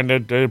 just trying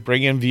to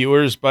bring in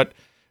viewers, but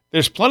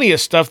there's plenty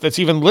of stuff that's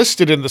even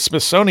listed in the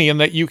Smithsonian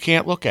that you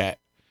can't look at.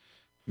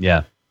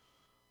 Yeah.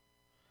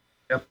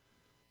 Yep.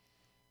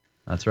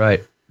 That's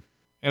right.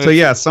 And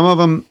so some of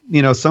them,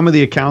 you know, some of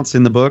the accounts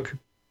in the book,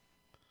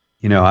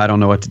 you know, I don't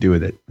know what to do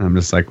with it. I'm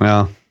just like,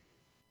 well,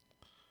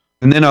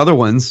 and then other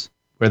ones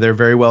where they're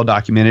very well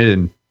documented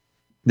and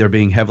they're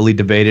being heavily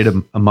debated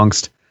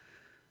amongst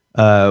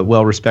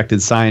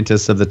well-respected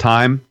scientists of the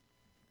time,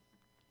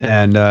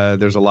 and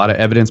there's a lot of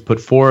evidence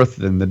put forth,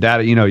 and the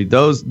data, you know,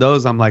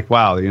 those I'm like,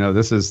 wow, you know,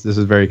 this is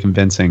very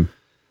convincing.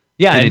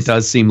 Yeah, and it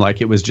does seem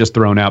like it was just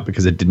thrown out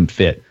because it didn't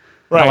fit.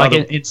 right.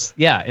 Like it's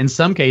in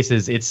some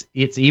cases it's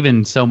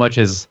even so much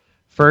as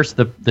first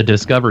the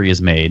discovery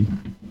is made,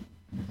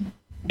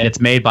 and it's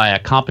made by a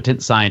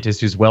competent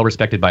scientist who's well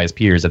respected by his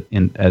peers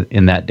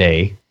in that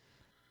day,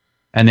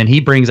 and then he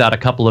brings out a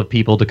couple of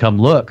people to come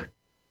look.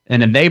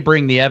 And then they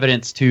bring the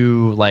evidence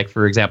to, like,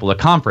 for example, a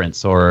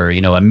conference or,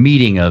 you know, a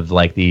meeting of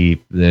like the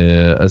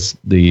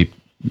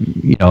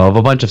you know, of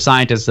a bunch of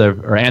scientists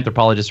or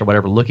anthropologists or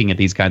whatever looking at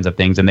these kinds of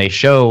things, and they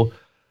show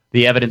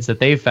the evidence that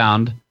they've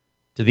found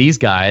to these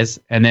guys,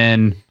 and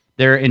then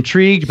they're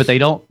intrigued, but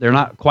they're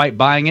not quite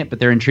buying it, but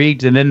they're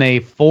intrigued, and then they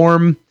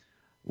form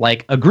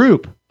like a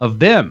group of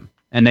them,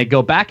 and they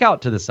go back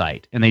out to the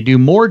site and they do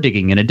more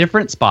digging in a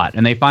different spot,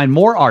 and they find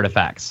more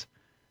artifacts.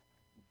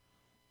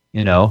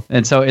 You know,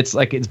 and so it's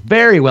like it's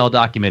very well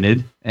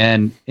documented,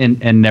 and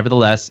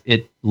nevertheless,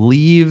 it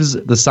leaves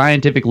the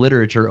scientific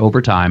literature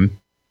over time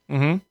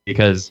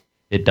because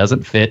it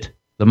doesn't fit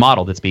the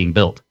model that's being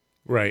built.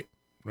 Right.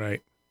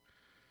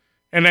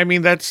 And I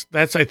mean, that's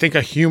I think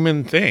a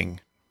human thing.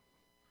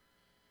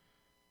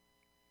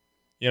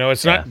 You know,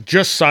 it's not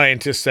just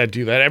scientists that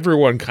do that.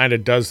 Everyone kind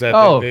of does that.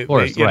 Oh, of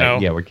course, you right? know?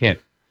 Yeah, we can't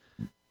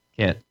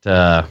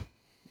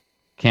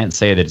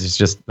say that it's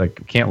just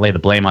like, can't lay the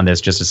blame on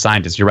this just as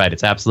scientists. You're right.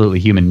 It's absolutely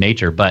human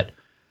nature. But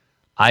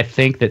I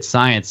think that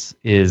science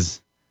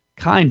is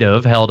kind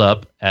of held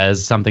up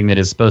as something that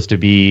is supposed to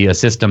be a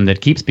system that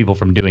keeps people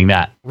from doing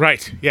that.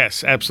 Right.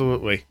 Yes,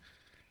 absolutely.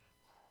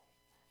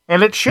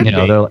 And it should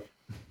be.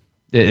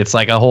 It's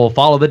like a whole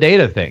follow the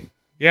data thing.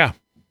 Yeah.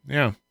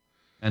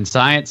 And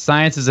science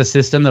is a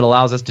system that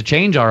allows us to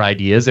change our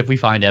ideas if we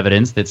find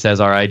evidence that says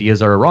our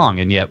ideas are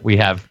wrong. And yet we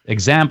have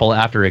example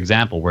after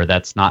example where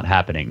that's not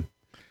happening.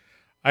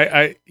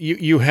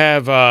 You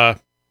have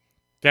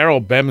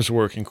Daryl Bem's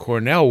work in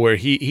Cornell, where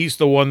he's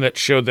the one that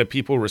showed that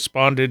people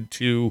responded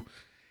to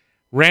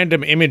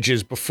random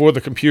images before the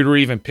computer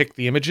even picked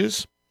the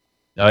images.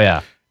 Oh,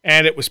 yeah.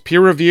 And it was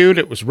peer-reviewed,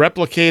 it was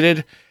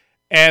replicated,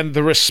 and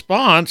the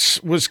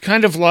response was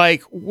kind of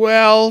like,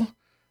 well,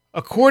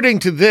 according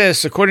to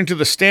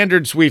the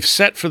standards we've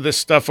set for this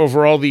stuff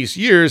over all these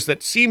years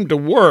that seem to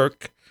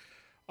work,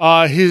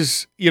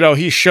 he's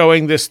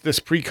showing this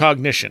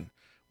precognition.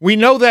 We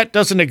know that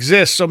doesn't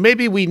exist, so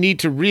maybe we need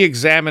to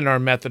re-examine our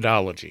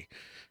methodology.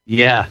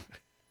 Yeah,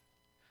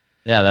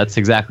 that's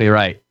exactly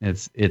right.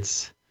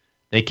 It's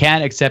they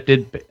can't accept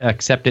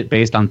it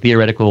based on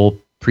theoretical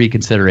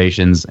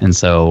preconsiderations, and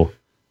so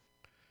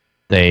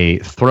they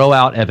throw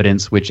out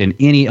evidence which in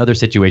any other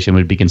situation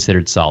would be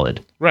considered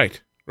solid.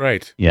 Right.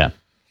 Yeah,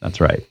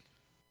 that's right.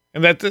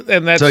 And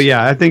that's so.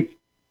 Yeah, I think.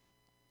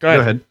 Go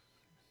ahead.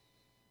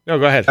 No,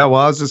 go ahead. Well,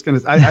 I was just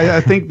gonna.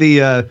 I think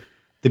the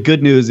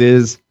good news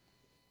is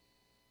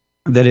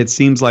that it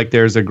seems like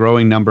there's a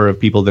growing number of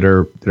people that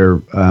are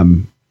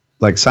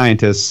like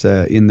scientists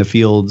in the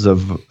fields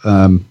of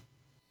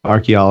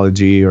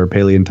archaeology or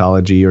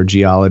paleontology or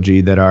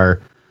geology that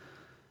are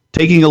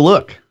taking a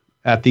look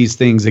at these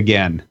things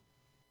again.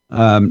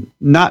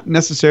 Not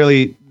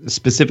necessarily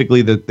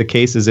specifically the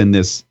cases in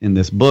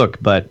this book,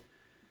 but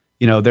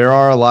there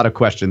are a lot of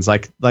questions,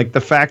 like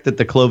the fact that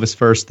the Clovis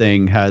First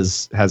thing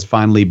has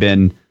finally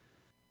been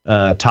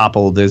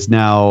toppled is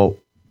now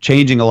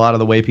changing a lot of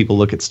the way people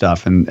look at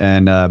stuff, and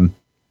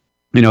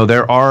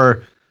there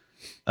are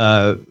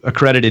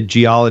accredited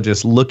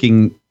geologists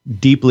looking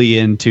deeply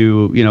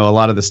into a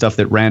lot of the stuff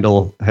that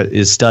Randall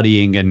is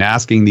studying and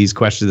asking these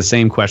questions, the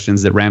same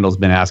questions that Randall's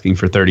been asking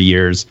for 30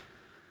 years.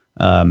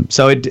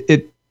 So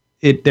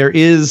there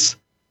is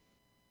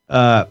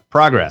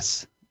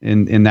progress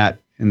in that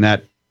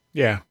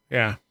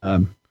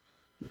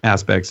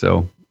aspect.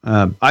 So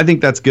I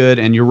think that's good.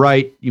 And you're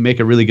right. You make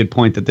a really good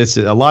point that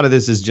a lot of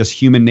this is just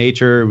human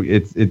nature.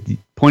 It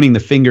pointing the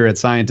finger at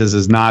scientists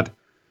is not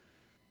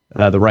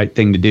the right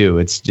thing to do.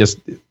 It's just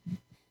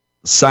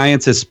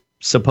science is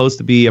supposed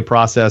to be a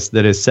process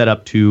that is set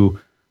up to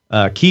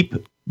keep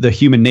the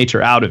human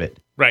nature out of it.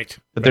 Right.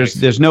 But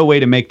there's no way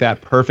to make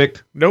that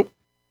perfect. Nope.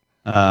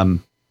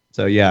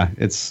 So yeah,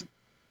 it's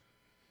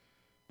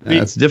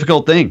a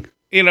difficult thing.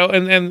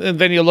 And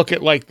then you look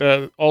at like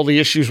all the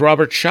issues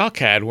Robert Schoch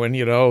had when,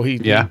 he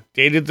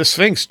dated the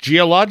Sphinx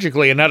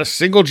geologically, and not a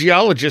single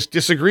geologist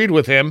disagreed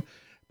with him,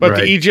 but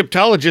the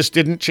Egyptologists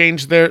didn't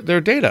change their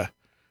data.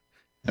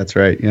 That's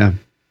right. Yeah.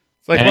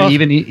 It's like,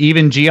 and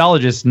even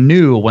geologists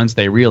knew once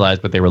they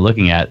realized what they were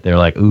looking at, they're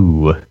like,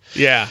 ooh.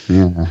 Yeah.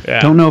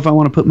 Don't know if I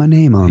want to put my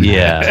name on that.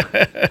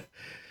 Yeah.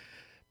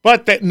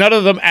 But that none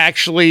of them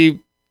actually,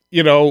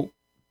 none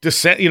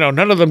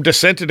of them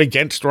dissented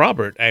against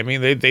Robert. I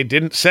mean, they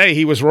didn't say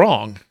he was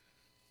wrong.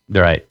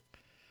 Right.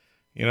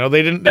 They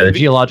didn't. The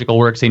geological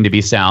work seemed to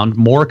be sound.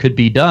 More could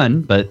be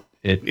done, but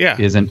it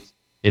isn't.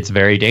 It's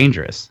very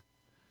dangerous.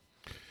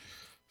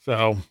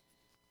 So,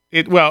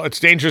 it's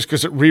dangerous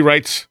because it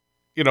rewrites,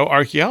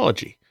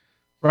 archaeology.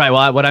 Right.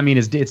 Well, what I mean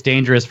is it's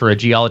dangerous for a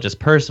geologist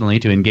personally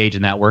to engage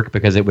in that work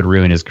because it would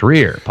ruin his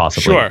career,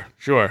 possibly.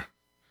 Sure.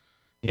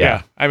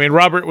 Yeah. I mean,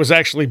 Robert was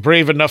actually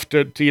brave enough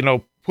to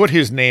put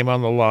his name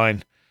on the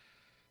line.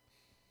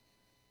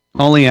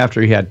 Only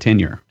after he had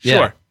tenure.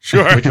 Sure.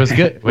 Which was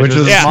good. Which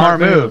was a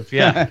smart move.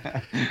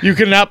 Yeah. You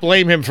cannot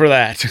blame him for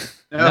that.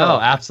 No,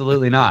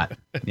 absolutely not.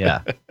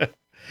 Yeah.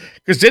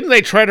 Because didn't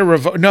they try to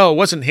revoke? No, it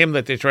wasn't him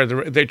that they tried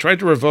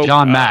to revoke.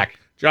 John Mack.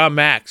 John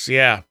Max,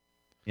 yeah.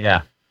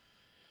 Yeah.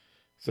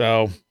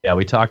 So. Yeah,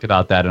 we talked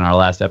about that in our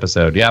last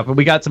episode. Yeah, but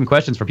we got some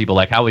questions for people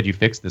like, how would you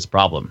fix this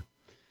problem?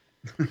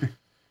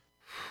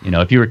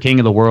 If you were king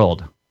of the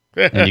world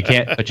and you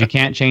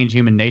can't change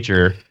human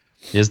nature,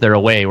 is there a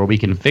way where we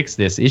can fix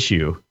this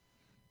issue?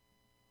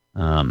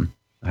 I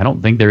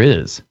don't think there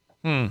is.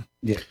 Yeah.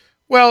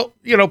 Well,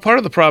 part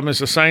of the problem is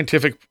the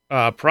scientific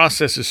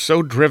process is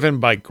so driven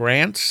by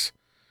grants.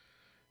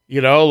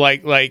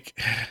 Like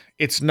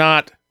it's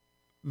not,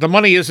 the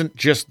money isn't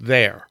just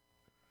there.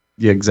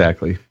 Yeah,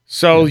 exactly.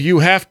 So you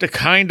have to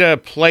kind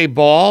of play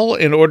ball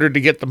in order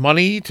to get the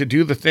money to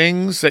do the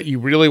things that you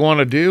really want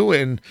to do.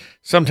 And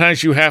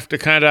sometimes you have to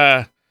kind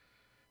of,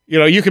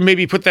 you can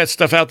maybe put that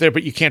stuff out there,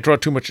 but you can't draw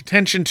too much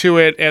attention to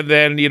it. And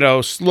then,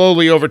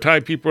 slowly over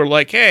time, people are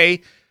like,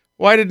 hey,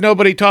 why did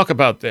nobody talk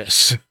about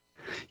this?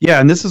 Yeah,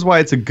 and this is why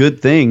it's a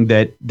good thing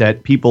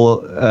that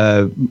people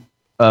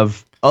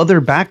of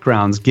other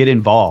backgrounds get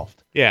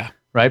involved. Yeah.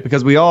 Right?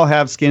 Because we all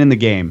have skin in the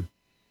game.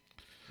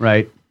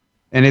 Right?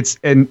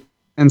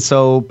 And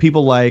so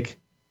people like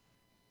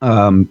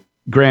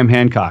Graham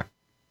Hancock,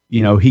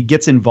 he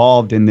gets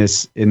involved in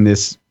these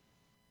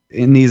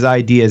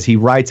ideas. He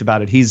writes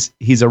about it.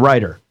 He's a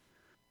writer.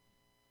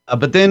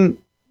 But then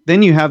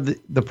you have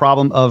the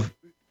problem of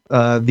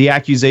the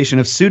accusation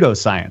of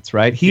pseudoscience,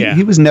 right?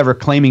 He was never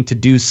claiming to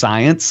do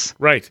science.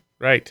 Right.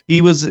 He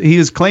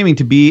was claiming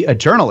to be a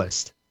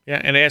journalist. Yeah,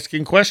 and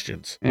asking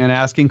questions.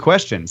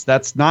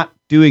 That's not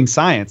doing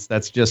science.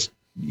 That's just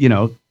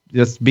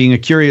being a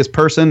curious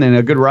person and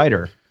a good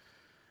writer.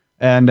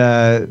 And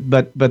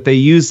but they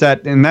use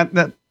that, and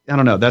that I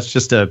don't know. That's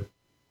just a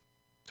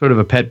sort of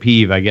a pet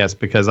peeve, I guess,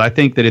 because I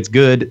think that it's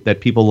good that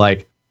people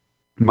like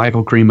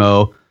Michael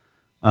Cremo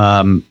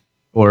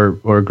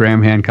or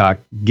Graham Hancock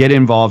get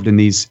involved in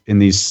these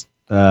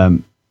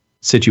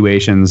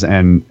situations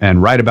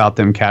and write about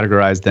them,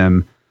 categorize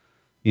them,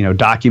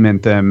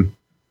 document them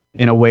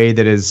in a way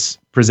that is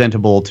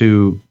presentable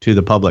to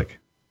the public,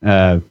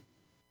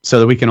 so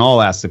that we can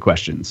all ask the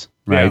questions,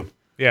 right?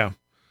 Yeah.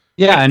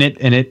 And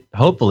it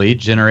hopefully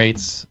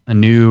generates a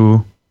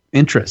new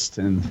interest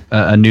and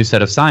a new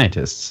set of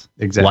scientists.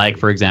 Exactly. Like,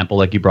 for example,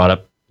 like you brought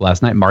up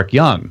last night, Mark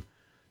Young,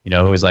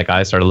 who was like,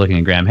 I started looking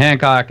at Graham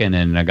Hancock and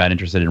then I got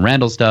interested in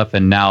Randall stuff.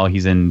 And now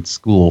he's in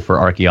school for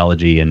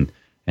archaeology and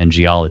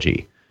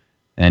geology.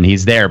 And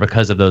he's there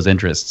because of those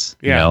interests,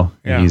 Yeah.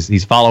 And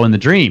he's following the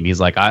dream. He's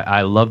like,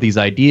 I love these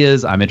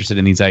ideas. I'm interested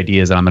in these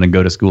ideas and I'm going to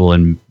go to school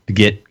and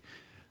get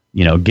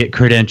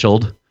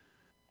credentialed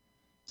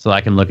so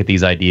I can look at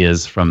these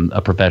ideas from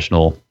a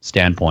professional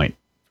standpoint.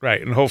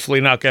 Right. And hopefully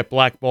not get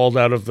blackballed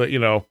out of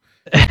the,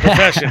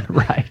 profession.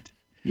 Right.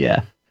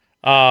 Yeah.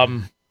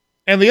 And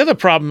the other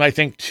problem, I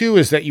think, too,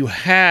 is that you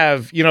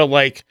have,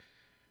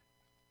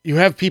 you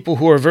have people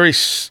who are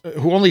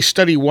who only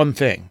study one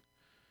thing.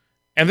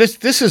 And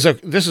this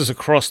is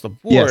across the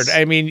board. Yes.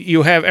 I mean,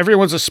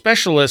 everyone's a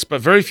specialist,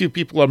 but very few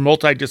people are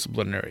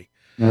multidisciplinary.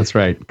 That's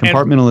right.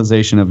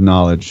 Compartmentalization of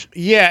knowledge.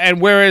 Yeah,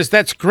 and whereas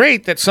that's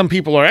great that some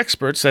people are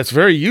experts, that's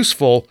very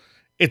useful.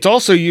 It's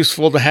also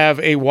useful to have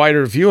a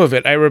wider view of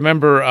it. I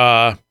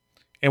remember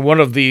in one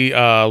of the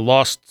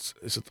Lost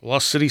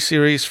City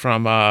series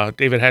from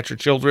David Hatcher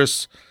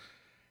Childress,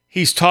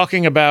 he's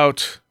talking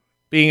about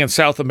being in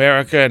South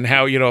America and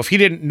how, if he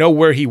didn't know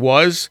where he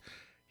was,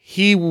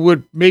 he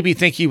would maybe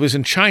think he was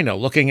in China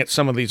looking at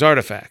some of these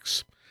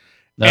artifacts.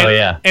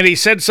 And he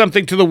said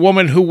something to the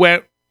woman who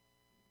went,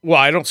 well,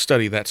 I don't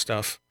study that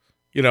stuff.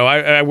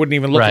 I wouldn't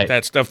even look at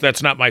that stuff.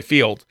 That's not my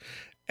field.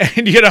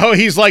 And,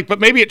 he's like, but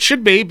maybe it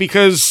should be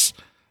because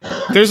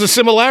there's a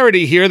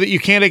similarity here that you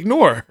can't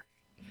ignore.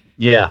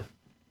 Yeah,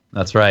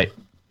 that's right.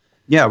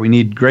 Yeah, we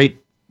need great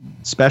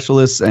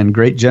specialists and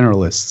great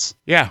generalists.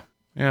 Yeah.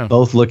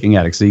 Both looking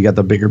at it. So you got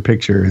the bigger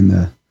picture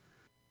and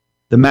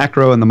the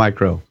macro and the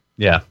micro.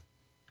 Yeah.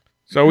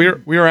 So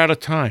we're out of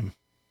time.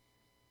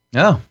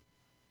 Oh.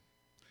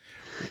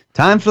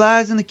 Time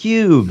flies in the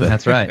cube.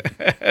 That's right.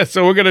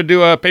 So we're going to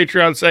do a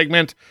Patreon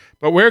segment,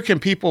 but where can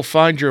people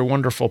find your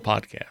wonderful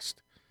podcast?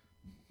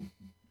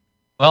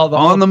 Well,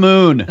 on the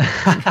moon.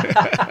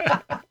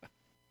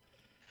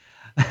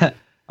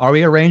 Are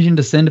we arranging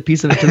to send a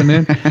piece of it to the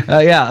moon?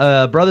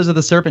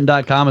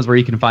 brothersoftheserpent.com is where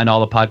you can find all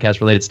the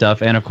podcast-related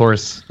stuff. And, of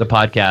course, the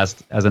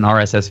podcast as an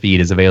RSS feed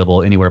is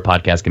available anywhere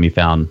podcasts can be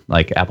found,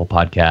 like Apple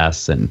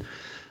Podcasts and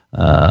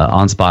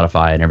on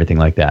Spotify and everything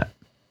like that.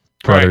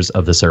 Brothers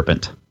of the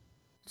Serpent.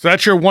 So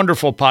that's your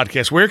wonderful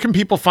podcast. Where can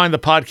people find the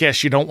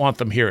podcasts you don't want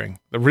them hearing?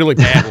 The really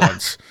bad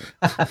ones.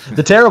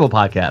 The terrible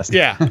podcast.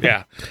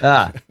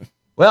 Yeah.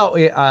 Well,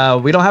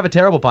 we don't have a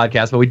terrible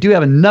podcast, but we do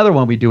have another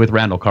one we do with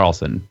Randall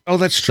Carlson. Oh,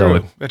 that's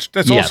true.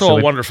 That's also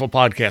a wonderful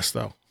podcast,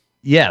 though.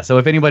 Yeah, so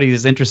if anybody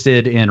is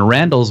interested in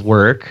Randall's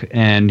work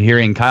and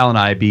hearing Kyle and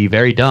I be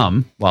very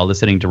dumb while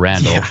listening to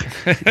Randall,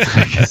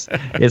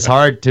 it's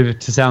hard to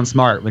sound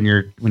smart when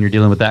you're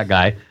dealing with that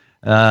guy.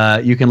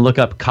 You can look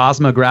up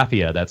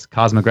Cosmographia. That's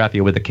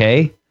Cosmographia with a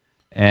K,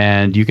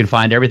 and you can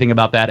find everything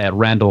about that at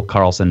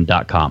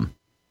randallcarlson.com.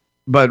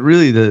 But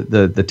really,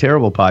 the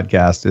terrible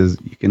podcast is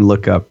you can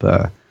look up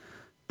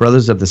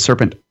Brothers of the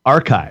Serpent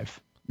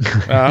Archive,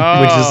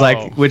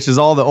 which is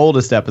all the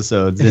oldest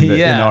episodes in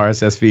the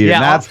RSS feed,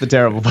 and that's the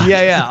terrible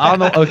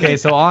podcast. Okay,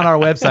 so on our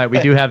website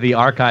we do have the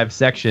archive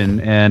section,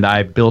 and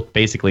I built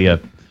basically a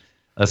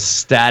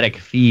static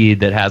feed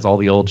that has all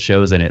the old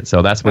shows in it.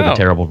 So that's where the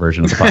terrible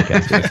version of the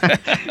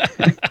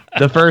podcast is.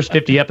 The first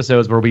 50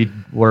 episodes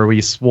where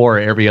we swore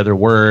every other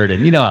word,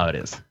 and you know how it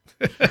is.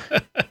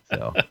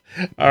 So.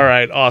 All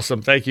right.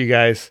 Awesome. Thank you,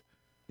 guys.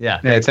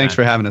 Yeah. Thanks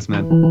for having us,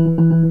 man.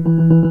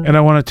 And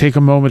I want to take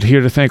a moment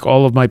here to thank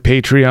all of my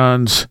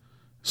Patreons.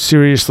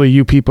 Seriously,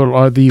 you people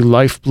are the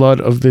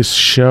lifeblood of this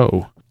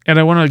show. And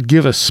I want to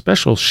give a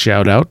special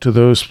shout out to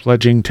those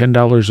pledging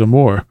 $10 or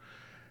more.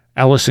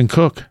 Allison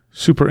Cook,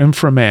 Super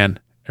Inframan,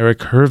 Eric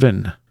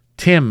Hervin,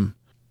 Tim,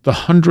 The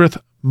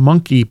 100th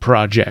Monkey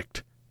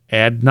Project,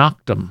 Ad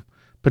Noctum,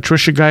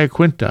 Patricia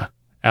Giaquinta,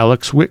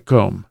 Alex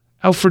Whitcomb,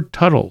 Alfred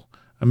Tuttle,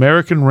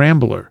 American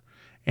Rambler,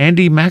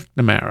 Andy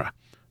McNamara,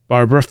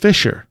 Barbara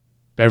Fisher,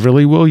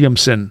 Beverly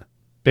Williamson,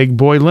 Big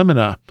Boy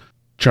Limina,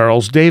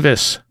 Charles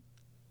Davis,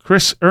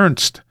 Chris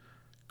Ernst,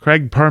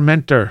 Craig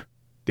Parmenter,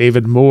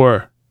 David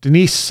Moore,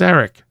 Denise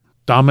Sarek,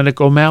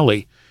 Dominic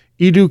O'Malley,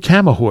 Edu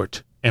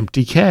Camahort,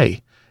 Empty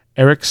K,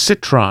 Eric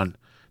Citron,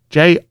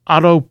 J.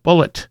 Otto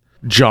Bullitt,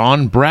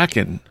 John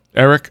Bracken,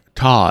 Eric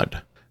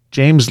Todd,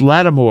 James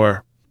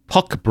Lattimore,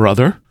 Puck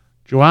Brother,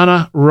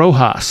 Joanna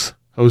Rojas,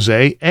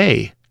 Jose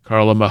A.,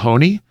 Carla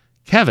Mahoney,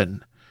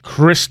 Kevin,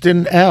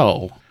 Kristen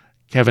L.,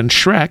 Kevin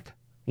Schreck,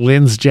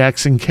 Linz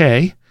Jackson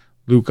K.,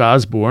 Luke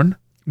Osborne,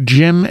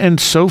 Jim and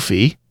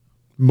Sophie,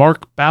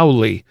 Mark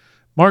Bowley,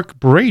 Mark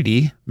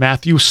Brady,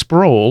 Matthew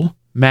Sproul,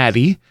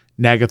 Maddie,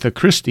 Nagatha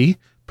Christie,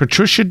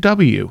 Patricia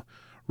W.,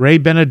 Ray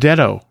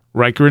Benedetto,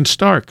 Riker and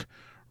Stark,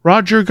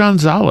 Roger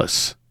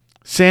Gonzalez,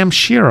 Sam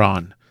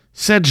Sheeron,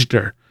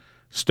 Sedgder,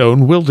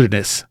 Stone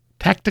Wilderness,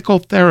 Tactical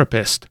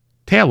Therapist,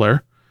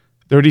 Taylor,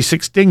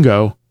 36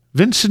 Dingo,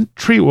 Vincent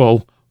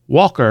Treewell,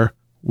 Walker,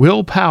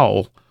 Will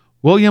Powell,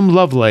 William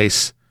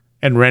Lovelace,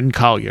 and Ren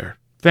Collier.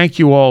 Thank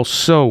you all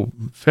so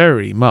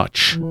very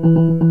much.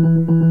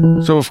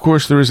 So, of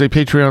course, there is a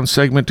Patreon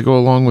segment to go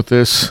along with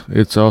this.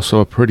 It's also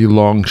a pretty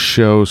long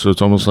show, so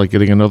it's almost like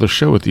getting another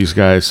show with these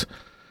guys.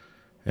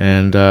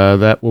 And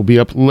that will be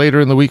up later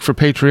in the week for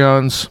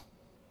Patreons.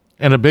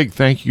 And a big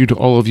thank you to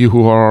all of you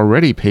who are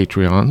already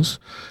Patreons.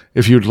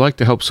 If you'd like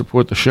to help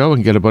support the show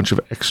and get a bunch of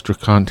extra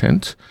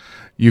content,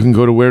 you can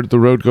go to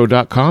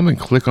wheretheroadgo.com and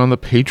click on the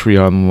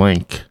Patreon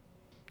link.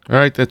 All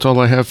right, that's all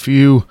I have for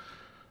you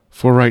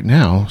for right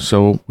now,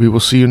 so we will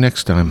see you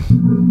next time.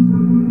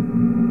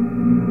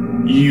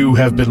 You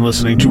have been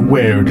listening to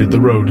Where Did the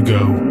Road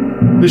Go?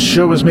 This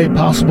show is made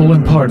possible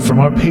in part from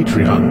our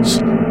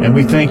Patreons, and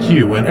we thank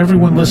you and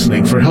everyone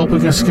listening for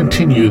helping us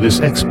continue this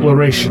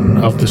exploration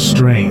of the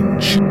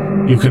strange.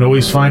 You can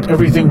always find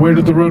everything Where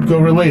Did the Road Go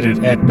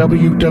related at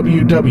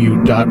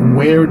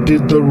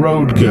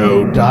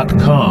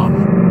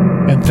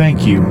www.wheredidtheroadgo.com. And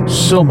thank you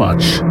so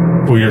much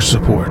for your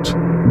support.